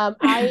 I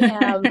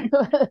am,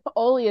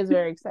 Oli is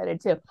very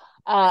excited too.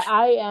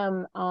 I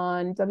am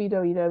on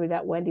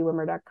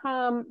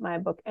www.wendywimmer.com. My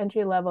book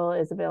Entry Level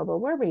is available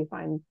wherever you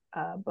find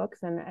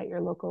books, and at your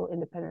local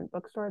independent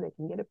bookstore, they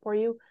can get it for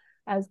you,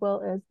 as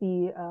well as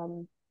the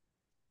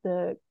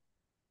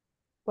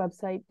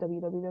website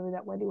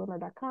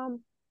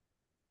www.wendywimmer.com.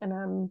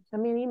 And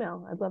send me an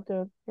email. I'd love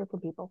to hear from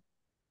people.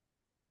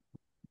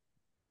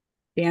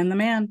 Dan the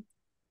man.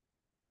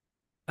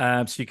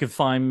 So you can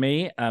find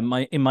me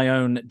in my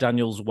own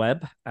Daniel's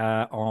web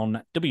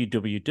on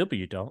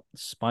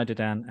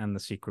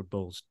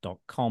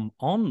www.spiderdanandthesecretbulls.com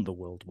on the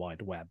World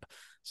Wide Web.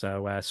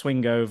 So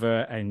swing over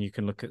and you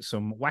can look at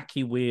some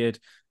wacky, weird,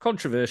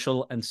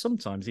 controversial, and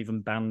sometimes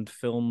even banned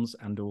films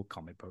and or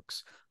comic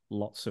books.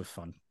 Lots of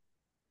fun.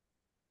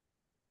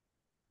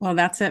 Well,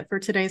 that's it for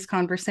today's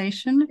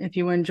conversation. If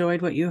you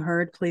enjoyed what you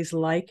heard, please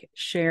like,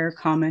 share,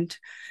 comment.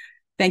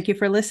 Thank you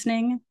for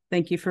listening.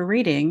 Thank you for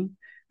reading.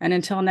 And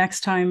until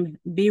next time,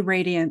 be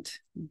radiant,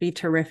 be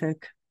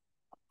terrific,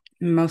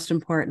 and most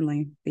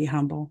importantly, be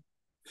humble.